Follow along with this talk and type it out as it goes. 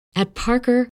At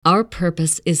Parker, our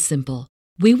purpose is simple.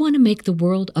 We want to make the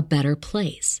world a better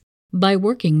place by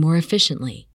working more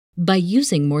efficiently, by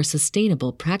using more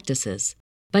sustainable practices,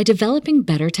 by developing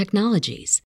better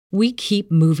technologies. We keep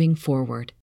moving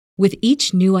forward. With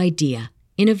each new idea,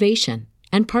 innovation,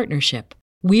 and partnership,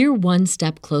 we're one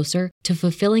step closer to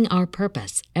fulfilling our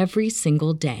purpose every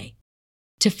single day.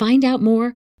 To find out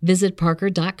more, visit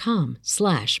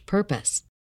parker.com/purpose.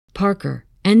 Parker,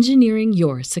 engineering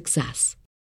your success.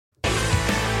 So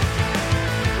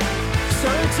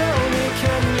tell me,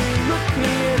 can you look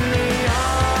me in the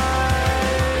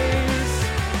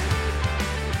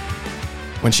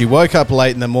eyes? When she woke up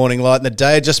late in the morning light and the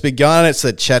day had just begun, it's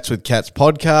the Chats with Cats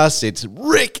podcast. It's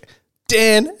Rick,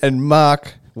 Dan, and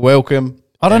Mark. Welcome.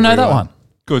 I don't know that everyone. one.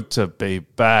 Good to be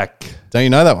back. Don't you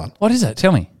know that one? What is it?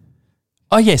 Tell me.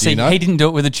 Oh, yes, you know? he didn't do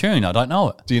it with a tune. I don't know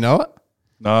it. Do you know it?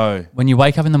 No. When you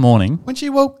wake up in the morning, When she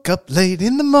woke up late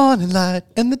in the morning light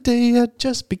and the day had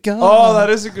just begun. Oh, that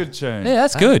is a good tune. yeah,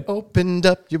 that's good. Opened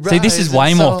up your See, this eyes is way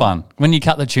and more saw- fun. When you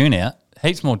cut the tune out,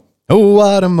 heaps more. Oh,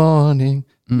 what a morning.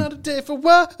 Not a day for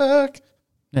work.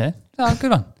 Yeah, oh,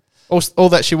 good one. All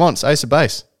that she wants, Ace of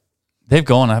Base. They've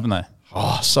gone, haven't they?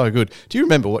 Oh, so good. Do you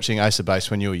remember watching Ace of Base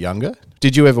when you were younger?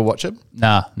 Did you ever watch it?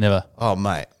 Nah, never. Oh,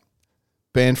 mate.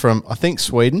 Band from, I think,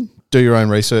 Sweden. Do your own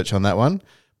research on that one.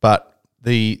 But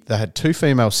they had two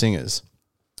female singers.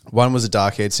 One was a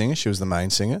dark-haired singer. She was the main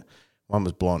singer. One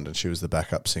was blonde, and she was the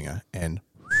backup singer. And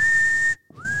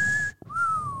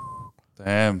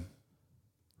Damn.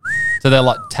 So they're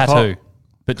like Tattoo,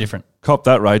 but different. Cop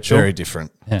that, Rachel. very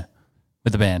different. Yeah,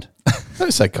 with the band.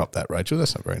 Don't say cop that, Rachel.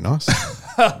 That's not very nice.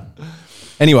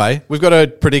 Anyway, we've got a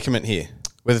predicament here.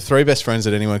 We're the three best friends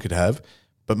that anyone could have,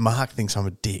 but Mark thinks I'm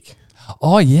a dick.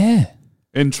 Oh, yeah.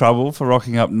 In trouble for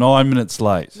rocking up 9 minutes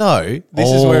late. No, this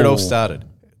is where it all Oh. started.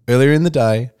 Earlier in the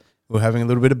day, we were having a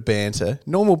little bit of banter.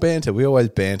 Normal banter. We always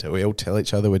banter. We all tell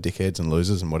each other we're dickheads and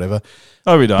losers and whatever.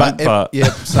 No, we don't. But, yeah,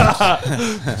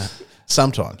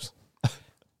 sometimes.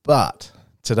 But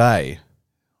today,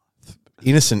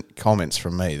 innocent comments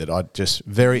from me that I just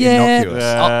very innocuous.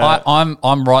 Yeah.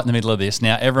 I'm right in the middle of this.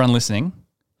 Now, everyone listening,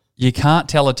 you can't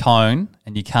tell a tone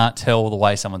and you can't tell the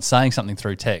way someone's saying something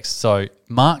through text. So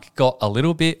Mark got a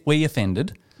little bit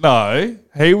offended. no,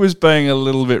 he was being a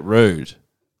little bit rude.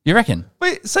 You reckon?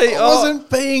 Wait, see, I wasn't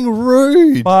being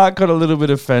rude. Mark got a little bit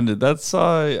offended. That's so.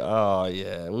 Oh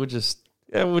yeah, we'll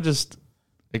just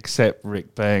accept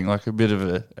Rick being like a bit of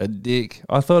a dick.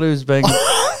 I thought he was being.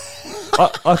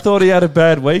 I thought he had a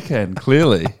bad weekend.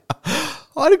 Clearly,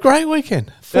 I had a great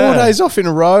weekend. 4 Yeah. days off in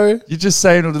a row. you just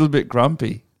seemed a little bit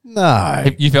grumpy. No.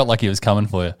 You felt like he was coming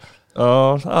for you.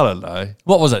 Oh, I don't know.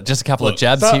 What was it? Just a couple of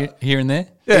jabs so- here and there?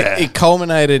 Yeah, It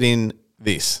culminated in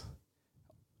this.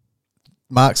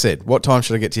 Mark said, "What time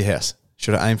should I get to your house?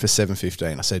 Should I aim for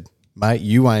 7:15?" I said, "Mate,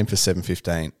 you aim for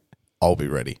 7:15. I'll be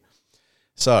ready."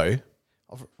 So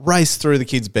I've raced through the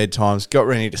kids' bedtimes, got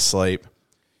ready to sleep,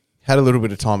 had a little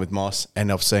bit of time with Moss, and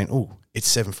I've seen, oh, it's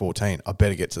 7:14. I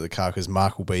better get to the car because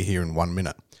Mark will be here in 1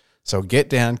 minute. So I get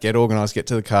down, get organised, get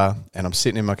to the car, and I'm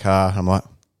sitting in my car, and I'm like,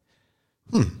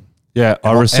 yeah.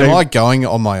 I am received. I going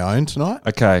on my own tonight?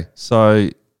 Okay, so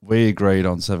we agreed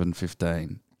on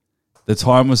 7:15. The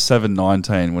time was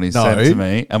 7:19 when he No. sent it to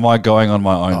me. Am I going on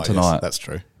my own Oh, yes, tonight? that's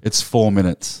true. It's 4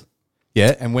 minutes.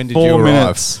 Yeah, and when did 4 you arrive?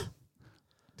 minutes.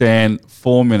 Dan,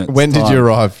 4 minutes. When did time. you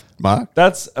arrive, Mark?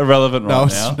 That's irrelevant right No, now.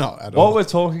 it's not at what all. we're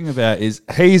talking about is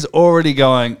he's already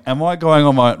going, am I going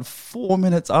on my own 4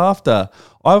 minutes after?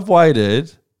 I've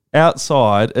waited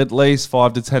outside at least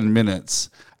 5 to 10 minutes.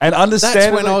 And That's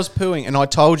understandably, when I was pooing, and I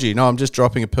told you, no, I'm just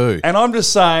dropping a poo. and I'm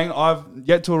just saying I've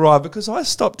yet to arrive because I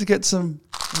stopped to get some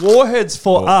warheads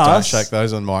for Oh, us don't shake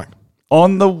those on Mike.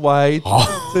 on the way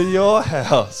to your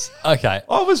house. Okay.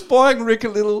 I was buying Rick a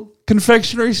little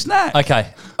confectionery snack. Okay.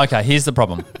 Here's the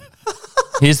problem.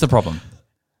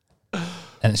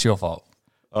 And it's your fault.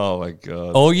 Oh my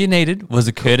God. All you needed was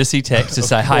a courtesy text to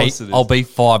say, hey, course it is. I'll be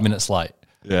 5 minutes late.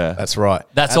 Yeah. That's right.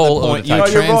 That's At all the it point would you were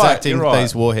take. No, you're right, transacting you're right.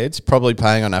 these warheads, probably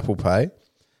paying on Apple Pay,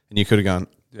 and you could have gone,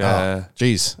 Yeah. oh,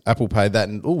 geez, Apple paid that,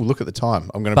 and oh, look at the time.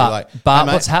 I'm going to But- be late. but Hey,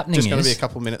 mate, what's happening just going to is- be a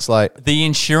couple of minutes late. The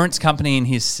insurance company in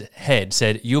his head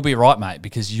said, you'll be right, mate,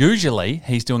 because usually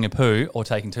he's doing a poo or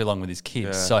taking too long with his kids.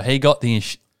 Yeah. So he got the,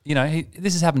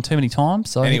 this has happened too many times.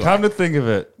 So Anyway. Come to think of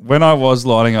it, when I was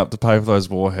lining up to pay for those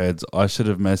warheads, I should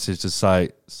have messaged to say,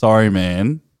 sorry,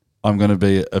 man, I'm going to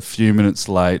be a few minutes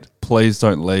late. Please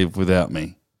don't leave without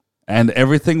me. And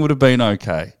everything would have been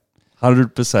okay.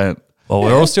 100%. well,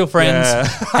 we're all still friends.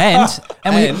 Yeah. And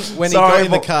And we, when Sorry, he got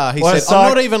in the but- car, he well, said, sorry.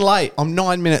 I'm not even late. I'm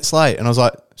 9 minutes late. And I was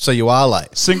like, so you are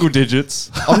late. Single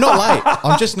digits. I'm not late.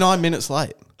 I'm just 9 minutes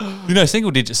late. You know,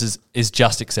 single digits is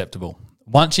just acceptable.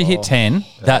 Once you hit 10,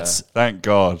 that's Thank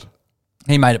God.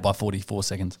 he made it by 44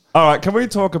 seconds. All right, can we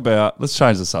talk about? Let's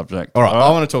change the subject. All right, I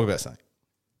want to talk about something.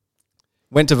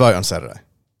 Went to vote on Saturday.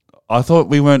 I thought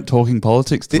we weren't talking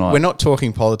politics tonight. We're not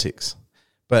talking politics,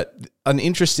 but an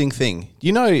interesting thing.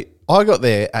 You know, I got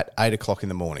there at 8 o'clock in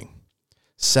the morning,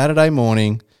 Saturday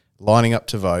morning, lining up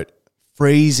to vote,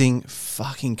 freezing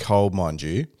fucking cold, mind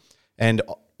you. And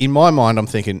in my mind, I'm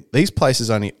thinking, these places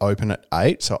only open at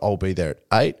 8, so I'll be there at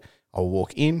 8. I'll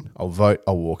walk in, I'll vote,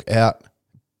 I'll walk out.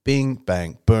 Bing,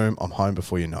 bang, boom, I'm home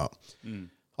before you know it.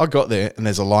 I got there and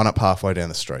there's a lineup halfway down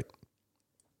the street.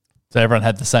 So everyone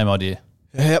had the same idea.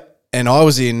 Yep. And I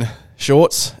was in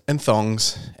shorts and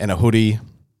thongs and a hoodie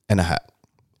and a hat.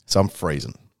 So I'm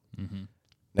freezing.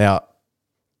 Now,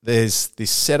 there's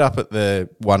this setup at the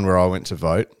one where I went to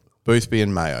vote, Boothby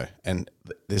and Mayo. And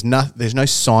there's no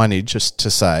signage just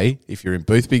to say, if you're in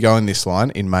Boothby, go in this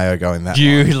line, in Mayo, go in that line.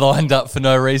 You lined up for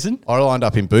no reason? I lined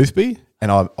up in Boothby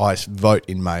and I vote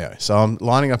in Mayo. So I'm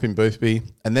lining up in Boothby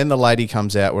and then the lady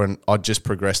comes out when I just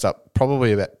progressed up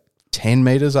probably about 10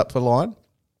 metres up the line.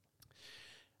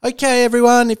 Okay,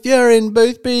 everyone, if you're in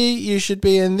Boothby, you should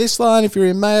be in this line. If you're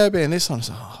in Mayo, be in this line. I was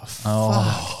like,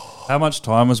 fuck. How much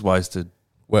time was wasted?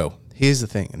 Well, here's the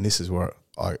thing, and this is what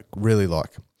I really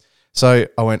like. So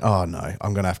I went, oh, no,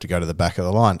 I'm going to have to go to the back of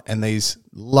the line. And these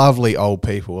lovely old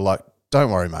people were like,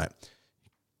 don't worry, mate.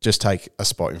 Just take a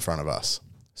spot in front of us.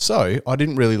 So I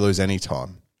didn't really lose any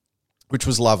time, which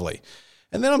was lovely.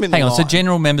 And then I'm in Hang the on, so line.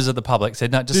 general members of the public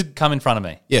said, no, just come in front of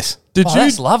me. Yes.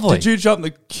 That's lovely. Did you jump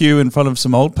the queue in front of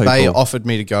some old people? They offered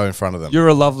me to go in front of them. You're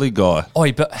a lovely guy.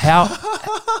 Oi, but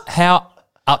how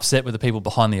upset were the people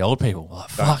behind the old people? Like,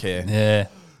 fuck. care. Yeah.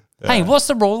 Hey, what's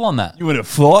the rule on that? You want to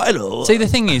fight or? See, the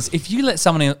thing is, if you let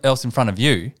someone else in front of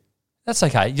you, that's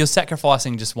okay. You're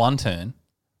sacrificing just one turn,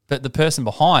 but the person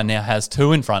behind now has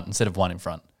two in front instead of one in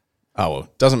front. Oh, well,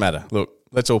 doesn't matter. Look,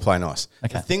 let's all play nice.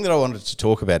 Okay. The thing that I wanted to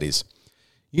talk about is,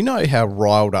 you know how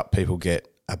riled up people get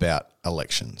about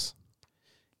elections.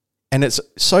 And it's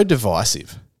so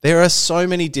divisive. There are so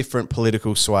many different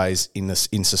political sways in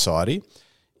society.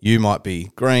 You might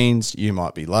be Greens, you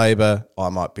might be Labor, I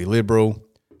might be Liberal.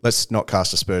 Let's not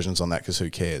cast aspersions on that because who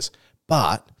cares?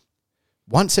 But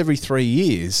once every 3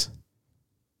 years,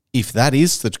 if that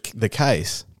is the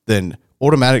case, then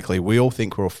automatically we all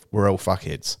think we're all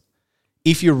fuckheads.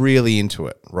 If you're really into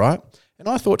it, right? And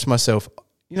I thought to myself,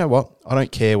 you know what? I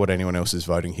don't care what anyone else is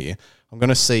voting here. I'm going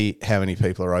to see how many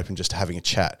people are open just to having a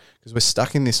chat because we're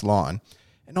stuck in this line.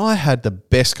 And I had the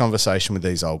best conversation with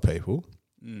these old people.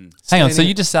 Hang on, so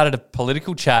you just started a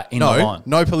political chat in the line?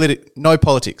 No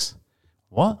politics.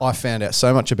 What? I found out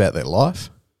so much about their life.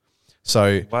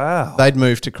 So Wow. they'd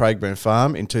moved to Craigburn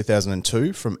Farm in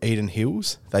 2002 from Eden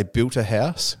Hills. They built a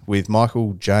house with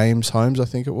Michael James Holmes, I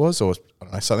think it was, or I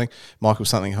don't know, something, Michael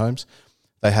something Holmes.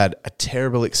 They had a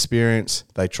terrible experience.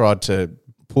 They tried to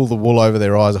pull the wool over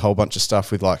their eyes, a whole bunch of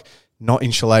stuff with like not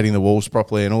insulating the walls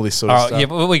properly and all this sort of All right, stuff. yeah,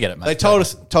 well, we get it, mate. They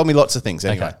told me lots of things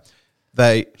anyway.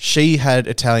 Okay. She had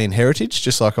Italian heritage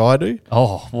just like I do.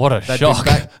 Oh, what a They'd been shock.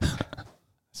 back-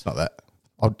 It's not that.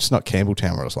 It's not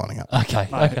Campbelltown where I was lining up.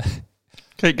 Okay.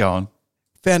 Keep going.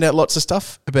 Found out lots of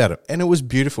stuff about it, and it was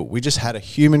beautiful. We just had a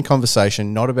human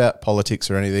conversation, not about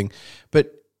politics or anything,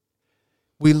 but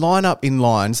we line up in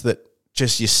lines that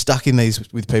just you're stuck in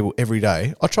these with people every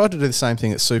day. I tried to do the same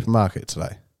thing at the supermarket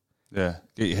today. Yeah.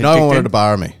 Get your head No one kicked wanted in? to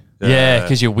borrow me. Yeah,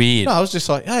 because you're weird. No, I was just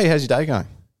like, hey, how's your day going?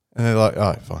 And they're like,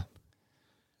 oh, fine.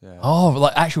 Oh,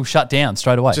 like actual shut down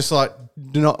straight away. Just like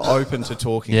not open to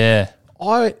talking. yeah.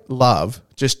 I love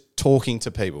just talking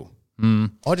to people.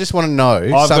 I just want to know I've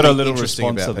got something a little interesting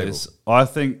response about to people. this. I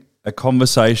think a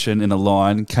conversation in a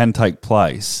line can take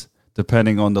place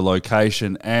depending on the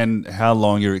location and how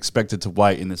long you're expected to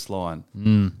wait in this line.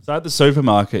 So at the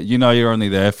supermarket, you know you're only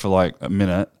there for like a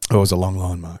minute. It was a long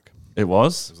line, Mark. It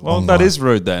was? Well, long that line. is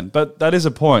rude then. But that is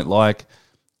a point. Like,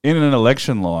 in an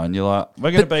election line, you're like, we're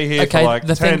going to But, be here okay, for like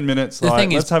the 10 thing- minutes. the Like,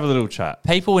 thing is- let's have a little chat.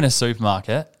 People in a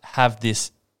supermarket have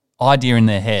this idea in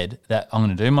their head that I'm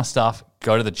going to do my stuff,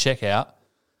 go to the checkout.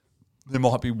 There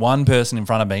might be one person in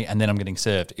front of me and then I'm getting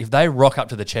served. If they rock up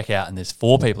to the checkout and there's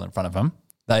four people in front of them,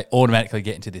 they automatically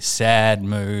get into this sad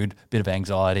mood, bit of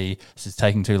anxiety. This is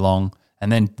taking too long.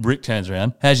 And then Rick turns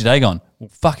around. How's your day gone? Well,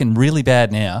 fucking really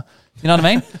bad now. You know what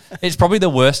I mean? It's probably the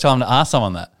worst time to ask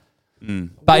someone that.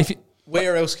 But if you,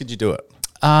 Where else could you do it?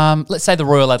 let's say the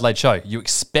Royal Adelaide Show, you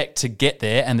expect to get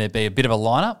there and there'd be a bit of a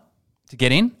lineup to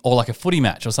get in, or like a footy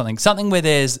match or something where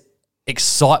there's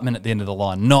excitement at the end of the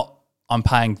line, not I'm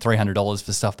paying $300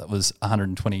 for stuff that was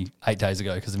 128 days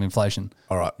ago because of inflation.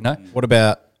 All right. You know? What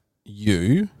about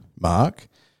you, Mark?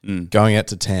 going out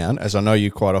to town, as I know you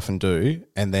quite often do,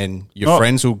 and then your Not-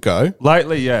 friends will go,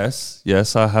 Lately, yes.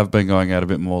 Yes, I have been going out a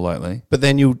bit more lately. but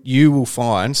then you will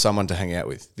find someone to hang out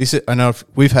with. I know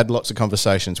we've had lots of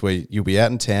conversations where you'll be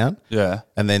out in town, Yeah.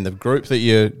 and then the group that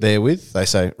you're there with, they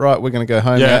say, right, we're going to go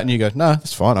home Yeah. out, and you go, no,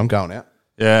 that's fine, I'm going out.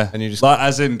 Yeah. And you just- like,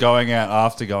 as in going out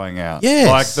after going out. Yes.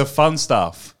 Like the fun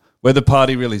stuff where the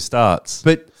party really starts.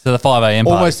 But So the 5 a.m.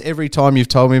 party. almost every time you've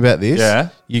told me about this, Yeah.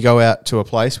 you go out to a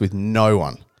place with no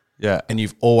one, Yeah. and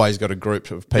you've always got a group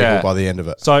of people Yeah. by the end of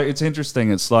it. So it's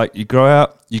interesting. It's like you go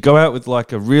out with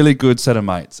like a really good set of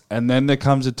mates, and then there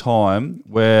comes a time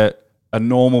where a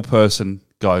normal person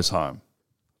goes home.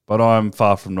 But I'm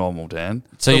far from normal, Dan.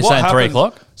 So you're what saying 3 happens-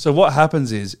 o'clock? So what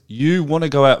happens is you want to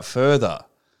go out further,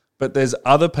 but there's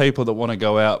other people that want to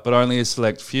go out, but only a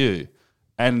select few.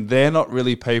 And they're not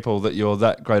really people that you're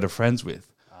that great of friends with.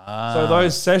 So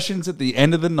those sessions at the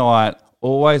end of the night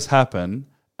always happen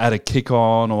at a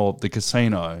kick-on or the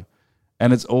casino.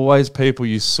 And it's always people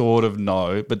you sort of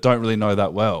know, but don't really know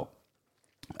that well.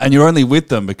 And you're only with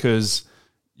them because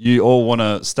you all want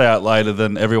to stay out later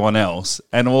than everyone else.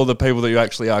 And all the people that you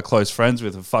actually are close friends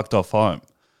with have fucked off home.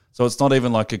 So it's not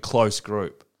even like a close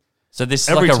group. So this is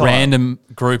Every like a time. random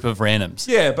group of randoms.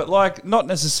 Yeah, but like not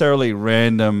necessarily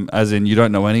random as in you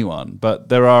don't know anyone. But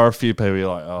there are a few people you're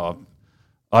like, oh,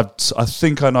 I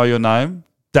think I know your name.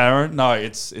 Darren? No,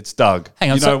 it's Doug.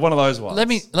 Hang on, You know, so one of those ones.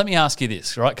 Let me ask you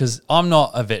this, right? Because I'm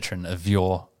not a veteran of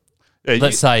your, Yeah,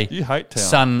 let's say, you hate town.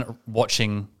 son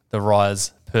watching the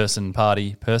Rise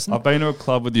party person. I've been to a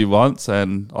club with you once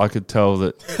and I could tell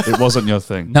that it wasn't your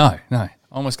thing. No, I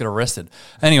almost got arrested.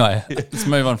 Anyway, let's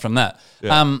move on from that.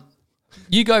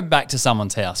 You go back to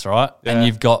someone's house, right? Yeah. And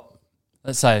you've got,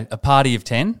 let's say, a party of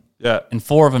 10, Yeah. and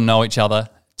 4 of them know each other,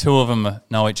 2 of them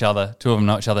know each other, 2 of them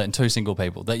know each other, and 2 single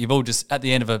people that you've all just, at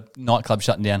the end of a nightclub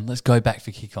shutting down, let's go back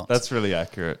for kick-ons. That's really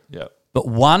accurate. Yeah. But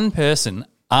one person,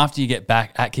 after you get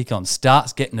back at kick-ons,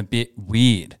 starts getting a bit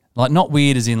weird. Like, not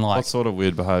weird as in like, What sort of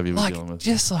weird behaviour we're like dealing with?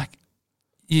 just like,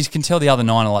 you can tell the other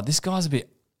 9 are like, this guy's a bit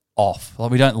off. Like,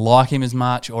 we don't like him as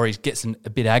much, or he gets a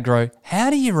bit aggro. How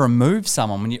do you remove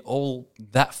someone when you're all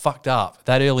that fucked up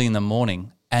that early in the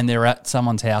morning and they're at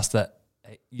someone's house that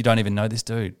you don't even know this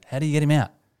dude? How do you get him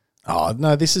out? Oh,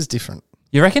 no, this is different.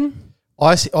 You reckon?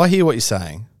 I hear what you're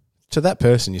saying. To that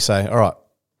person, you say, all right,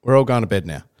 we're all going to bed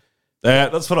now. Yeah,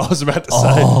 that's what I was about to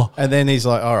say. And then he's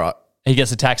like, all right. He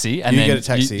gets a taxi, and You then get a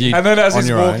taxi. you- And then as On he's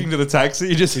your walking own. to the taxi,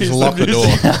 you just He's hear locked the door.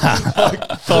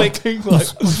 like clicking, like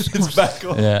it's back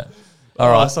on. yeah.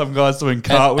 All right. Some guys doing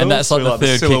cartwheels. And that's like through, the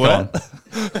third silhouette.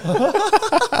 kick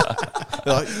on.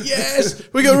 They're like, yes,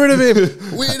 we got rid of him.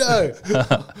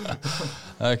 Weirdo.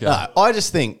 Okay. No, I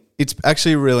just think it's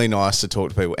actually really nice to talk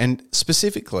to people. And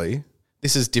specifically,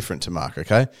 this is different to Mark,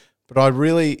 okay? But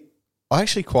I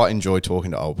actually quite enjoy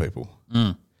talking to old people.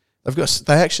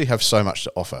 They actually have so much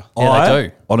to offer. Yeah, they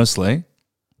do. Honestly,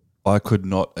 I could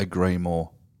not agree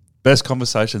more. Best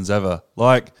conversations ever.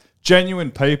 Like genuine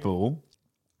people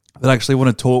that actually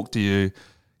want to talk to you.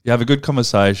 You have a good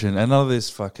conversation and none of this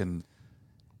fucking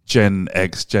Gen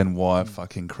X, Gen Y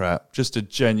fucking crap. Just a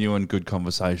genuine good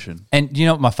conversation. And you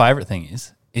know what my favourite thing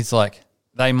is? It's like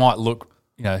they might look,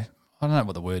 I don't know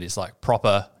what the word is, like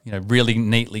proper, really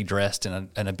neatly dressed and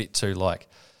a bit too like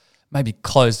maybe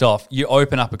closed off. You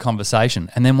open up a conversation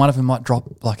and then one of them might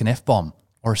drop like an F-bomb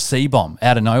or a C-bomb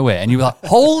out of nowhere and you're like,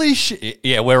 holy shit.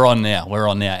 Yeah, we're on now.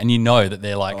 And you know that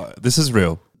they're like, This is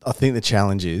real. I think the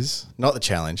challenge is, not the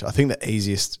challenge, I think the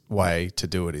easiest way to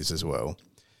do it is as well.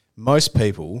 Most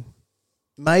people,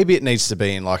 maybe it needs to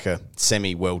be in like a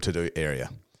semi-well-to-do area.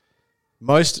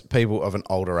 Most people of an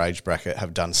older age bracket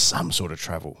have done some sort of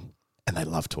travel and they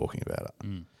love talking about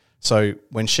it. So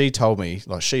when she told me,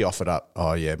 like she offered up,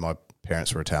 oh yeah, my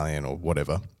parents were Italian or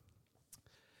whatever,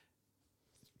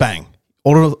 bang,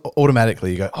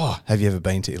 automatically you go, oh, have you ever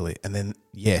been to Italy? And then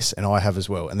yes, and I have as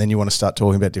well. And then you want to start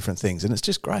talking about different things and it's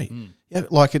just great. Yeah,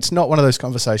 like it's not one of those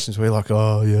conversations where you're like,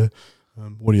 oh yeah,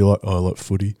 what do you like? Oh, I like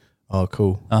footy. Oh,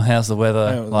 cool. oh, how's the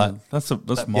weather? That's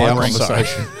my yeah, I'm sorry.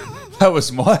 conversation. That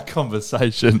was my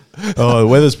conversation. Oh, the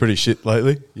weather's pretty shit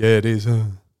lately. Yeah, it is.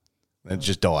 And it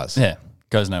just dies. Yeah,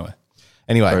 goes nowhere.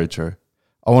 Anyway, Very true.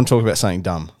 I want to talk about something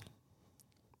dumb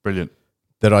Brilliant.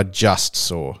 that I just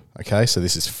saw. Okay, so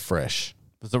this is fresh.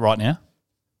 Was it right now?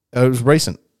 It was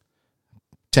recent.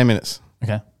 10 minutes,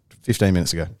 Okay. 15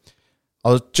 minutes ago. I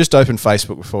was just opened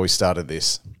Facebook before we started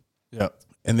this. Yeah.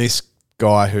 And this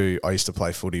guy who I used to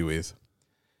play footy with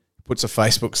puts a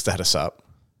Facebook status up.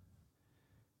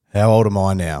 How old am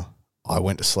I now? I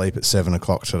went to sleep at 7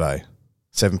 o'clock today,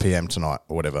 7 p.m. tonight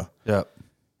or whatever. Yeah.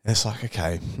 And it's like,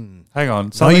 okay, Hang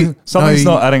on. Something's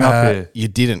not adding up here. You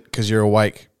didn't, because you're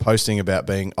awake posting about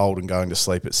being old and going to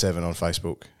sleep at 7 on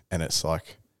Facebook, and it's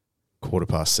like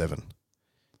 7:15.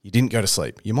 You didn't go to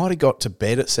sleep. You might have got to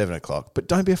bed at 7 o'clock, but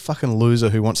don't be a fucking loser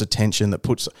who wants attention that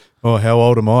puts, oh, how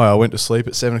old am I? I went to sleep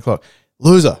at 7 o'clock.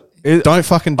 Loser. Don't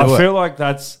fucking do it. I feel like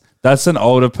that's an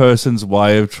older person's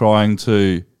way of trying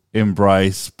to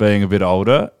embrace being a bit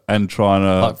older and trying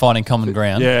to Like finding common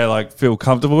ground. yeah, like feel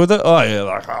comfortable with it. Oh yeah,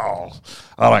 like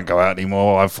I don't go out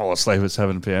anymore. I fall asleep at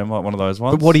 7 p.m. like one of those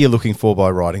ones. But what are you looking for by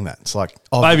writing that? It's like,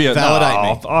 oh, Maybe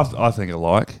validate me. I think a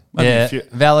like. Maybe Yeah, a few-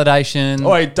 validation. Oh,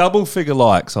 wait, double figure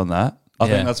likes on that. I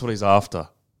Yeah. think that's what he's after.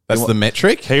 That's the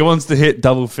metric? He wants to hit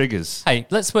double figures. Hey,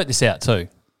 let's work this out too.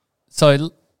 So,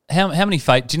 how many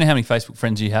do you know how many Facebook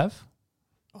friends you have?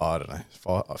 Oh, I don't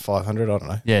know. 500? I don't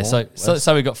know. Yeah, More,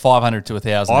 so we've got 500 to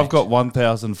 1,000. I've each. got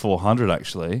 1,400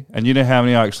 actually, and you know how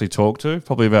many I actually talk to?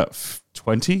 Probably about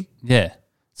 20. Yeah.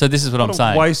 So this is what I'm What a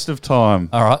saying. waste of time.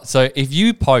 All right. So if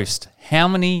you post how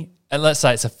many, let's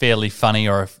say it's a fairly funny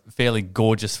or a fairly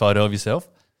gorgeous photo of yourself,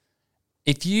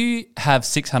 if you have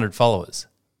 600 followers,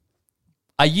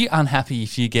 are you unhappy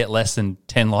if you get less than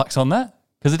 10 likes on that?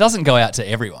 Because it doesn't go out to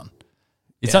everyone.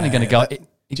 It's only going to go. It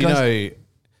Do you goes, know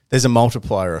there's a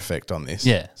multiplier effect on this?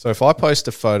 Yeah. So if I post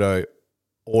a photo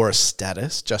or a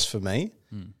status just for me,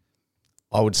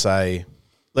 I would say,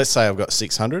 let's say I've got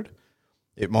 600,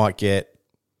 it might get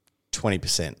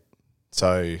 20%.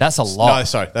 So That's a lot. No,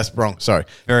 sorry, that's wrong. Sorry,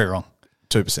 very wrong.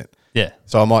 2%. Yeah.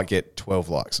 So I might get 12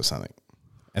 likes or something.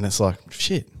 And it's like,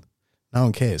 shit, no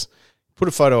one cares. Put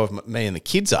a photo of me and the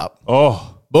kids up,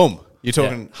 Oh, boom, you're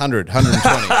talking 100,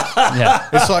 120. Yeah.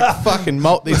 It's like fucking,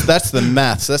 that's the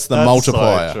maths, that's the that's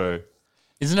multiplier. so true.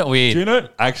 Isn't it weird? Do you know,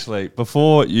 actually,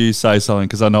 before you say something,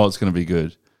 because I know it's going to be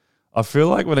good, I feel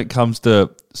like when it comes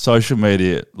to social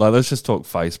media, like let's just talk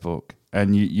Facebook,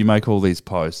 and you make all these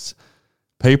posts,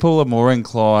 people are more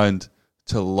inclined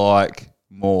to like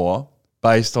more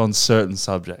based on certain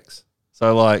subjects.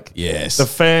 So like, Yes. the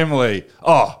family,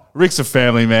 Rick's a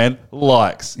family man,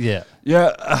 likes. Yeah.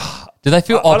 Yeah. Do they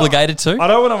feel I don't- obligated to? I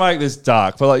don't want to make this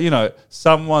dark, but like, you know,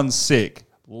 someone's sick,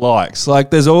 likes.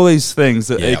 Like there's all these things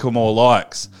that Yeah. equal more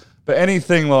likes. But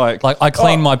anything like Like, I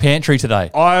cleaned my pantry today.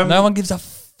 I'm- No one gives a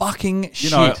fucking you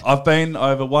shit. know, I've been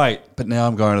overweight, but now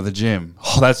I'm going to the gym.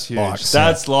 Oh, that's huge. Likes,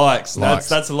 That's likes. Likes.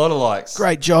 That's a lot of likes.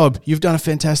 Great job. You've done a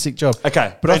fantastic job.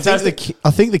 Okay, But I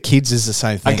think the kids is the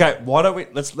same thing. Okay, why don't we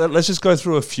let's just go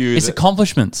through a few. It's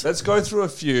accomplishments. Let's go through a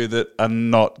few that are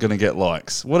not going to get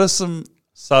likes. What are some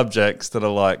subjects that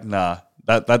are like, nah,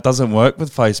 that doesn't work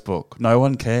with Facebook. No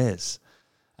one cares.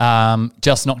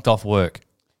 Just knocked off work.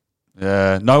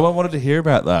 Yeah, no one wanted to hear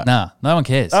about that. Nah, no one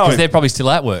cares Oh, because they're probably still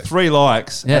at work. 3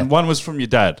 likes, Yeah. and one was from your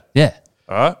dad. Yeah.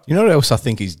 All right. You know what else I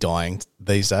think is dying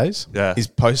these days? Yeah. His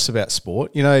posts about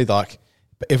sport. You know, like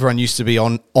everyone used to be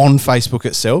on Facebook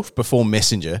itself before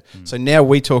Messenger. So now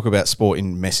we talk about sport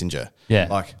in Messenger. Yeah.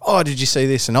 Like, oh, did you see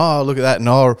this? And oh, look at that. And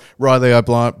oh, Riley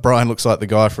O'Brien looks like the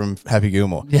guy from Happy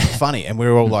Gilmore. Yeah. Funny. And we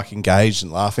were all like engaged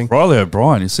and laughing. Riley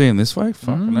O'Brien, you see him this way?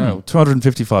 Fucking hell.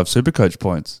 255 Supercoach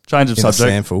points. Change of In a subject.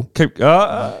 sample. Keep.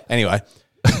 Anyway,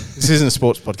 this isn't a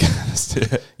sports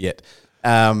podcast yet.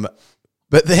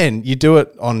 But then you do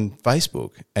it on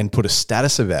Facebook and put a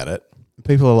status about it.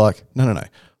 People are like, no.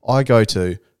 I go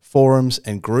to forums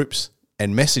and groups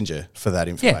and Messenger for that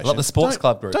information. like the sports Don't-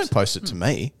 club groups. Don't post it to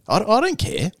me. I don't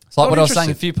care. It's like I'm what I was saying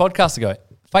a interested. few podcasts ago.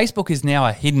 Facebook is now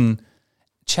a hidden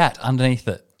chat underneath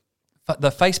it.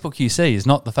 The Facebook you see is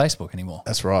not the Facebook anymore.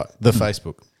 That's right. The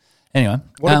Facebook. Anyway,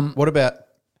 What about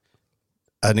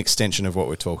an extension of what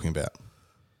we're talking about?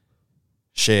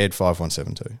 Shared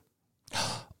 5172.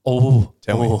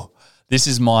 Tell me. This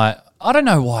is my. I don't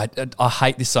know why I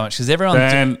hate this so much because everyone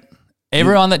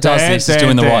that does Dan, this is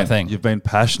doing the right thing. You've been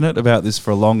passionate about this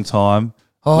for a long time.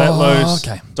 Oh, Let loose.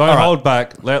 okay. Don't All right. hold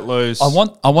back. Let loose. I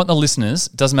want the listeners.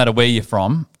 Doesn't matter where you're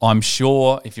from. I'm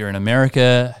sure if you're in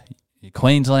America,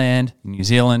 Queensland, New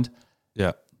Zealand,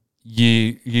 Yeah.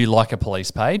 you like a police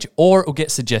page, or it will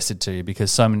get suggested to you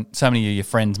because so many of your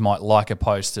friends might like a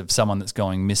post of someone that's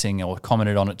going missing or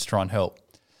commented on it to try and help.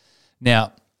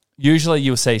 Now, usually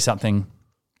you'll see something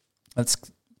that's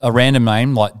a random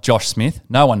name like Josh Smith.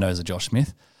 No one knows a Josh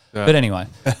Smith. Yeah. But anyway,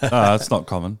 No, that's not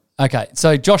common. okay,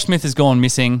 so Josh Smith has gone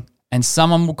missing and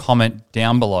someone will comment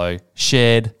down below,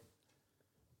 shared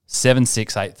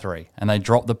 7683, and they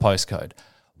drop the postcode.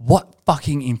 What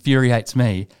fucking infuriates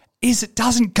me is it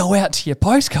doesn't go out to your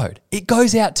postcode. It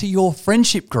goes out to your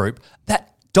friendship group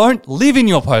that don't live in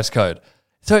your postcode.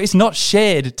 So it's not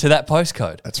shared to that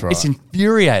postcode. That's right. It's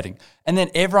infuriating. And then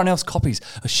everyone else copies.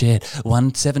 Oh, shared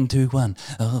 1721,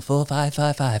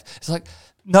 4555. It's like,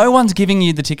 no one's giving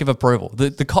you the tick of approval.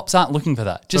 The cops aren't looking for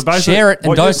that. Just basically, share it and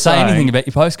what you're don't say anything saying- about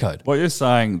your postcode. What you're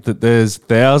saying that there's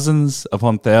thousands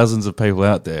upon thousands of people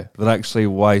out there that actually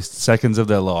waste seconds of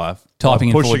their life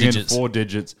Typing by in 4 pushing digits. 4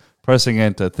 digits, pressing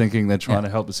enter, thinking they're trying Yeah. to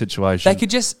help the situation. They could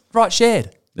just write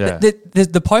shared. Yeah.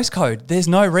 The postcode, there's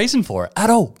no reason for it at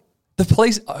all. The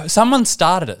police, someone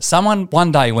started it. Someone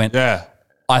one day went, yeah.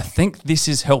 I think this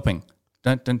is helping.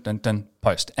 Dun, dun, dun, dun,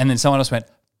 post. And then someone else went,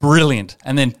 brilliant.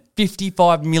 And then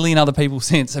 55 million other people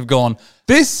since have gone,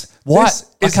 Why?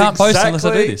 I can't post unless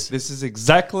I do this. This is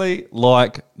exactly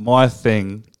like my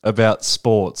thing about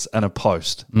sports and a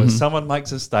post. When Mm-hmm. someone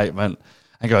makes a statement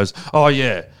and goes, oh,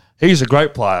 yeah, he's a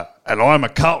great player and I'm a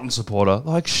Carlton supporter.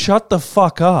 Like, shut the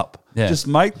fuck up. Yeah. Just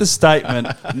make the statement.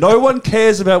 No one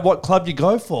cares about what club you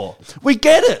go for. We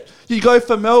get it. You go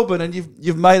for Melbourne and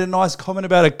you've made a nice comment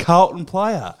about a Carlton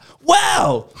player.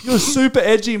 Wow, you're super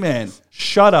edgy, man.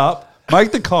 Shut up.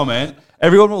 Make the comment.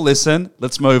 Everyone will listen.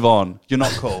 Let's move on. You're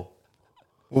not cool.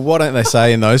 Well, why don't they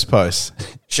say in those posts,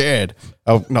 shared?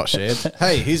 Oh, not shared.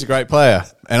 Hey, he's a great player,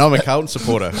 and I'm a Carlton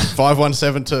supporter.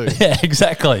 5172. Yeah,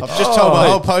 exactly. I've just told my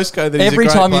whole postcode that he's Every a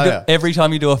great time player. every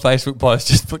time you do a Facebook post,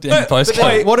 just put down your But postcode.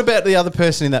 wait, what about the other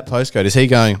person in that postcode? Is he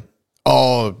going,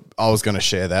 oh, I was going to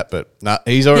share that, but no,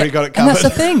 he's already got it And covered. that's the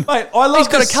thing. Mate, I love He's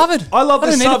got this- it covered. I love I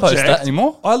this don't need to post subject that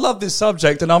anymore. I love this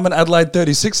subject, and I'm an Adelaide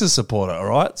 36ers supporter, all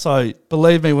right? So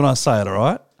believe me when I say it, all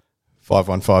right?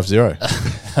 5150.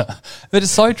 But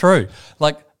it's so true.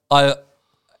 Like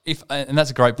and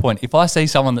that's a great point. If I see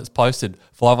someone that's posted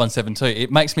 5172,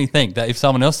 it makes me think that if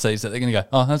someone else sees that, they're going to go,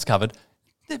 "Oh, that's covered."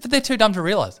 But they're too dumb to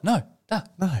realise. No.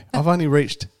 No, I've only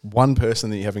reached one person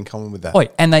that you have in common with that.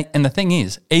 Wait, and the thing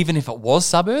is, even if it was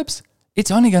suburbs,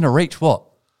 it's only going to reach what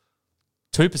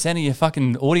 2% of your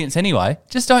fucking audience anyway.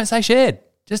 Just don't say shared.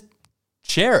 Just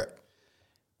share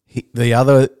it. The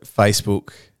other Facebook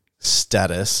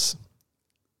status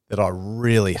that I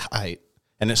really hate,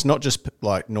 and it's not just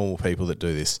like normal people that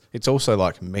do this, it's also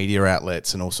like media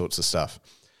outlets and all sorts of stuff.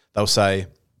 They'll say,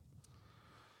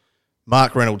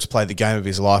 Mark Reynolds played the game of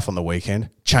his life on the weekend,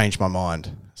 changed my mind.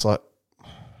 It's like,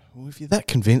 well, if you're that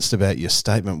convinced about your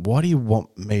statement, why do you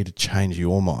want me to change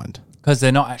your mind? Because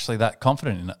they're not actually that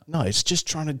confident in it. No, it's just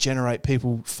trying to generate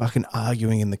people fucking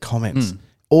arguing in the comments.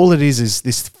 All it is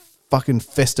this fucking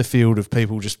fester field of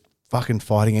people just fucking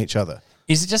fighting each other.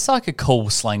 Is it just like a cool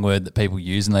slang word that people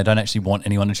use and they don't actually want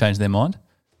anyone to change their mind?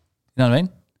 You know what I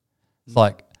mean? It's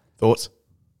like, Thoughts?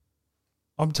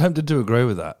 I'm tempted to agree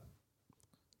with that.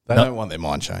 They No. don't want their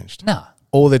mind changed. nah.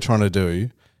 All they're trying to do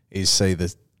is see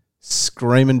the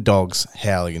screaming dogs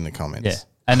howling in the comments. Yeah.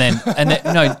 And then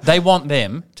no, they want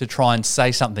them to try and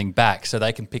say something back so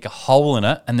they can pick a hole in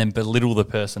it and then belittle the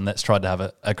person that's tried to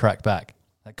have a crack back.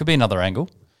 That could be another angle.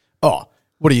 Oh,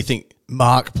 what do you think?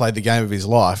 Mark played the game of his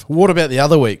life. What about the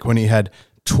other week when he had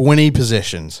 20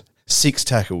 possessions, 6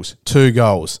 tackles, 2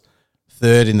 goals,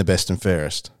 third in the best and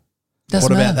fairest? Doesn't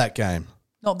What about matter. that game?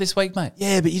 Not this week, mate.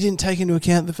 Yeah, but you didn't take into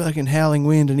account the fucking howling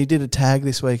wind, and he did a tag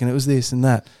this week, and it was this and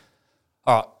that.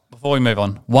 All right, before we move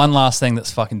on, one last thing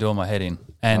that's fucking doing my head in.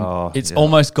 And it's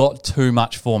almost got too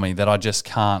much for me that I just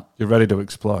can't. You're ready to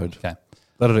explode. Okay.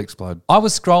 Let it explode. I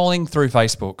was scrolling through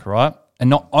Facebook, right? And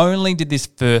not only did this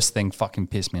first thing fucking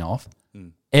piss me off,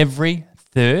 every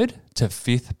 3rd to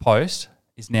 5th post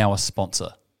is now a sponsor.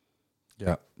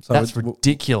 Yeah. So That's we're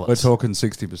ridiculous. talking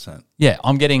 60%. Yeah,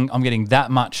 I'm getting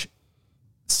that much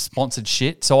sponsored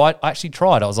shit. So I actually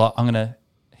tried. I was like, I'm gonna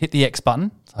hit the X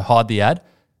button, so hide the ad.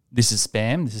 This is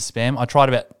spam. This is spam. I tried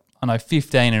about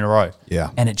 15 in a row. Yeah.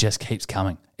 And it just keeps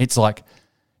coming. It's like,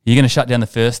 you're going to shut down the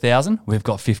first 1,000. We've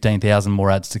got 15,000 more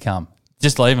ads to come.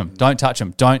 Just leave them. Don't touch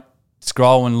them. Don't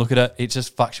scroll and look at it. It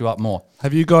just fucks you up more.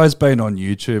 Have you guys been on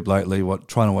YouTube lately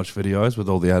trying to watch videos with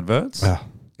all the adverts? Yeah.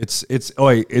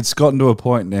 It's gotten to a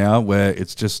point now where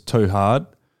it's just too hard.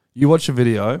 You watch a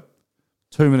video,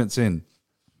 2 minutes in,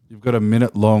 you've got a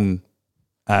minute-long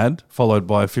ad followed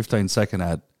by a 15-second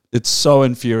ad. It's so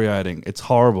infuriating. It's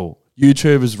horrible.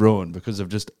 YouTube is ruined because of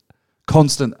just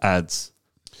constant ads.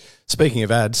 Speaking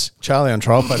of ads, Charlie on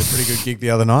Trial played a pretty good gig the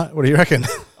other night. What do you reckon?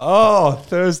 Oh,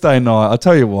 Thursday night. I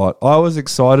tell you what, I was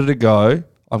excited to go.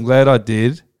 I'm glad I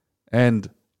did. And,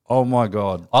 oh, my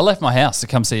God. I left my house to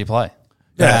come see you play.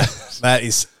 Yeah. That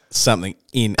is something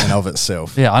in and of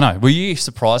itself. Yeah, I know. Were you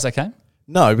surprised I came?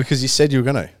 No, because you said you were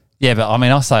going to. Yeah, but I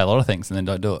mean, I say a lot of things and then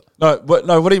don't do it. No,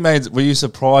 what he means, were you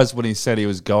surprised when he said he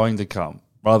was going to come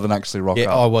rather than actually rock Yeah,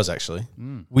 up? I was actually.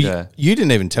 Well, Yeah. you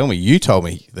didn't even tell me. You told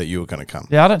me that you were going to come.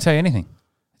 Yeah, I don't tell you anything.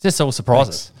 It's just all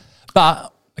surprises.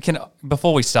 But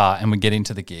before we start and we get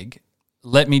into the gig,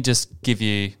 let me just give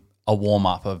you a warm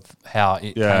up of how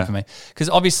it came for me. Because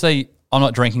obviously I'm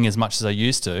not drinking as much as I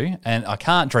used to, and I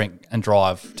can't drink and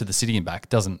drive to the city and back. It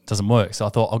doesn't work. So I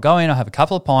thought I'll go in, I'll have a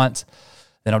couple of pints,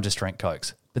 then I'll just drink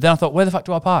Cokes. But then I thought, where the fuck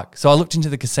do I park? So I looked into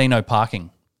the casino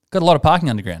parking. Got a lot of parking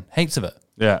underground, heaps of it.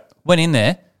 Yeah. Went in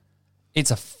there.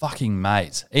 It's a fucking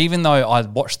maze. Even though I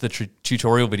watched the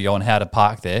tutorial video on how to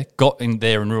park there, got in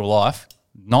there in real life,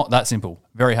 not that simple,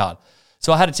 very hard.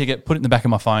 So I had a ticket, put it in the back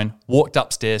of my phone, walked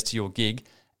upstairs to your gig,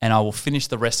 and I will finish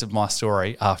the rest of my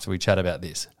story after we chat about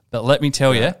this. But let me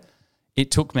tell you, it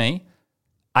took me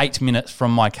 8 minutes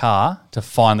from my car to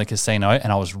find the casino,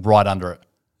 and I was right under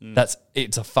it.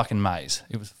 It's a fucking maze.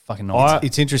 It was fucking nice.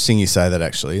 It's interesting you say that,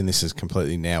 actually, and this is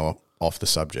completely now off the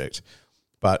subject.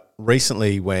 But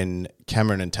recently when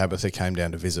Cameron and Tabitha came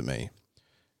down to visit me,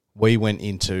 we went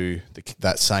into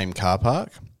that same car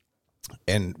park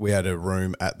and we had a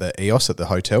room at the EOS at the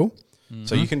hotel. Mm-hmm.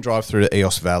 So you can drive through to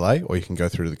EOS Valet or you can go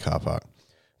through to the car park.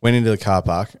 Went into the car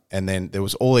park and then there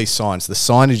was all these signs. The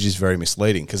signage is very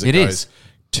misleading because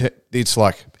it's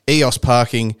like EOS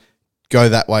parking, go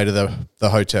that way to the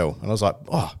hotel. And I was like,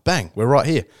 oh, bang, we're right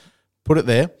here. Put it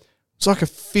there. It's like a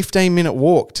 15-minute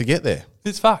walk to get there.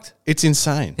 It's fucked. It's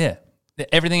insane. Yeah.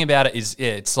 Everything about it is,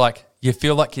 it's like you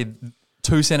feel like you're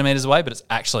 2 centimetres away, but it's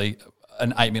actually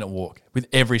an 8-minute walk with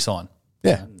every sign.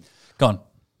 Yeah. Go on.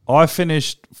 I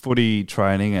finished footy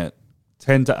training at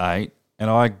 10 to 8 and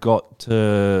I got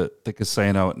to the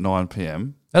casino at 9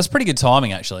 p.m. That's pretty good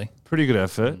timing, actually. Pretty good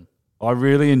effort. I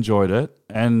really enjoyed it.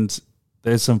 And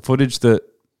there's some footage that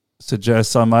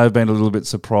suggests I may have been a little bit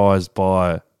surprised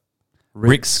by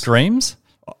Rick's screams?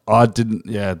 I didn't.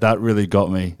 Yeah, that really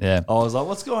got me. Yeah. I was like,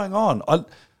 what's going on?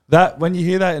 That when you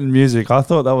hear that in music, I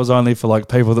thought that was only for like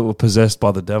people that were possessed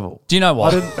by the devil. Do you know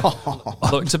what?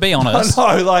 Look, to be honest.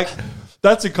 I know, like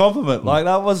that's a compliment. Like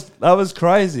that was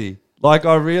crazy. Like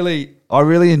I really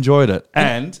enjoyed it.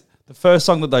 And the first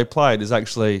song that they played is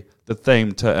actually the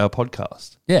theme to our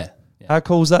podcast. Yeah. How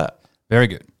cool is that? Very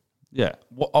good. Yeah.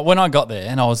 When I got there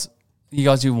and you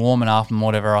guys do warming up and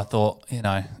whatever, I thought,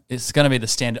 it's going to be the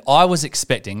standard. I was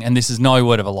expecting, and this is no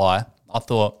word of a lie, I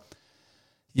thought,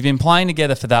 you've been playing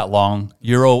together for that long,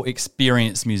 you're all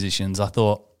experienced musicians. I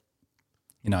thought,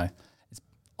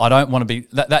 I don't want to be,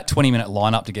 that 20-minute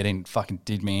lineup to get in fucking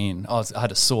did me in. I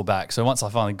had a sore back. So once I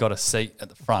finally got a seat at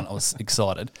the front, I was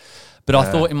excited. But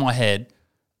I thought in my head,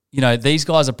 these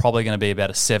guys are probably going to be about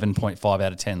a 7.5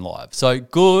 out of 10 live. So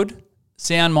good.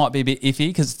 Sound might be a bit iffy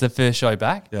because it's the first show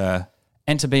back. Yeah.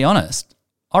 And to be honest,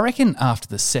 I reckon after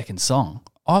the second song,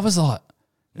 I was like,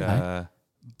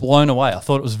 blown away. I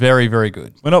thought it was very, very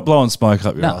good. We're not blowing smoke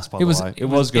up your ass, by the way. It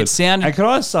was good. It sounded. And can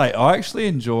I say, I actually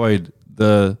enjoyed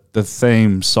the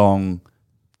theme song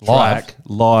track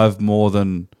live more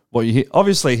than what you hear.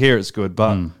 Obviously, here it's good,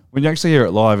 but when you actually hear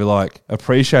it live, you like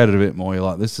appreciate it a bit more. You're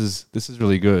like, this is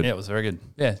really good. Yeah, it was very good.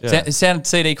 Yeah. It sounded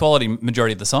CD quality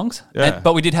majority of the songs. Yeah.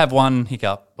 But we did have one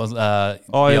hiccup. There was a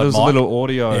little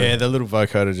audio. Yeah, the little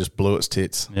vocoder just blew its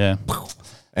tits. Yeah.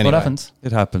 Anyway, what happens?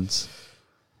 It happens.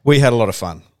 We had a lot of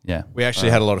fun. Yeah. We actually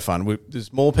had a lot of fun.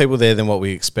 There's more people there than what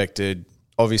we expected.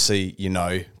 Obviously,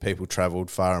 people travelled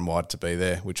far and wide to be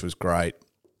there, which was great.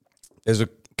 There's a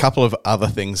couple of other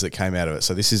things that came out of it.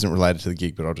 So this isn't related to the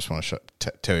gig, but I just want to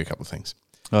tell you a couple of things.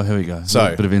 Oh, here we go.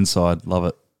 So, a bit of inside. Love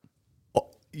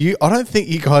it. I don't think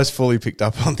you guys fully picked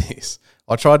up on this.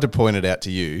 I tried to point it out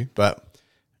to you, but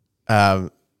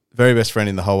very best friend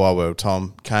in the whole wide world,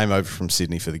 Tom, came over from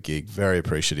Sydney for the gig. Very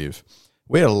appreciative.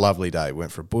 We had a lovely day. We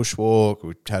went for a bushwalk.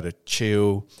 We had a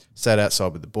chill, sat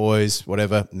outside with the boys,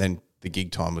 whatever, and then the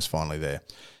gig time was finally there.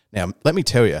 Now, let me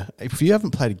tell you, if you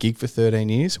haven't played a gig for 13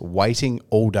 years, waiting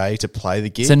all day to play the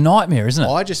gig... It's a nightmare, isn't it?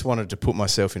 I just wanted to put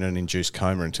myself in an induced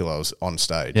coma until I was on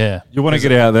stage. Yeah. You want to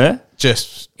get out there?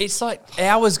 Just... It's like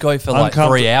hours go for like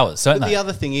 3 hours, don't But they? the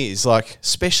other thing is, like,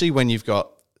 especially when you've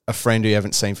got a friend who you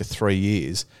haven't seen for 3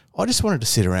 years, I just wanted to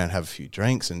sit around, have a few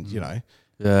drinks and, Yeah.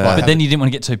 But then you didn't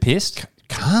want to get too pissed?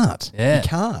 Can't. Yeah. You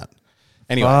can't.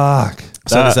 Anyway. Fuck.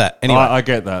 So there's that. Anyway. I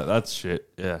get that. That's shit.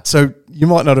 Yeah. So you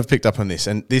might not have picked up on this,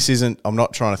 and this isn't, I'm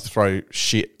not trying to throw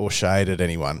shit or shade at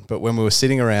anyone, but when we were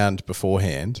sitting around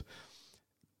beforehand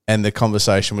and the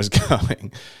conversation was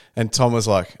going, and Tom was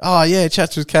like, oh yeah,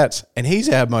 Chats with Cats, and he's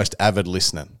our most avid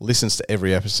listener, listens to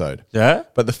every episode. Yeah?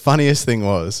 But the funniest thing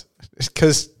was,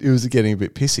 because it was getting a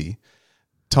bit pissy,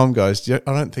 Tom goes, I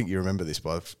don't think you remember this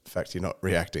by the fact you're not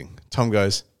reacting. Tom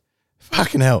goes,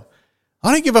 fucking hell,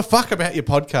 I don't give a fuck about your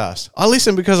podcast. I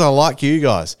listen because I like you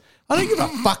guys. I don't give a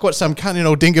fuck what some cunt in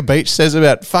Aldinga Beach says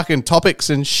about fucking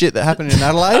topics and shit that happen in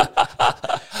Adelaide.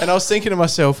 And I was thinking to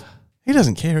myself, he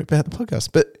doesn't care about the podcast,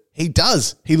 but he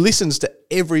does. He listens to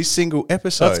every single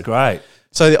episode. That's great.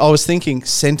 So I was thinking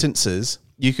sentences,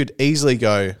 you could easily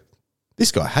go,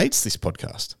 this guy hates this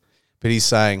podcast. But he's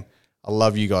saying, I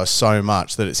love you guys so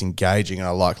much that it's engaging and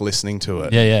I like listening to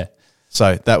it. Yeah.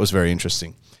 So that was very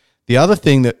interesting. The other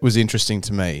thing that was interesting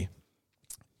to me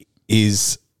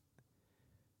is,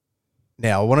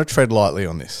 now I want to tread lightly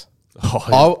on this.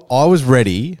 I was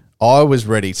ready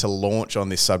to launch on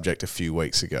this subject a few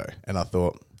weeks ago, and I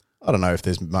thought, I don't know if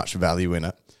there's much value in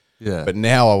it. Yeah. But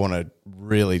now I want to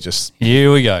really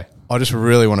Here we go. I just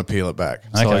really want to peel it back.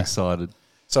 So Okay. excited.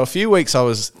 So a few weeks I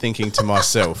was thinking to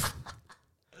myself,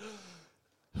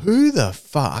 who the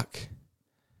fuck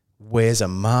wears a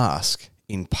mask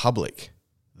in public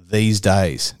these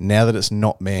days now that it's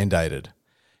not mandated?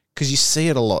 Because you see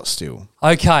it a lot still.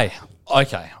 Okay. I'm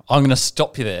going to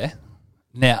stop you there.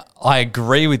 Now, I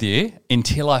agree with you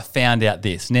until I found out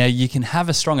this. Now, you can have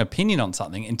a strong opinion on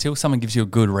something until someone gives you a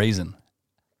good reason.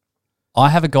 I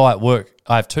have a guy at work,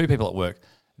 I have two people at work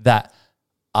that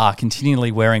are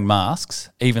continually wearing masks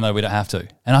even though we don't have to.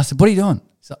 And I said, what are you doing?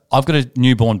 So I've got a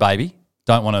newborn baby,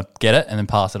 don't want to get it and then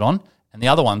pass it on. And the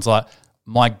other one's like,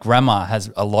 my grandma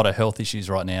has a lot of health issues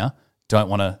right now, don't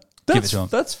want to give it to him.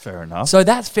 That's fair enough. So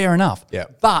that's fair enough. Yeah.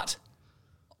 But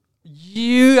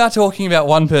you are talking about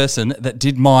one person that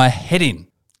did my head in.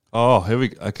 Oh, here we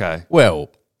go. Okay.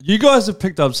 Well, You guys have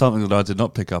picked up something that I did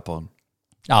not pick up on.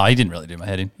 Oh, he didn't really do my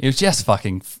head in. It was just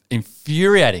fucking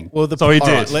infuriating. so he all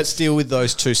did. right, let's deal with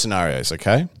those two scenarios,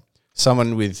 okay?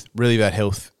 Someone with really bad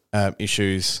health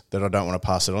issues that I don't want to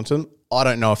pass it on to them. I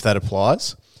don't know if that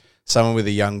applies. Someone with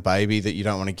a young baby that you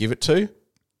don't want to give it to.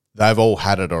 They've all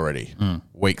had it already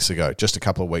weeks ago, just a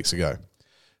couple of weeks ago.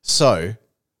 So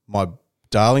my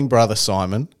darling brother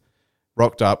Simon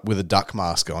rocked up with a duck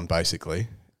mask on, basically,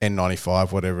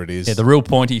 N95, whatever it is. Yeah, the real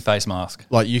pointy face mask.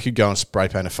 Like, you could go and spray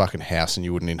paint a fucking house and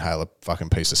you wouldn't inhale a fucking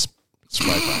piece of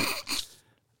spray paint.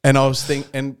 And I was thinking,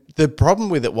 and the problem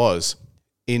with it was,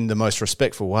 in the most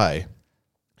respectful way,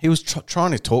 he was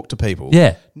trying to talk to people.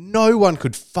 Yeah. No one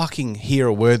could fucking hear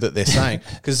a word that they're saying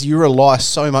because you rely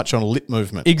so much on lip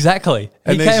movement. Exactly.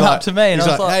 And he he's came like- up to me and he's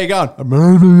I was like, how you going?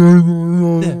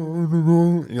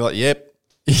 And you're like, yep.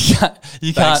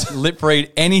 you can't lip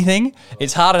read anything.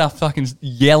 It's hard enough fucking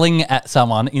yelling at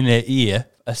someone in their ear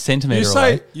a centimetre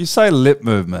away. You say lip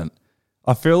movement.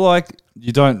 I feel like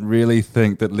you don't really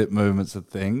think that lip movement's a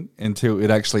thing until it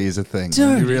actually is a thing.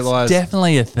 Dude, you realize it's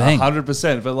definitely a thing.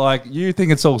 100%. But like, you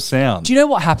think it's all sound. Do you know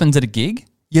what happens at a gig?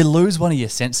 You lose one of your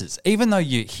senses. Even though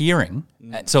you're hearing,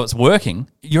 so it's working,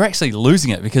 you're actually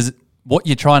losing it because what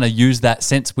you're trying to use that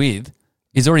sense with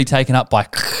is already taken up by...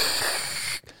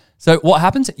 So what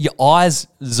happens? Your eyes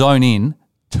zone in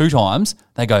 2 times.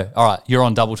 They go, all right, you're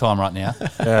on double time right now.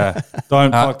 Yeah.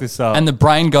 Don't fuck this up. And the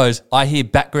brain goes, I hear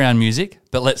background music,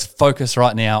 but let's focus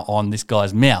right now on this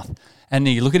guy's mouth. And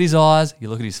then you look at his eyes, you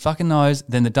look at his fucking nose,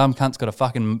 then the dumb cunt's got a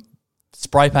fucking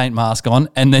spray paint mask on,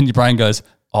 and then your brain goes,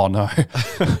 oh no,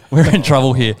 we're in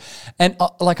trouble here. And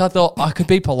I thought I could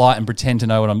be polite and pretend to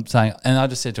know what I'm saying. And I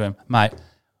just said to him, mate,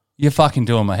 you're fucking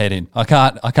doing my head in. I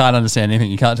can't understand anything.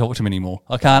 You can't talk to me anymore.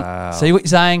 I can't see what you're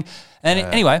saying. And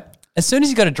anyway, as soon as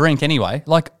he got a drink anyway,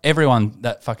 like everyone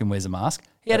that fucking wears a mask,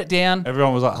 he had it down.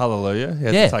 Everyone was like, hallelujah. He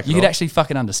had to Yeah, take you it could off. actually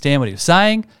fucking understand what he was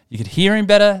saying. You could hear him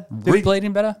better, read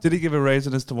him better. Did he give a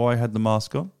reason as to why he had the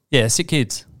mask on? Yeah, sick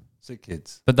kids. Sick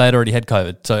kids. But they'd already had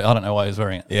COVID, so I don't know why he was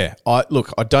wearing it. Yeah. I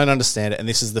don't understand it. And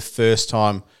this is the first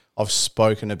time I've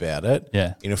spoken about it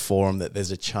in a forum that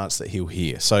there's a chance that he'll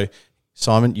hear. So,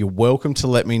 Simon, you're welcome to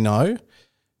let me know.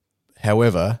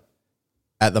 However,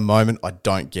 at the moment, I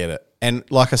don't get it. And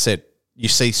like I said, you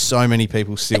see so many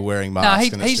people still wearing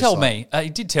masks. No, he told me. He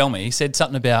did tell me. He said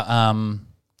something about...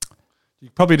 You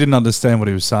probably didn't understand what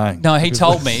he was saying. No, he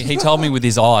told me. He told me with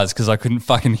his eyes because I couldn't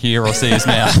fucking hear or see his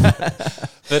mouth.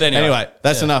 But Anyway,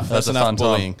 that's enough. That's a enough fun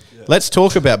bullying. time. Let's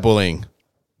talk about bullying.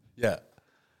 Yeah.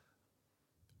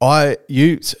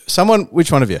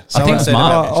 Which one of you? Someone it's said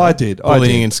Mark. about I did.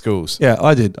 bullying in schools. Yeah,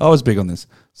 I did. I was big on this.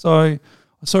 So I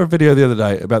saw a video the other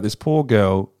day about this poor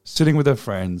girl sitting with her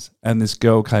friends, and this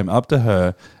girl came up to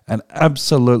her and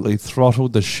absolutely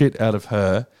throttled the shit out of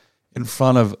her in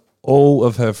front of all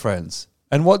of her friends.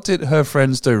 And what did her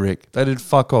friends do, Rick? They did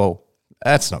fuck all.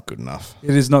 That's not good enough.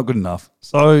 It is not good enough.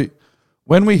 So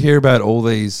when we hear about all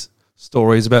these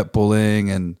stories about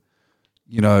bullying and,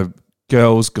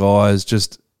 girls, guys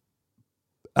just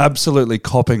absolutely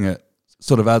copping it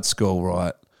sort of at school,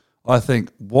 right? I think,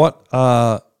 what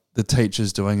are the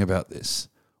teachers doing about this?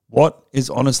 What is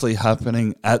honestly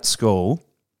happening at school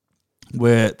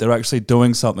where they're actually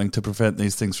doing something to prevent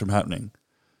these things from happening?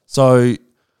 So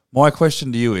my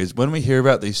question to you is, when we hear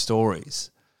about these stories,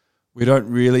 we don't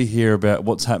really hear about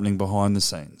what's happening behind the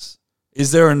scenes.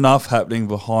 Is there enough happening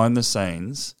behind the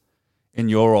scenes in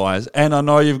your eyes? And I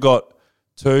know you've got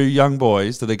 2 young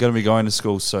boys that are going to be going to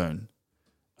school soon.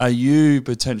 Are you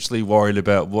potentially worried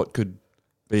about what could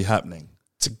be happening?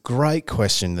 It's a great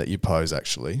question that you pose,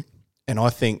 actually. And I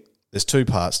think there's 2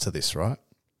 parts to this, right?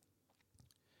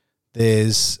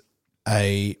 There's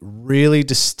a really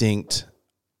distinct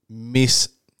is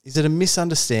it a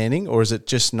misunderstanding or is it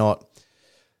just not?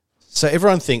 So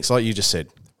everyone thinks, like you just said,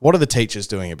 what are the teachers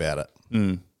doing about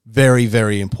it? Very,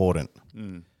 very important.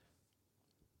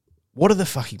 What are the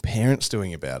fucking parents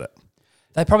doing about it?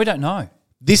 They probably don't know.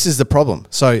 This is the problem.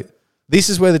 So this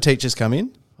is where the teachers come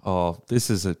in. Oh, this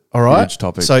is a All right. huge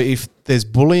topic. So if there's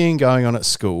bullying going on at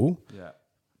school,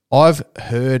 I've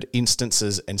heard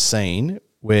instances and seen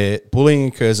where bullying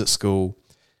occurs at school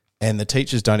and the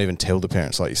teachers don't even tell the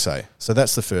parents, like you say. So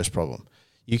that's the first problem.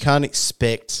 You can't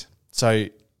expect, so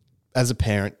as a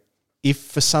parent, if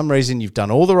for some reason you've done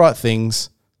all the right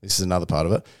things, this is another part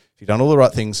of it, if you've done all the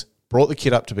right things, brought the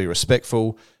kid up to be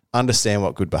respectful, understand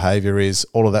what good behaviour is,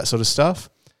 all of that sort of stuff,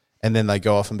 and then they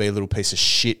go off and be a little piece of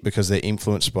shit because they're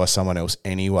influenced by someone else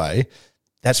anyway,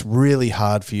 that's really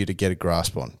hard for you to get a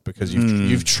grasp on because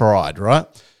you've tried, right?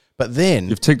 But then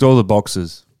you've ticked all the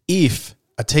boxes. If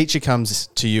a teacher comes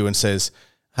to you and says,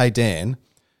 hey, Dan,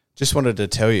 just wanted to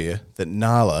tell you that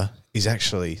Nala is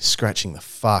actually scratching the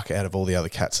fuck out of all the other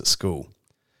cats at school.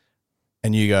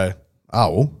 And you go,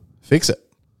 oh, well, fix it.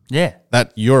 Yeah.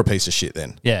 That you're a piece of shit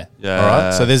then. Yeah. Yeah. All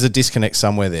right. So there's a disconnect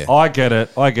somewhere there. I get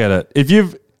it.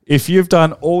 If you've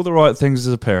done all the right things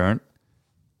as a parent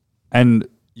and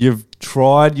you've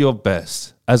tried your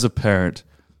best as a parent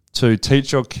to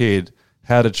teach your kid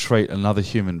how to treat another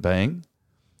human being,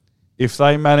 if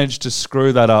they manage to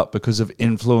screw that up because of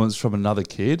influence from another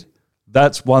kid,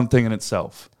 that's one thing in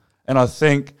itself. And I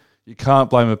think you can't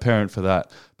blame a parent for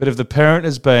that. But if the parent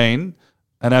has been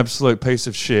an absolute piece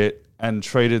of shit and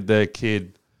treated their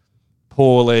kid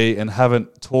poorly and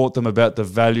haven't taught them about the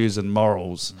values and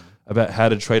morals about how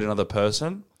to treat another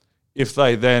person, if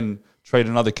they then treat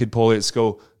another kid poorly at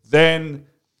school, then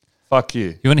fuck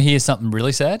you. You want to hear something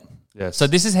really sad? Yes. So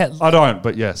this is how... I don't,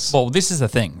 but yes. Well, this is the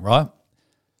thing, right?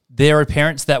 There are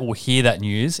parents that will hear that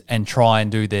news and try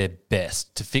and do their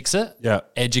best to fix it,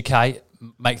 educate,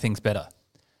 make things better.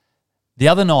 The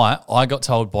other night, I got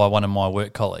told by one of my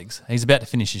work colleagues, he's about to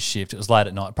finish his shift. It was late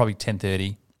at night, probably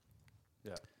 10:30.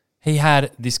 Yeah. He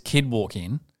had this kid walk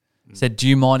in, said, do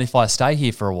you mind if I stay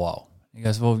here for a while? He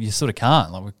goes, well, you sort of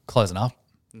can't. Like, we're closing up.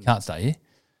 You can't stay here.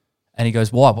 And he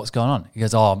goes, why? What's going on? He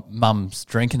goes, oh, mum's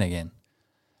drinking again.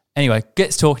 Anyway,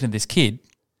 gets talking to this kid.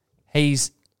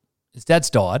 His dad's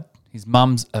died. His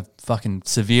mum's a fucking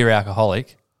severe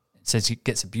alcoholic. Says he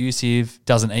gets abusive,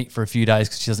 doesn't eat for a few days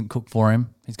because she doesn't cook for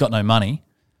him. He's got no money.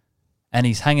 And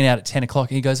he's hanging out at 10 o'clock.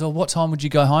 He goes, well, what time would you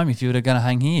go home if you were going to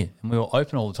hang here? And we were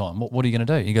open all the time. What are you going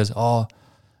to do? He goes, oh,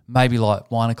 maybe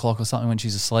like 1 o'clock or something when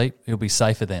she's asleep. It'll be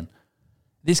safer then.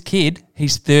 This kid,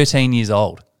 he's 13 years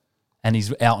old and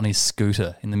he's out on his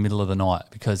scooter in the middle of the night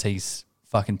because he's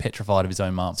fucking petrified of his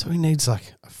own mum. So he needs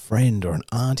like a friend or an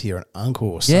auntie or an uncle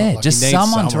or something. Yeah, Like, just he needs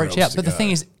someone to somewhere reach else out. to But the go.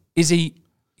 thing is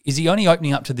he only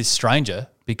opening up to this stranger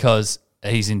because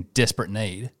he's in desperate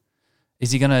need?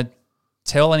 Is he going to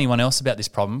tell anyone else about this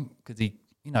problem? Because he,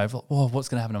 well, what's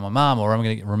going to happen to my mum, or I'm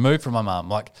going to get removed from my mum?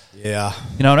 Like, Yeah.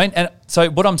 you know what I mean? And so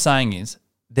what I'm saying is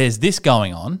there's this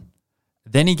going on.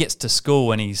 Then he gets to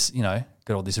school and he's,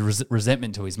 got all this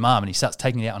resentment to his mum and he starts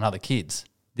taking it out on other kids.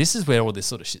 This is where all this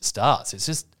sort of shit starts. It's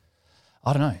just,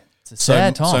 I don't know. It's a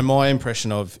sad time. So my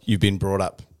impression of you've been brought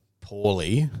up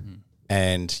poorly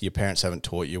and your parents haven't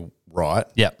taught you right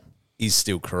is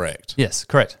still correct. Yes,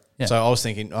 correct. Yeah. So I was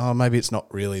thinking, oh, maybe it's not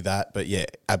really that, but yeah,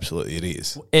 absolutely it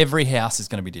is. Every house is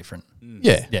going to be different.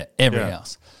 Yeah. Yeah, every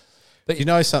house. But you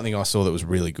know something I saw that was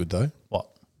really good though? What?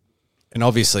 And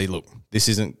obviously, look, this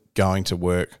isn't going to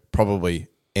work probably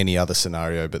any other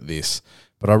scenario but this,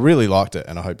 but I really liked it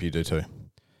and I hope you do too.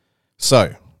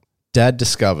 So, dad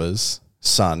discovers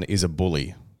son is a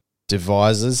bully,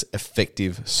 devises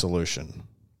effective solution.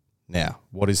 Now,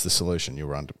 what is the solution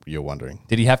you're wondering?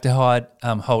 Did he have to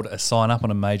hold a sign up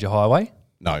on a major highway?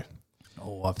 No.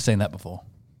 Oh, I've seen that before.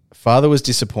 Father was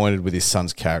disappointed with his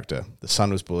son's character. The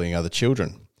son was bullying other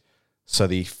children. So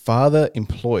the father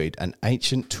employed an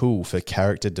ancient tool for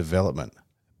character development,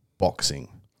 boxing.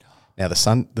 Now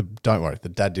don't worry, the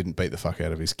dad didn't beat the fuck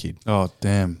out of his kid. Oh,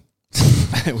 damn.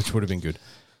 Which would have been good.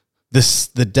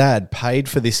 The dad paid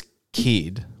for this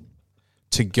kid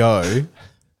to go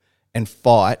and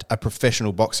fight a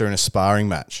professional boxer in a sparring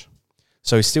match.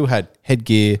 So he still had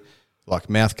headgear, like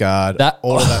mouth guard,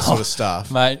 all of that sort of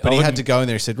stuff. Mate, but he had to go in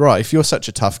there. He said, right, if you're such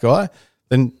a tough guy,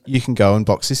 then you can go and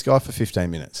box this guy for 15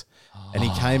 minutes. And he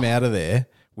came out of there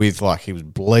with like he was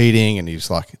bleeding and he was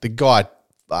like the guy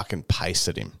fucking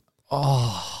pasted him.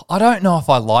 I don't know if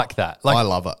I like that. Like I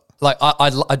love it. Like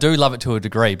I do love it to a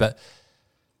degree, but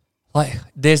like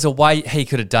there's a way he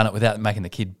could have done it without making the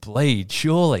kid bleed.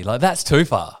 Surely, like that's too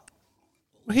far.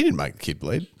 Well, he didn't make the kid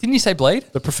bleed. Didn't you say bleed?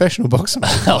 The professional boxer made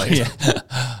him Oh bleed. yeah.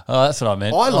 Oh, that's what I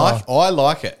meant. I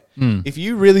like it. If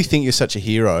you really think you're such a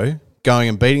hero, going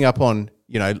and beating up on,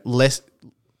 you know, less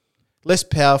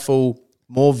powerful,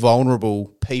 more vulnerable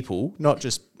people, not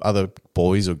just other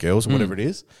boys or girls or whatever it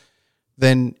is,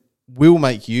 then we'll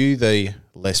make you the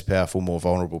less powerful, more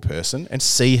vulnerable person and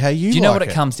see how you Do you know like what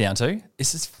it comes down to?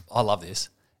 I love this.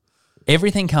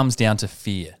 Everything comes down to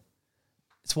fear.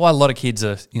 It's why a lot of kids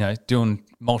are, you know, doing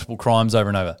multiple crimes over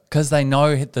and over because they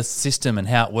know the system and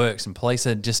how it works, and police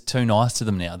are just too nice to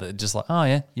them now. They're just like, oh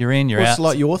yeah, you're in, you're Well, out. it's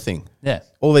like your thing. Yeah.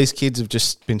 All these kids have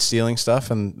just been stealing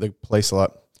stuff and the police are like,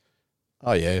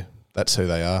 oh yeah, that's who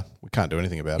they are. We can't do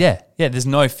anything about it. Yeah. There's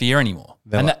no fear anymore.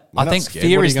 They're And like, that, "We're I not think scared.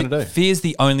 What are you gonna do?" fear's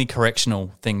the only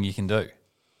correctional thing you can do.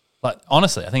 Like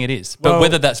honestly, I think it is. But Well-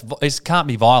 whether it can't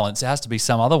be violence, it has to be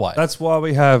some other way. That's why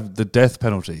we have the death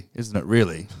penalty, isn't it?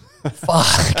 Really?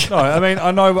 Fuck. No, I mean,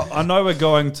 I know we're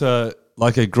going to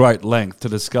like a great length to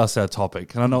discuss our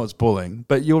topic, and I know it's bullying,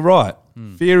 but you're right.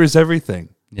 Fear is everything.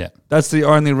 Yeah. That's the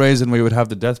only reason we would have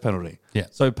the death penalty. Yeah.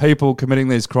 So people committing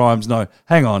these crimes know,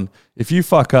 hang on, if you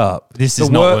fuck up, This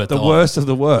is not worth the the worst of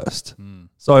the worst.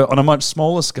 So on a much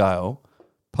smaller scale,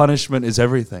 punishment is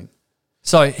everything.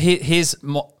 So here's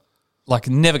like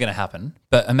never going to happen.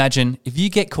 But imagine if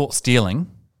you get caught stealing,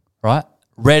 right?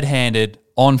 Red-handed,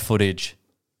 on footage,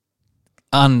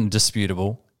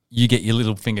 undisputable, you get your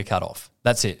little finger cut off.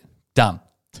 That's it. Done.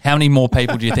 How many more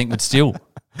people do you think would steal?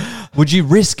 Would you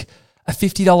risk a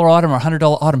 $50 item or a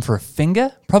 $100 item for a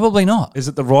finger? Probably not. Is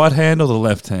it the right hand or the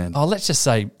left hand? Oh, let's just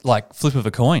say like flip of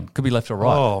a coin. Could be left or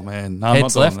right. Oh, man. No, I'm not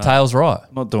Head's doing left, that. tails right.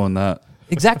 I'm not doing that.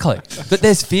 Exactly. But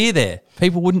there's fear there.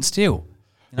 People wouldn't steal.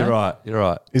 You're right. You're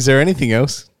right. Is there anything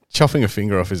else? Chopping a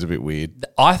finger off is a bit weird.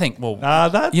 I think, well,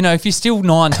 That you know, if you steal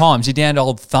 9 times, you're down to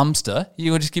old thumbster.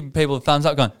 You would just give people a thumbs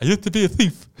up going, I used to be a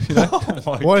thief. You know?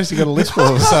 Why has he got a lisp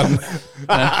all of a sudden?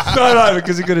 no,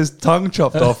 because he got his tongue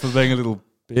chopped off for being a little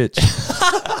bitch.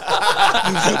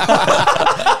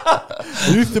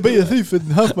 I used to be a thief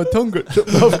and half my tongue got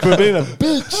chopped off for being a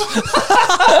bitch.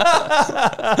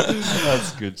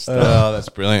 That's good stuff. Oh, that's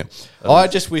brilliant. I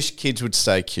just wish kids would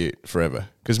stay cute forever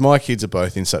because my kids are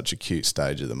both in such a cute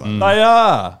stage at the moment. They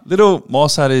are. Little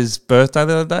Moss had his birthday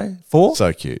the other day. 4?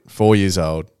 So cute. 4 years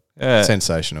old. Yeah.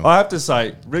 Sensational. I have to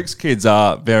say, Rick's kids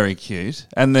are very cute,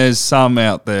 and there's some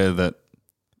out there that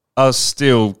are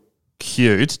still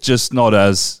cute, just not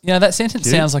as. You know, that sentence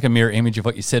Cute. sounds like a mirror image of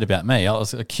what you said about me. I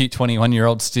was a cute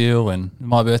 21-year-old still, and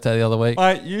my birthday the other week.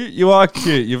 Mate, you are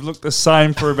cute. You've looked the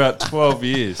same for about 12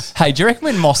 years. Hey, do you reckon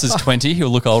when Moss is 20, he'll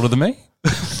look older than me?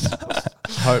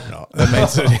 Hope not. That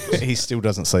means that he still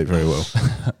doesn't sleep very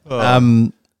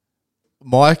well.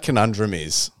 My conundrum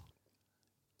is,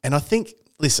 and I think,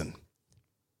 listen,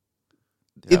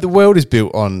 the world is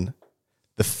built on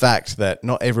the fact that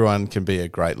not everyone can be a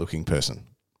great looking person.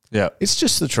 Yeah. It's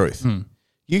just the truth.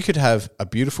 You could have a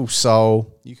beautiful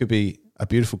soul. You could be a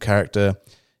beautiful character.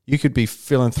 You could be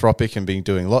philanthropic and be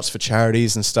doing lots for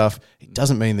charities and stuff. It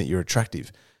doesn't mean that you're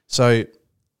attractive. So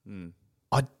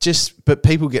but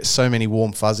people get so many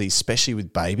warm fuzzies, especially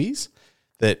with babies,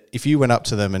 that if you went up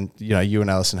to them and, you know, you and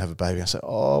Alison have a baby and say,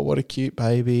 oh, what a cute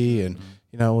baby and,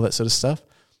 you know, all that sort of stuff.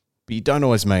 But you don't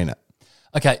always mean it.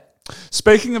 Okay.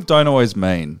 Speaking of don't always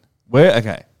mean,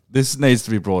 this needs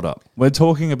to be brought up. We're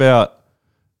talking about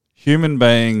human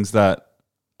beings that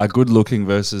are good looking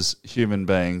versus human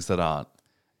beings that aren't.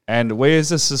 And we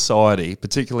as a society,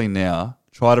 particularly now,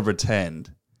 try to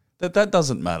pretend that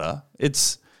doesn't matter.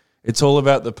 It's all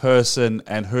about the person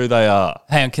and who they are.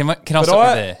 Hang on, can I But stop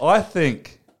you there?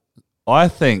 I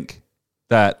think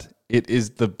that it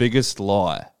is the biggest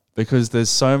lie because there's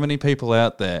so many people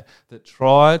out there that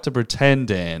try to pretend,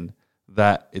 Dan,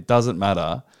 that it doesn't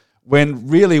matter when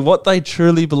really what they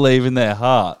truly believe in their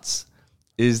hearts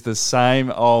is the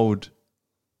same old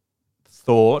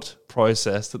thought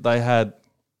process that they had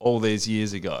all these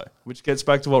years ago, which gets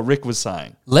back to what Rick was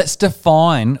saying. Let's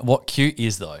define what cute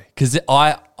is, though, because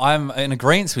I'm in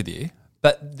agreement with you.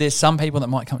 But there's some people that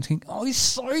might come and think, oh, he's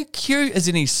so cute, as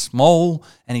in he's small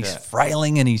and he's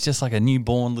frailing and he's just like a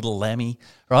newborn little lammy,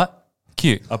 right?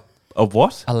 Cute. A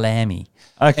what? A lammy.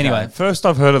 Okay. Anyway. First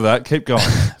I've heard of that. Keep going.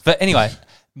 But anyway,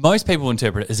 most people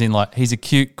interpret it as in like he's a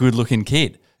cute, good-looking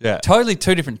kid. Yeah. Totally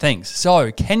two different things.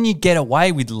 So can you get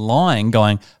away with lying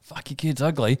going, fuck, your kid's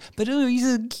ugly, but oh,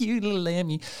 he's a cute little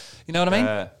lammy. You know what I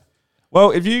mean?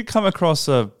 Well, if you come across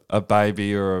a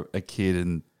baby or a kid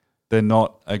and they're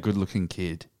not a good-looking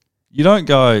kid, you don't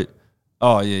go,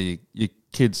 oh, yeah, your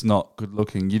kid's not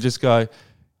good-looking. You just go,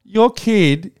 your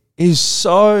kid is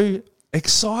so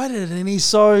excited and he's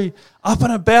so up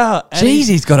and about. And Jeez,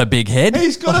 he's got a big head.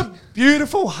 he's got a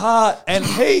beautiful heart and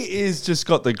he is just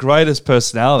got the greatest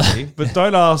personality. But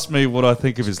don't ask me what I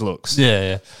think of his looks.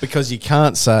 Yeah. Because you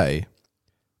can't say,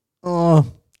 oh,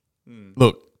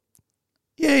 look,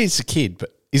 yeah, he's a kid, but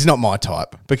he's not my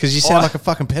type. Because you sound like a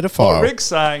fucking pedophile. What Rick's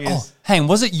saying is, Oh, hang on,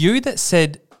 was it you that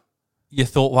said you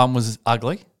thought one was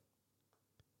ugly?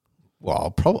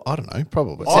 Well, I don't know,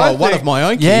 probably. I One think- of my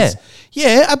own Yeah. kids.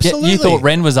 Yeah, absolutely. Yeah, you thought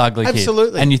Ren was ugly, kid.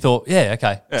 Absolutely. And you thought, yeah,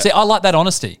 okay. See, I like that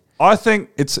honesty. I think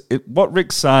what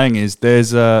Rick's saying is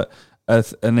there's an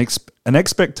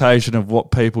expectation of what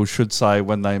people should say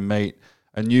when they meet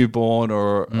a newborn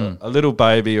or a little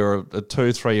baby or a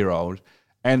 2-3-year-old,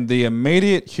 and the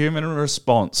immediate human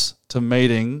response to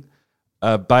meeting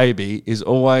a baby is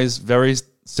always very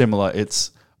similar.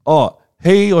 It's, oh,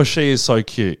 he or she is so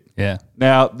cute. Yeah.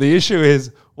 Now the issue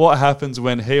is what happens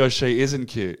when he or she isn't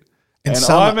cute. And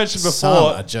some, I mentioned some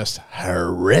before, are just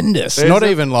horrendous. There's Not a-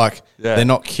 even like Yeah. they're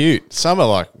not cute. Some are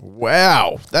like,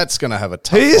 wow, that's going to have a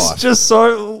tough he's life. just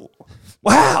so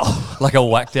wow. Like a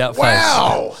whacked out face.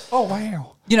 wow. Oh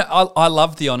wow. You know, I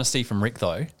love the honesty from Rick,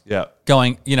 though. Yeah.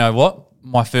 Going, you know what?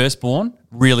 My firstborn,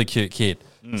 really cute kid.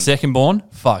 Secondborn,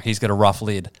 fuck, he's got a rough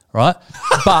lid, right?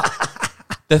 But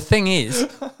the thing is,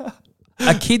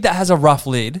 a kid that has a rough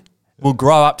lid will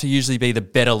grow up to usually be the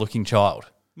better looking child.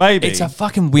 Maybe. It's a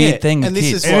fucking weird Yeah, thing with and this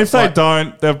kids. is And if they like-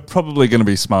 don't, they're probably going to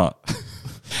be smart.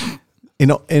 In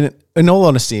all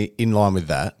honesty, in line with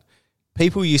that,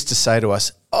 people used to say to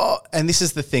us, oh, and this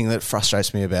is the thing that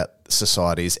frustrates me about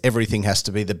society is everything has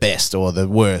to be the best or the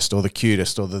worst or the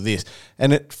cutest or the this.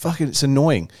 And it's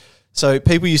annoying. So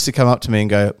people used to come up to me and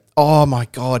go, oh my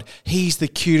God, he's the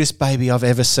cutest baby I've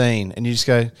ever seen. And you just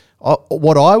go, oh,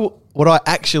 what I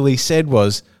actually said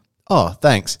was, oh,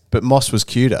 thanks, but Moss was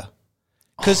cuter.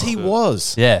 Because he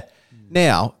was. Yeah.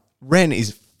 Now, Ren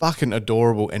is fucking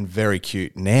adorable and very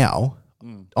cute now.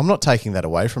 I'm not taking that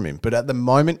away from him. But at the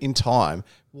moment in time,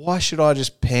 why should I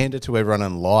just pander to everyone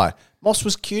and lie? Moss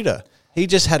was cuter. He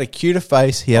just had a cuter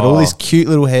face. He had all this cute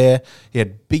little hair. He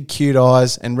had big, cute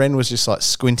eyes. And Ren was just like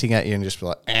squinting at you and just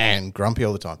like, and grumpy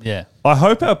all the time. Yeah. I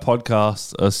hope our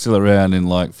podcasts are still around in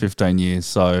like 15 years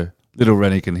so little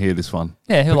Rennie can hear this one.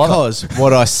 Yeah, he'll love it. Because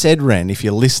what I said, Ren, if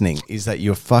you're listening, is that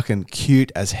you're fucking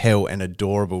cute as hell and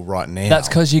adorable right now. That's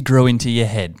because you grew into your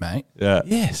head, mate. Yeah.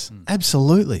 Yes,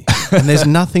 absolutely. And there's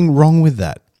nothing wrong with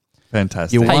that.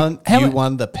 Fantastic. You Hey, won. how You mu-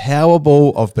 won the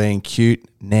Powerball of being cute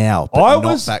now, but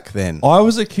not back then. I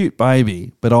was a cute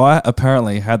baby, but I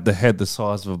apparently had the head the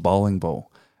size of a bowling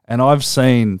ball. And I've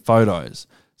seen photos.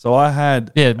 So I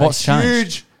had what's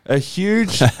changed? a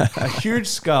huge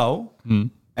skull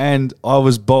and I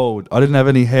was bald. I didn't have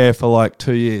any hair for like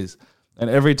 2 years. And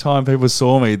every time people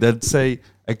saw me, they'd see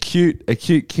a cute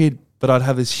kid, but I'd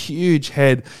have this huge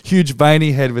head, huge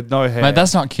veiny head with no hair. Mate,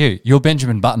 that's not cute. You're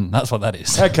Benjamin Button. That's what that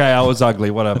is. Okay, I was ugly,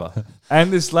 whatever.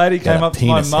 And this lady came a up to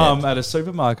my penis mum head. at a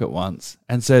supermarket once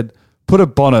and said, put a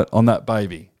bonnet on that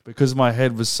baby because my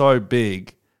head was so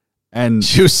big. And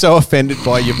She was so offended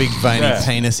by your big veiny Yeah.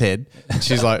 penis head.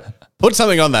 She's like, "Put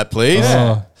something on that, please."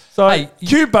 yeah. So Hey,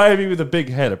 cute baby with a big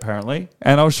head, apparently.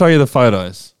 And I'll show you the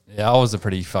photos. Yeah, I was a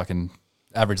pretty fucking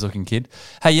average looking kid.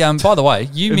 Hey, by the way,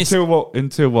 you missed.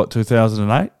 Until what,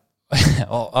 2008?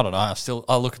 Oh, I don't know.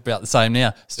 I look about the same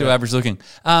now. Still average looking.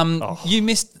 You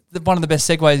missed one of the best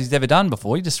segues he's ever done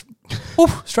before. You just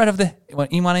straight over there.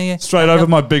 Went in one ear. Straight over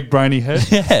my big brainy head.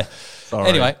 Yeah. Sorry.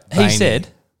 Anyway, he Veiny. said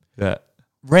Yeah.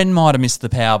 Ren might have missed the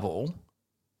Powerball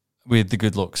with the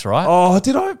good looks, right? Oh,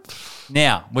 did I?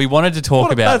 Now, we wanted to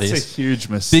talk about That's this a huge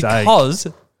mistake. because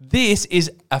this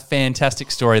is a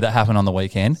fantastic story that happened on the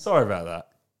weekend. Sorry about that.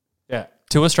 Yeah.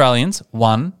 2 Australians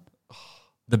won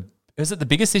was it the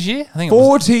biggest this year? I think it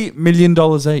was. $40 million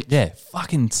each. Yeah,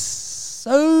 fucking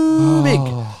so big.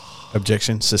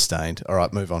 Objection sustained. All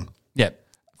right, move on. Yeah,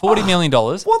 $40 million.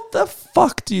 What the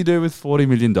fuck do you do with $40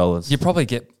 million? You probably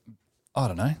get, I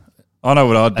don't know, I know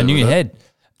what I'd do. a new with it. head.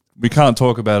 We can't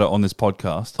talk about it on this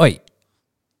podcast. Wait,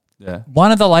 Yeah.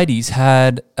 one of the ladies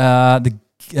had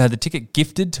the ticket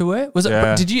gifted to her. Was it?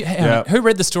 Yeah. Did you? hang on, Yeah. Who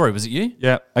read the story? Was it you?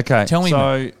 Yeah. Okay. Tell me,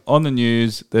 So on the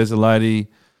news, there's a lady.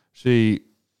 She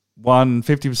won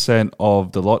 50%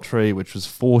 of the lottery, which was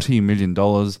 $40 million,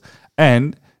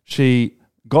 and she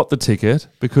got the ticket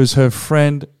because her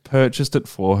friend purchased it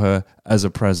for her as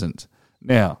a present.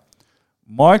 Now,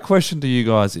 my question to you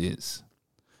guys is: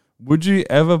 would you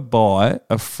ever buy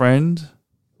a friend,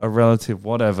 a relative,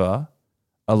 whatever,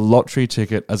 a lottery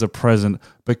ticket as a present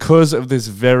because of this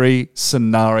very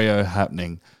scenario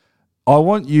happening. I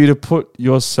want you to put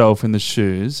yourself in the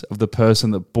shoes of the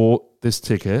person that bought this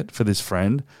ticket for this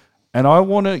friend, and I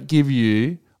want to give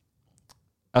you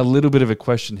a little bit of a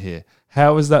question here.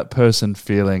 How is that person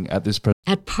feeling at this present?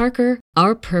 At Parker,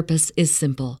 our purpose is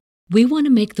simple. We want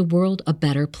to make the world a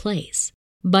better place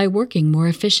by working more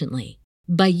efficiently,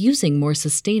 by using more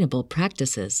sustainable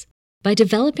practices, by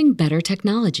developing better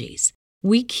technologies.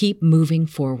 We keep moving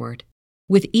forward.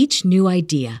 With each new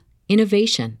idea,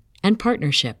 innovation, and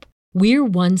partnership, we're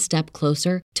one step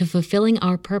closer to fulfilling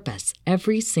our purpose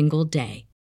every single day.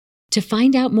 To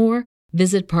find out more,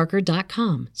 visit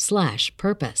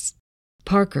parker.com/purpose.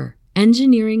 Parker,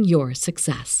 engineering your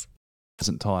success.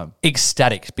 Time?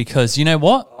 Ecstatic, because you know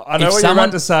what? I know what you're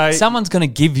about to say. Someone's going to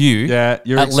give you at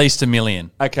least $1 million.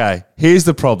 Okay, here's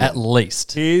the problem. At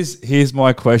least. Here's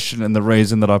my question and the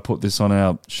reason that I put this on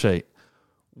our sheet.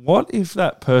 What if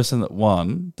that person that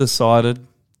won decided,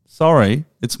 sorry,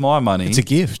 it's my money. It's a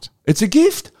gift. It's a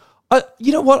gift.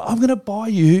 You know what? I'm going to buy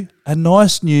you a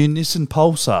nice new Nissan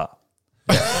Pulsar.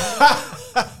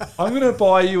 I'm going to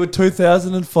buy you a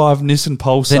 2005 Nissan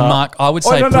Pulsar. Then, Mark, I would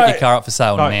say put your car up for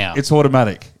sale now. It's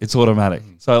automatic.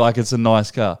 So, like, it's a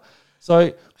nice car.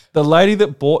 So, the lady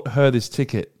that bought her this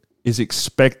ticket is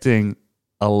expecting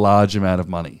a large amount of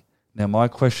money. Now, my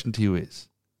question to you is,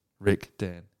 Rick,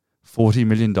 Dan, $40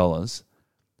 million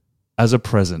as a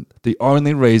present. The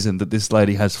only reason that this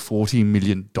lady has $40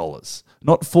 million,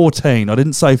 not 14. I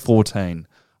didn't say 14.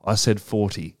 I said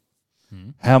 40.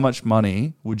 How much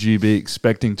money would you be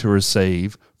expecting to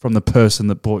receive from the person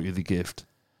that bought you the gift?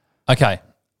 Okay,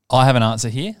 I have an answer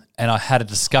here, and I had a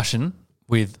discussion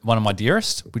with one of my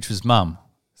dearest, which was Mum.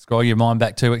 Scroll your mind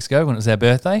back 2 weeks ago when it was our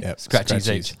birthday. Yep, Scratchies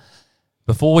each.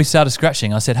 Before we started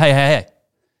scratching, I said, hey,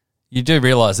 you do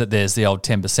realise that there's the old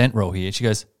 10% rule here. She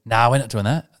goes, we're not doing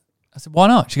that. I said, why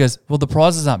not? She goes, well, the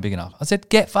prizes aren't big enough. I said,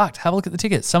 get fucked. Have a look at the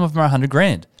tickets. Some of them are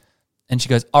 $100,000. And she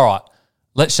goes, all right,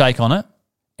 let's shake on it.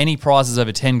 Any prizes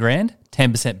over 10 grand,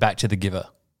 10% back to the giver.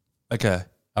 Okay.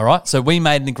 All right. So we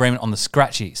made an agreement on the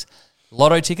scratchies.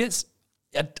 Lotto tickets,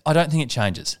 I don't think it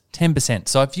changes. 10%.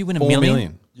 So if you win $1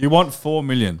 million. You want $4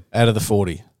 million out of the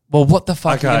 40. Well, what the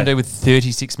fuck are you going to do with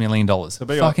 $36 million?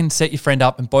 Fucking set your friend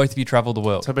up and both of you travel the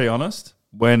world. To be honest,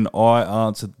 when I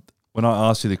asked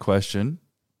you the question,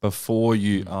 before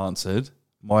you answered,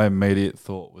 my immediate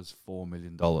thought was $4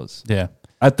 million. Yeah.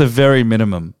 At the very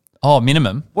minimum. Oh,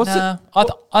 minimum? I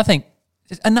think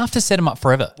it's enough to set them up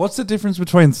forever. What's the difference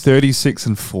between 36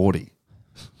 and 40?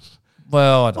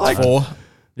 Well, I don't know. 4.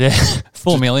 Yeah,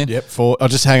 4 million. Yep, 4. Oh,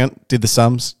 just hang on. Did the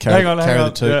sums. Carry the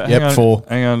 2. Yeah, 4.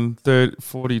 Hang on.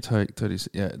 40 take 36.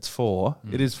 Yeah, it's 4.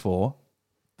 It is 4.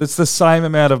 That's the same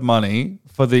amount of money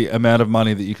for the amount of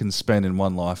money that you can spend in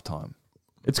one lifetime.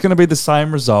 It's going to be the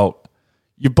same result.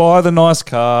 You buy the nice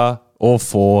car or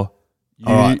 4.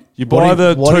 You buy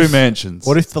the 2 mansions.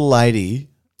 What if the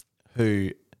lady who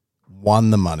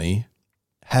won the money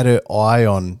had her eye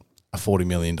on a $40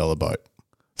 million boat?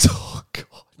 Oh, God.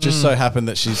 Just so happened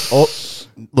that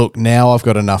look, now I've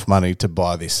got enough money to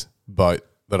buy this boat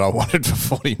that I wanted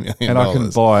for $40 million. And I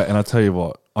can buy it. And I tell you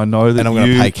what, I know that and I'm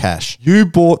going to pay cash. You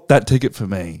bought that ticket for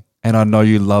me, and I know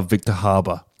you love Victor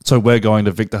Harbour. So we're going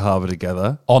to Victor Harbour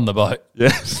together. On the boat.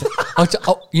 Yes.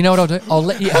 You know what I'll do? I'll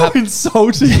let you have... How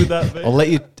insulting would that be?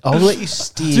 I'll let you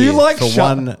steer Do you like for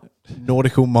 1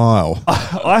 nautical mile.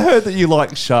 I heard that you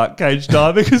like shark cage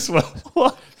diving as well.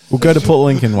 What? We'll go to Port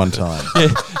Lincoln one time. Yeah,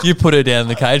 you put her down in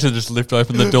the cage and just lift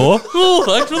open the door. Oh,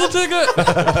 thanks for the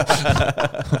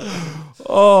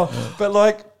ticket. But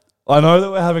like, I know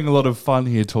that we're having a lot of fun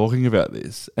here talking about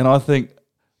this. And I think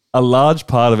a large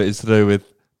part of it is to do with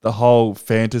the whole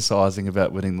fantasizing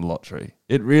about winning the lottery.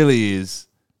 It really is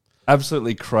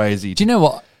absolutely crazy. Do you know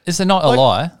what? It's not a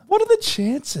lie. What are the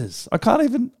chances? I can't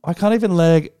even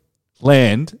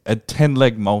land a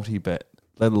 10-leg multi-bet,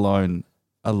 let alone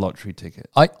a lottery ticket.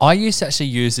 I used to actually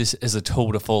use this as a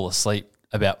tool to fall asleep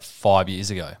about 5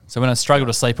 years ago. So when I struggled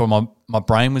to sleep or my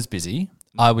brain was busy,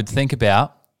 I would think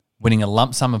about winning a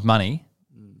lump sum of money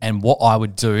and what I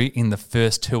would do in the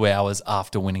first 2 hours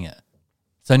after winning it.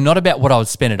 So not about what I would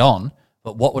spend it on,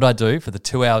 but what would I do for the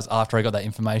 2 hours after I got that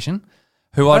information,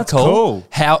 who I'd call,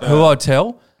 who I'd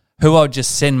tell, who I'd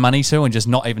just send money to and just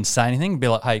not even say anything, be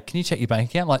like, hey, can you check your bank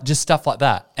account? Like just stuff like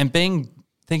that. And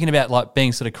thinking about like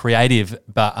being sort of creative,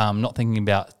 but not thinking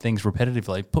about things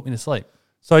repetitively, put me to sleep.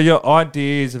 So your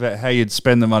ideas about how you'd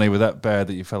spend the money were that bad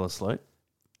that you fell asleep?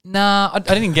 Nah, I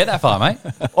didn't get that far, mate.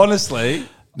 Honestly.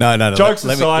 No. Jokes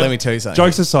aside. Let me tell you something.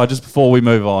 Jokes aside, just before we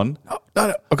move on.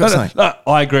 No, I've got something. No,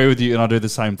 I agree with you and I do the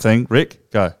same thing.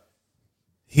 Rick, go.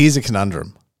 Here's a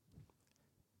conundrum.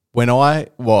 when I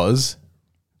was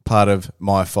part of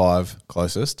my 5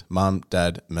 closest, mum,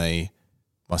 dad, me,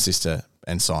 my sister,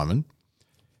 and Simon,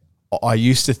 I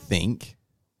used to think,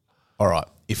 all right,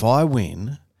 if I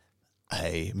win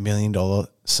 $1 million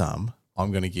sum,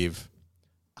 I'm going to give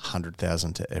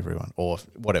 100,000 to everyone or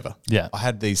whatever. Yeah. I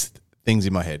had these things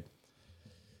in my head.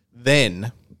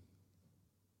 Then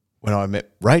when I met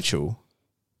Rachel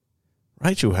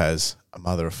has a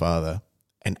mother, a father,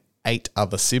 and 8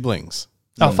 other siblings.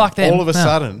 Oh, fuck them. All of a No.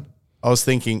 sudden, I was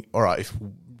thinking, all right, if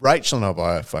Rachel and I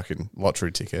buy a fucking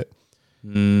lottery ticket,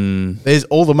 there's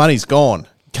all the money's gone.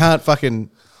 Can't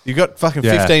fucking, you've got fucking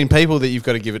Yeah. 15 people that you've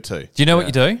got to give it to. Do you know what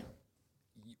you do?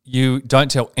 You don't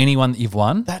tell anyone that you've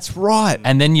won. That's right.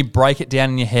 And then you break it down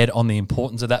in your head on the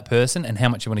importance of that person and how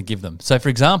much you want to give them. So, for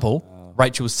example,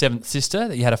 Rachel's 7th sister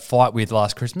that you had a fight with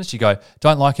last Christmas, you go,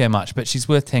 don't like her much, but she's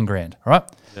worth 10 grand, all right?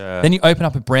 Yeah. Then you open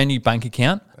up a brand new bank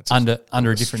account under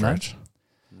a different stretch.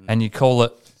 name, and you call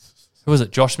it, who was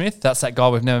it, Josh Smith? That's that guy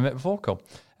we've never met before. Cool.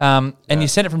 And you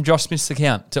send it from Josh Smith's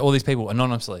account to all these people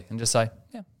anonymously and just say,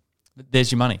 yeah,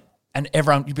 there's your money. And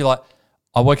everyone, you'd be like,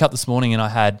 I woke up this morning and I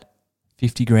had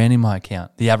 50 grand in my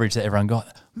account, the average that everyone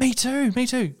got. Me too.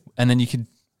 And then you could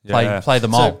play the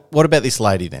mole. So what about this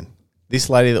lady then? This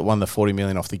lady that won the 40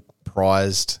 million off the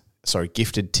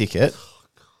gifted ticket.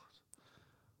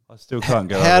 I still can't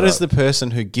go. How over does that. the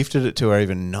person who gifted it to her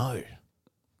even know?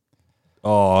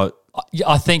 Oh,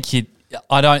 I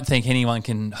don't think anyone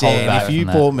can hold Dan, back if you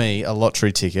from bought that. me a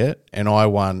lottery ticket and I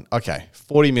won,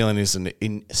 40 million is an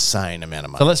insane amount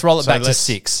of money. So let's roll it back to let's-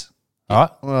 6.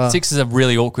 All right? 6 is a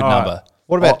really awkward all right. number.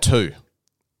 What about 2?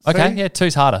 Okay, yeah,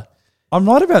 2's harder. I'm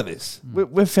right about this.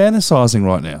 We're fantasizing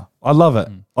right now. I love it.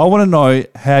 I want to know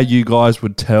how you guys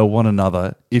would tell one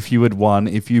another if you had won,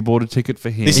 if you bought a ticket for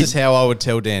him. This is how I would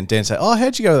tell Dan. Dan say, "Oh,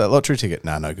 how'd you go with that lottery ticket?"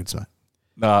 No good, mate.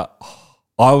 Nah,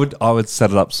 I would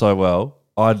set it up so well.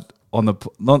 I'd on the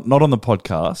not on the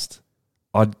podcast.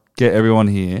 I'd get everyone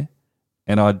here,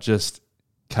 and I'd just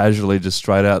casually, just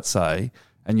straight out say,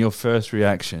 and your first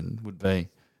reaction would be,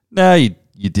 "No,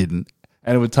 you didn't,"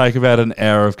 and it would take about an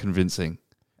hour of convincing.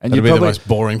 And That'd you'd be the probably, most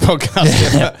boring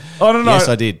podcast ever. I don't know. Yes,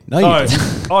 I did. No, you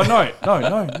didn't. Oh,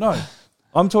 no.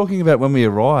 I'm talking about when we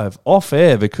arrive off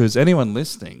air, because anyone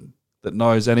listening that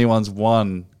knows anyone's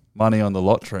won money on the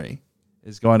lottery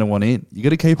is going to want in. You got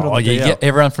to keep it on the You DL. get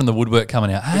everyone from the woodwork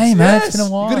coming out. Hey, man, it's been a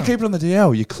while. You got to keep it on the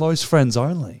DL. Your close friends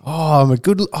only. Oh,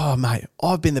 mate.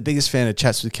 I've been the biggest fan of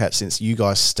Chats with Cats since you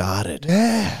guys started.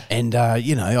 Yeah. And, I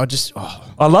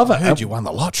love it. I heard you won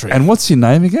the lottery. And what's your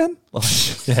name again?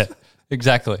 Yeah,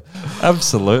 exactly.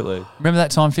 Absolutely. Remember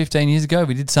that time 15 years ago?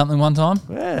 We did something one time?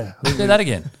 Yeah. Let's do that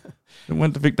again.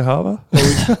 Went to Victor Harbour.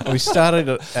 we started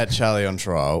at Charlie on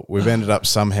Trial. We've ended up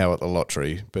somehow at the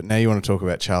lottery. But now you want to talk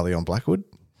about Charlie on Blackwood?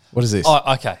 What is this?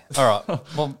 Oh, okay. All right.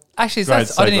 Well, actually, Great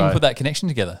I didn't even segue. put that connection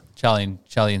together. Charlie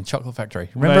and Chocolate Factory.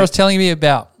 Remember Mate. I was telling you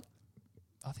about,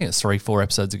 I think it was 3-4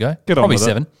 episodes ago. Get on Probably with it.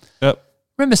 7. Yep.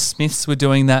 Remember Smiths were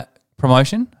doing that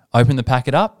promotion? Open the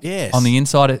packet up. Yes. On the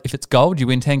inside, if it's gold, you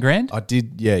win 10 grand. I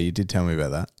did. Yeah, you did tell me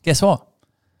about that. Guess what?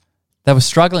 They were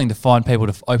struggling to find people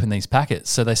to open these packets,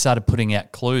 so they started putting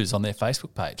out clues on their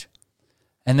Facebook page.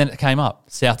 And then it came up,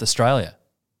 South Australia,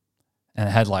 and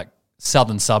it had like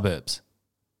southern suburbs.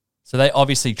 So they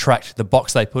obviously tracked the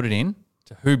box they put it in,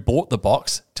 to who bought the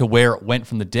box, to where it went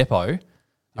from the depot,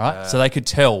 all right? So they could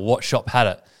tell what shop had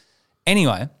it.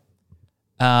 Anyway,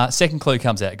 second clue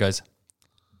comes out. It goes,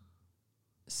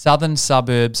 Southern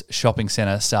Suburbs Shopping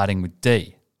Centre starting with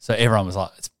D. So everyone was like,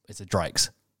 it's a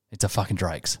Drake's. It's a fucking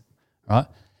Drake's. Right?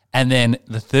 And then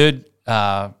the third,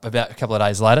 about a couple of